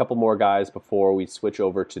a couple more guys before we switch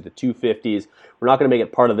over to the 250s. We're not going to make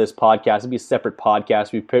it part of this podcast. It'll be a separate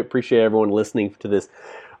podcast. We appreciate everyone listening to this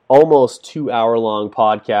almost 2 hour long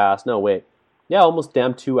podcast. No, wait. almost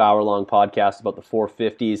damn 2-hour-long podcast about the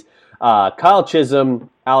 450s. Kyle Chisholm,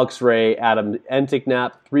 Alex Ray, Adam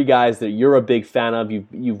Enticknap, 3 guys that you're a big fan of.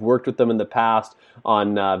 You've worked with them in the past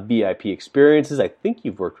on VIP experiences. I think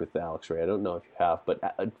you've worked with Alex Ray. I don't know if you have,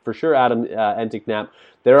 but for sure Adam Enticknap.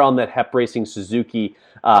 They're on that Hep Racing Suzuki.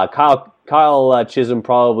 Kyle Chisholm,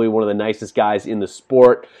 probably one of the nicest guys in the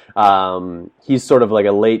sport. He's sort of like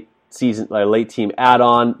a late team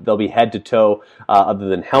add-on. They'll be head to toe, other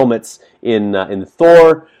than helmets in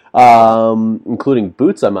Thor, including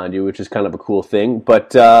boots, I mind you, which is kind of a cool thing.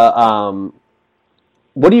 But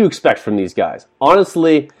what do you expect from these guys?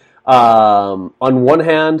 Honestly, on one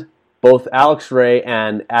hand, both Alex Ray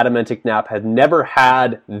and Adam Enticknap have never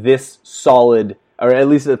had this solid, or at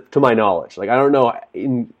least to my knowledge. Like, I don't know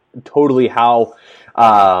totally how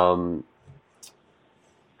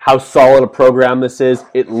solid a program this is.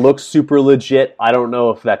 It looks super legit. I don't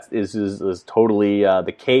know if that is totally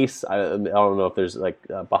the case. I don't know if there's like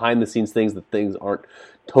behind the scenes things, that things aren't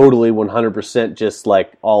totally 100% just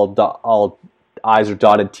like all I's are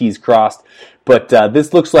dotted, T's crossed. But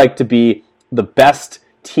this looks like to be the best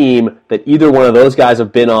team that either one of those guys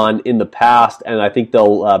have been on in the past, and I think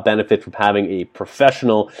they'll benefit from having a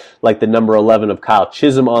professional like the number 11 of Kyle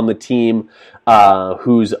Chisholm on the team,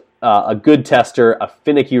 who's a good tester, a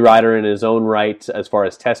finicky rider in his own right as far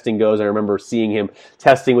as testing goes. I remember seeing him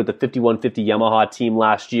testing with the 5150 Yamaha team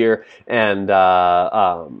last year, and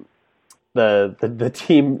the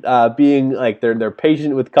team being like they're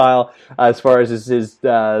patient with Kyle as far as his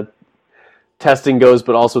testing goes,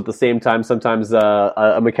 but also at the same time, sometimes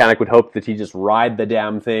a mechanic would hope that he just ride the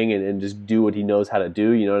damn thing and just do what he knows how to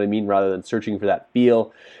do, you know what I mean, rather than searching for that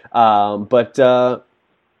feel. Like,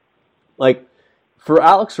 for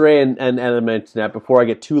Alex Ray and Adam Enticknap, before I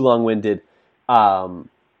get too long-winded,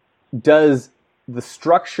 does the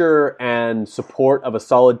structure and support of a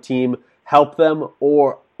solid team help them,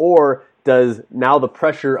 or does now the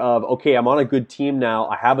pressure of, okay, I'm on a good team now,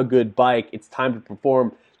 I have a good bike, it's time to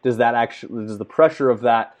perform, does the pressure of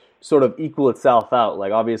that sort of equal itself out?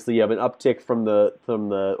 Like, obviously you have an uptick from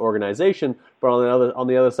the organization, but on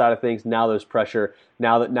the other side of things, now there's pressure.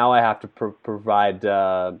 Now I have to provide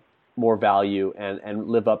more value and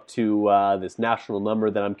live up to this national number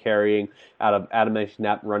that I'm carrying out of Adam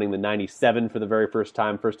Enticknap running the 97 for the very first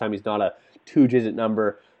time. First time he's not a 2-digit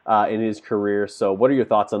number in his career. So what are your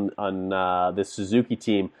thoughts on this Suzuki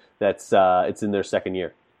team that's it's in their second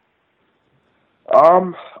year?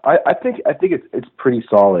 I think it's pretty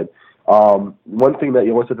solid. One thing that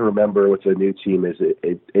you always have to remember with a new team is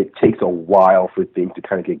it takes a while for things to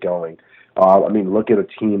kind of get going. I mean, look at a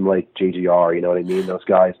team like JGR, you know what I mean? Those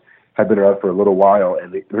guys have been around for a little while,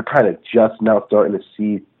 and they're kind of just now starting to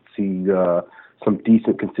see some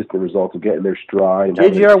decent, consistent results of getting their stride.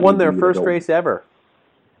 JGR won their first race ever.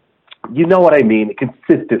 You know what I mean?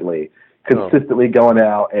 Consistently going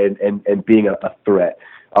out and being a threat.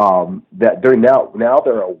 That they're now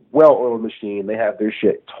they're a well-oiled machine. They have their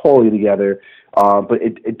shit totally together. But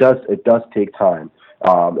it does take time.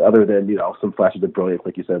 Other than, some flashes of brilliance,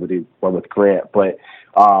 like you said, with the one with Grant. But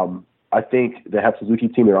I think the Hep Suzuki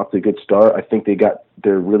team, they're off to a good start. I think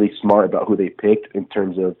they're really smart about who they picked in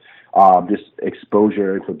terms of just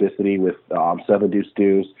exposure and publicity with 7 Deuce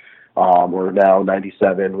Deuce, or now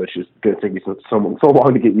 97, which is going to take me so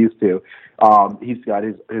long to get used to. He's got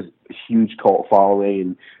his huge cult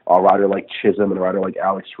following, a rider like Chisholm and a rider like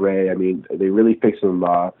Alex Ray. I mean, they really picked some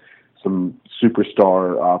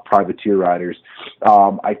superstar privateer riders.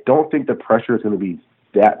 I don't think the pressure is going to be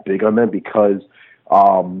that big on them because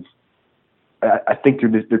I think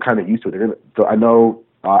they're kind of used to it. I know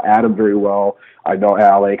Adam very well. I know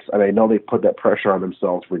Alex, and I know they put that pressure on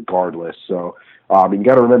themselves regardless. So you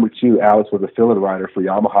got to remember too, Alex was a fill-in rider for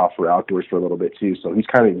Yamaha for outdoors for a little bit too. So he's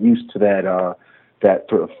kind of used to that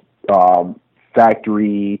sort of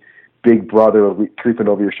factory big brother creeping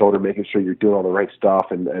over your shoulder, making sure you're doing all the right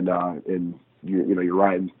stuff and you're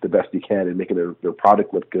riding the best you can and making their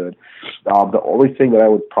product look good. The only thing that I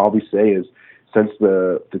would probably say is, since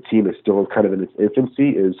the team is still kind of in its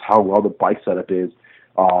infancy, is how well the bike setup is.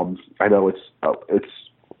 I know it's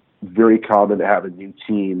very common to have a new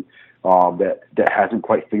team that hasn't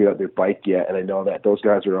quite figured out their bike yet, and I know that those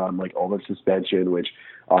guys are on like Owen suspension, which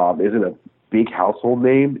isn't a big household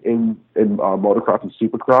name in motocross and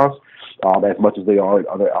supercross, as much as they are in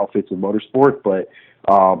other outfits in motorsport. But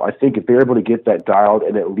I think if they're able to get that dialed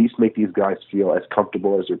and at least make these guys feel as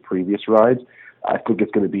comfortable as their previous rides, I think it's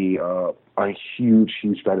going to be a huge,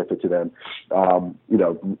 huge benefit to them.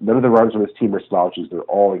 None of the riders on this team are slouches. They're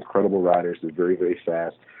all incredible riders. They're very, very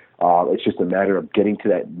fast. It's just a matter of getting to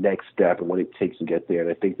that next step and what it takes to get there.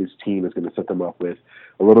 And I think this team is going to set them up with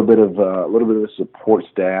a little bit of a support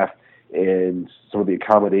staff and some of the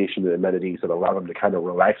accommodation and amenities that allow them to kind of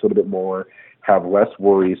relax a little bit more, have less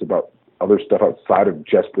worries about other stuff outside of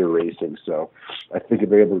just their racing. So I think if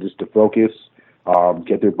they're able just to focus,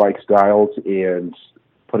 get their bike styles, and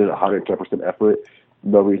put in 110% effort,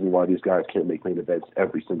 no reason why these guys can't make main events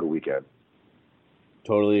every single weekend.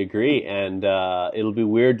 Totally agree, and it'll be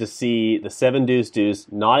weird to see the 7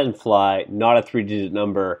 Deuce not in Fly, not a 3-digit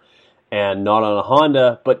number, and not on a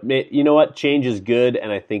Honda, but you know what? Change is good,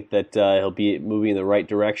 and I think that he'll be moving in the right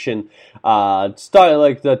direction. I'd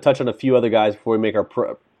like to touch on a few other guys before we make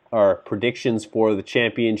our predictions for the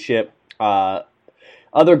championship.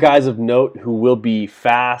 Other guys of note who will be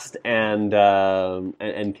fast and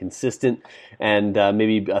consistent, and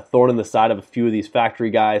maybe a thorn in the side of a few of these factory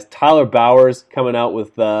guys. Tyler Bowers coming out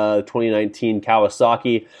with the 2019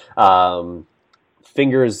 Kawasaki.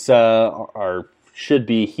 Fingers should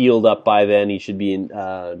be healed up by then. He should be in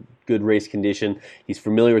good race condition. He's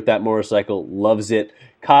familiar with that motorcycle, loves it.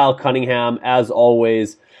 Kyle Cunningham, as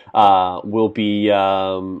always, will be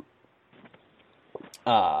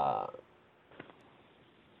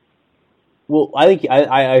well, I think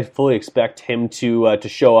I fully expect him to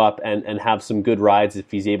show up and have some good rides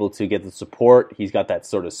if he's able to get the support. He's got that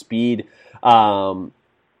sort of speed. Ben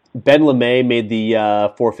LeMay made the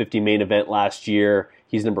 450 main event last year.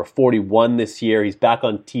 He's number 41 this year. He's back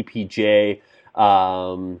on TPJ.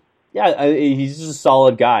 He's just a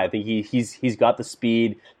solid guy. I think he's got the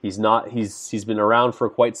speed. He's been around for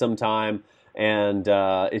quite some time, and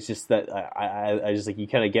it's just that I just like you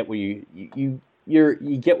kind of get what you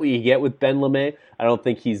get what you get with Ben LeMay. I don't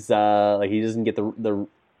think he's he doesn't get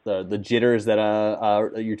the jitters that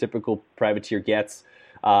your typical privateer gets.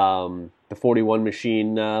 The 41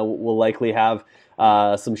 machine will likely have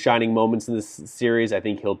some shining moments in this series. I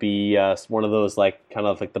think he'll be one of those kind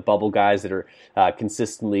of like the bubble guys that are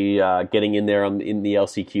consistently getting in there in the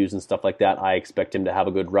LCQs and stuff like that. I expect him to have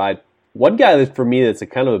a good ride. One guy that for me that's a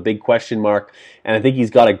kind of a big question mark, and I think he's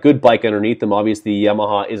got a good bike underneath him. Obviously,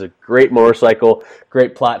 Yamaha is a great motorcycle,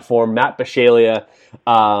 great platform. Matt Bisceglia,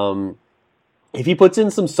 if he puts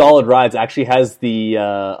in some solid rides, actually has the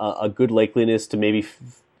a good likeliness to maybe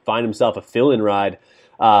find himself a fill-in ride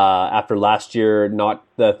after last year. Not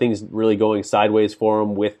the things really going sideways for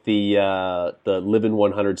him with the Livin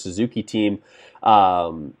 100 Suzuki team.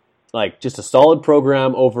 Just a solid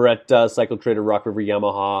program over at Cycle Trader Rock River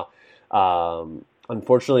Yamaha.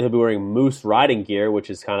 Unfortunately, he'll be wearing Moose riding gear, which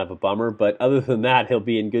is kind of a bummer. But other than that, he'll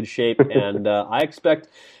be in good shape, and I expect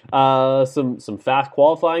some fast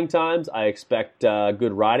qualifying times. I expect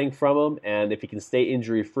good riding from him, and if he can stay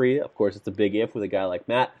injury free, of course, it's a big if with a guy like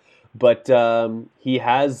Matt. But he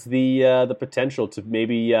has the potential to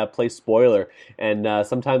maybe play spoiler and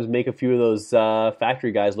sometimes make a few of those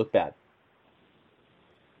factory guys look bad.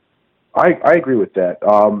 I agree with that.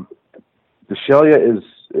 Bisceglia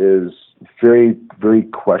is very, very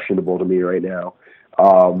questionable to me right now.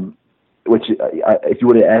 Which, if you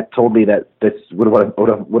would have told me that that's what I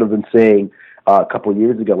would have been saying a couple of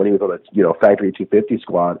years ago when he was on the factory 250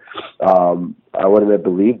 squad, I wouldn't have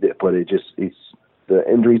believed it. But it's the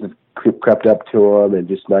injuries have crept up to him, and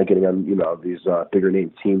just not getting on these bigger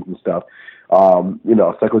name teams and stuff.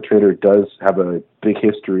 Cycle Trader does have a big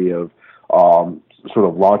history of sort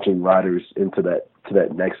of launching riders into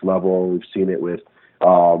that next level. We've seen it with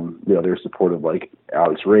their support of like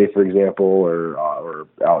Alex Ray, for example, or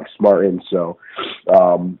Alex Martin. So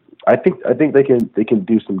I think they can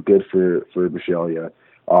do some good for Bisceglia.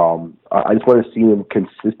 I just want to see him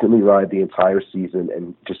consistently ride the entire season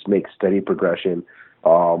and just make steady progression.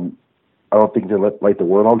 I don't think he's going to light the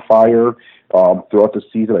world on fire throughout the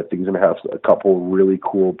season. I think he's going to have a couple really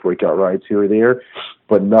cool breakout rides here or there,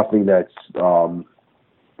 but nothing that's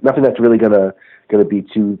really going to be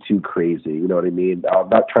too crazy. You know what I mean? I'm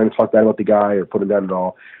not trying to talk bad about the guy or put him down at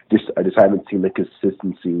all. I just haven't seen the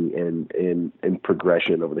consistency in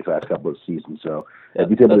progression over the last couple of seasons. So if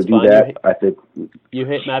he's able to do that, I think you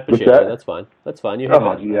hate Matt Bisceglia. That's fine. That's fine. You hate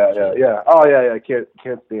Matt. Yeah. Oh yeah. I can't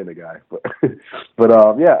stand the guy. But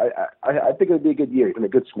I think it'll be a good year. He's in a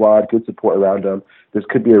good squad, good support around him. This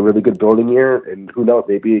could be a really good building year, and who knows?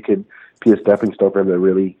 Maybe it could be a stepping stone for him to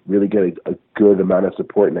really, really get a good amount of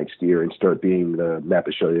support next year and start being the Matt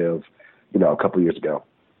Bisceglia of a couple of years ago.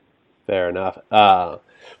 Fair enough.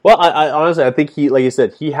 Well, I honestly, I think he, like you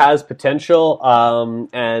said, he has potential,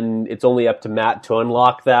 and it's only up to Matt to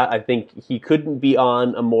unlock that. I think he couldn't be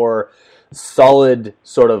on a more solid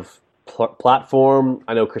sort of platform.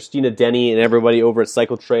 I know Christina Denny and everybody over at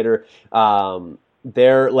Cycle Trader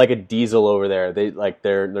they're like a diesel over there.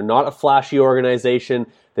 They're not a flashy organization.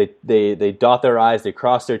 They dot their I's, they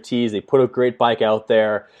cross their T's, they put a great bike out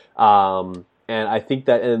there, and I think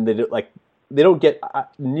that they don't get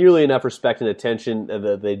nearly enough respect and attention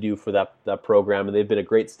that they do for that program, and they've been a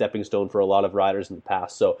great stepping stone for a lot of riders in the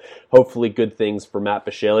past. So hopefully good things for Matt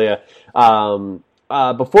Bisceglia.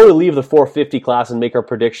 Before we leave the 450 class and make our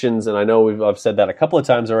predictions, and I know I've said that a couple of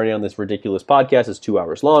times already on this ridiculous podcast, it's 2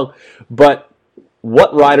 hours long, but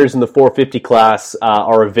what riders in the 450 class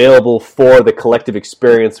are available for the collective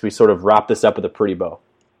experience? We sort of wrap this up with a pretty bow.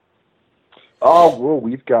 Oh, well,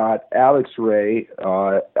 we've got Alex Ray,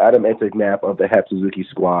 Adam Entignap of the Hep Suzuki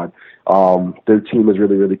squad. Their team is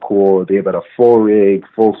really, really cool. They have got a full rig,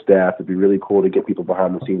 full staff. It'd be really cool to get people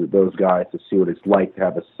behind the scenes with those guys to see what it's like to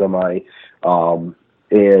have a semi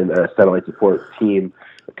and a satellite support team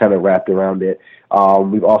kind of wrapped around it.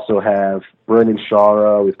 We've also have Brendan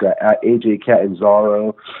Shara. We've got AJ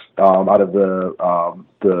Catanzaro out of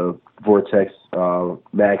the Vortex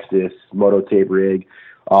Maxxis Moto Tape rig.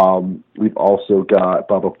 We've also got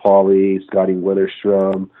Bubba Pauly, Scotty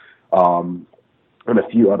Winterstrom, and a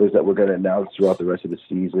few others that we're going to announce throughout the rest of the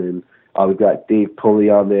season. We've got Dave Pulley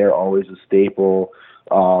on there, always a staple.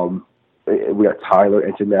 We got Tyler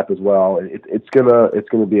Entignap as well. It's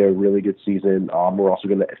gonna be a really good season. We're also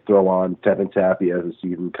gonna throw on Tevin Tappy as the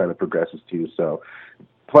season kind of progresses too. So,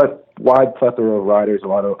 wide plethora of riders,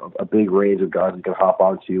 a big range of guys you can hop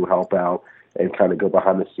onto, help out, and kind of go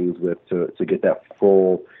behind the scenes with to get that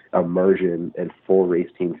full immersion and full race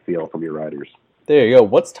team feel from your riders. There you go.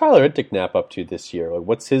 What's Tyler Entignap up to this year? Like,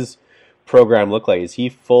 what's his program look like? Is he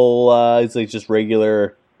full? Is he just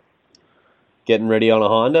regular, getting ready on a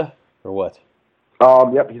Honda, or what?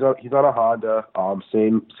 Yep, he's on a Honda.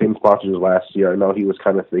 Same sponsors as last year. I know he was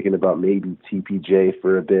kind of thinking about maybe TPJ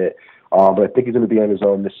for a bit, but I think he's going to be on his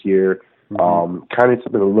own this year. Mm-hmm. Kind of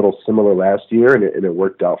something a little similar last year, and it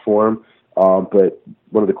worked out for him. But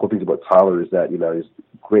one of the cool things about Tyler is that, he's a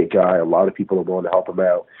great guy. A lot of people are willing to help him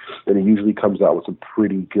out, and he usually comes out with some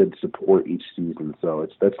pretty good support each season. So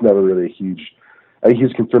that's never really a huge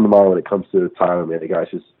concern of mine when it comes to Tyler. Man, the guy's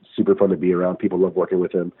just super fun to be around. People love working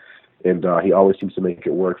with him, and he always seems to make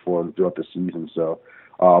it work for him throughout the season. So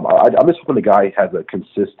I'm just hoping the guy has a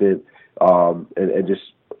consistent and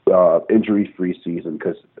just injury-free season,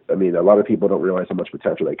 because a lot of people don't realize how much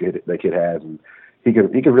potential that kid has, and he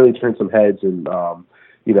can really turn some heads and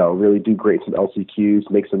really do great in LCQs,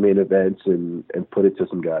 make some main events, and put it to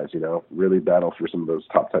some guys. Really battle for some of those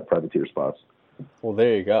top privateer spots. Well,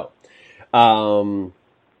 there you go.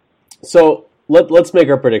 So let's make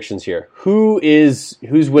our predictions here. Who's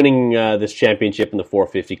winning this championship in the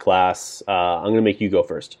 450 class? I'm going to make you go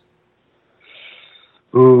first.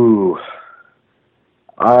 Ooh,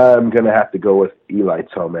 I'm going to have to go with Eli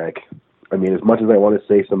Tomac. As much as I want to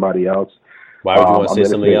say somebody else. Why would you want to say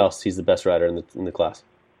somebody else? He's the best rider in the class.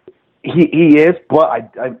 He is,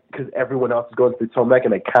 but because everyone else is going through Tomac,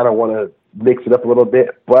 and I kind of want to mix it up a little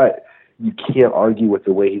bit. But you can't argue with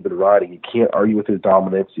the way he's been riding. You can't argue with his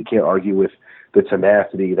dominance. You can't argue with the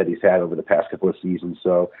tenacity that he's had over the past couple of seasons.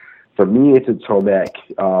 So for me, it's a Tomac.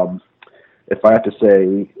 If I have to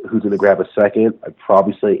say who's going to grab a second, I'd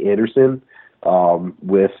probably say Anderson,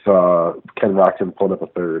 with Ken Roczen pulling up a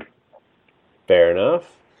third. Fair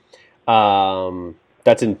enough.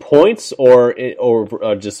 That's in points or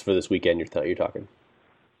just for this weekend you're talking?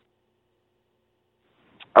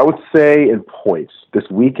 I would say in points. This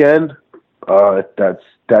weekend,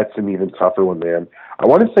 that's an even tougher one, man. I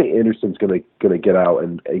want to say Anderson's gonna get out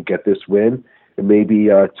and get this win, and maybe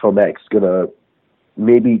Tomac's gonna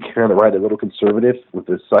maybe kind of ride a little conservative with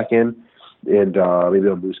the second, and maybe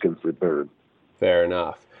Muskin for third. Fair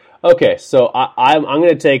enough. Okay, so I'm going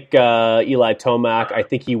to take Eli Tomac. I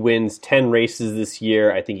think he wins 10 races this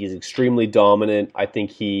year. I think he's extremely dominant. I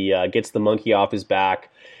think he gets the monkey off his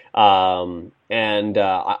back. Although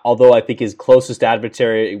I think his closest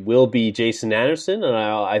adversary will be Jason Anderson, and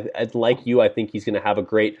I like you, I think he's going to have a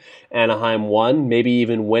great Anaheim 1, maybe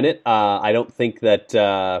even win it. I don't think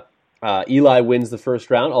that Eli wins the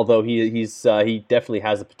first round, although he definitely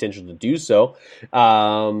has the potential to do so.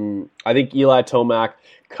 I think Eli Tomac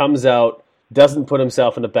comes out, doesn't put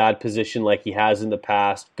himself in a bad position like he has in the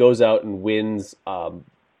past, goes out and wins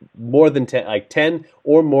more than 10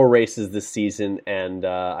 or more races this season, and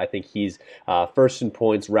I think he's first in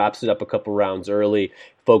points, wraps it up a couple rounds early,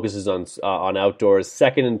 focuses on outdoors.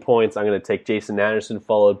 Second in points, I'm going to take Jason Anderson,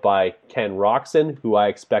 followed by Ken Roczen,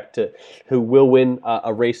 who will win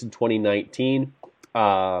a race in 2019.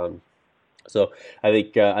 So I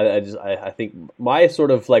think I think my sort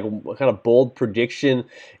of like kind of bold prediction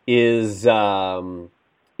is from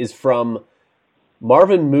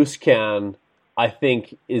Marvin Musquin, I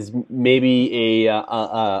think, is maybe a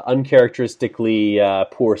uncharacteristically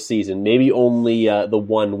poor season. Maybe only the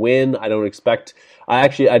one win. I don't expect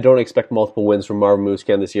multiple wins from Marvin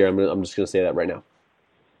Musquin this year. I'm just going to say that right now.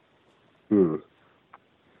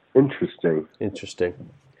 Interesting.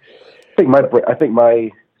 I think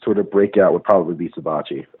my sort of breakout would probably be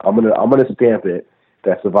Savachi. I'm gonna stamp it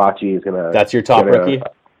that Savachi is gonna. That's your top rookie.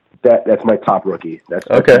 That's my top rookie. That's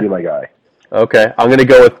okay. Gonna be my guy. Okay, I'm gonna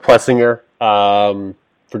go with Plessinger for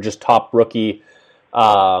just top rookie.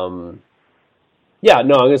 I'm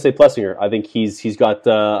going to say Plessinger. I think he's got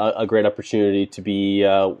a great opportunity to be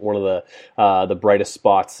one of the brightest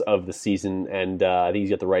spots of the season, and I think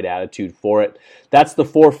he's got the right attitude for it. That's the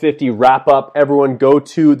 450 wrap-up. Everyone go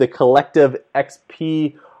to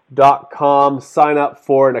thecollectivexp.com, sign up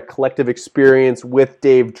for a collective experience with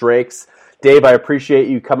Dave Drakes. Dave, I appreciate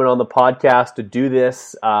you coming on the podcast to do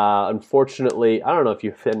this. Unfortunately, I don't know if you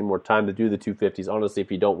have any more time to do the 250s. Honestly,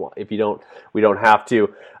 if you don't, we don't have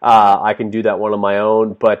to. I can do that one on my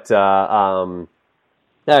own. But I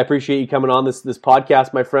appreciate you coming on this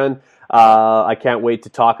podcast, my friend. I can't wait to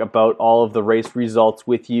talk about all of the race results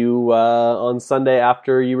with you on Sunday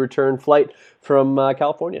after you return flight from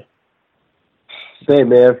California. Same,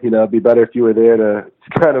 man. It'd be better if you were there to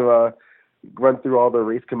kind of run through all the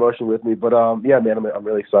race commotion with me. But yeah, man, I'm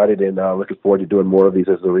really excited and looking forward to doing more of these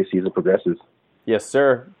as the race season progresses. Yes,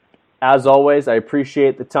 sir. As always, I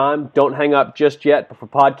appreciate the time. Don't hang up just yet, but for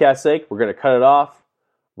podcast sake, we're going to cut it off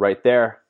right there.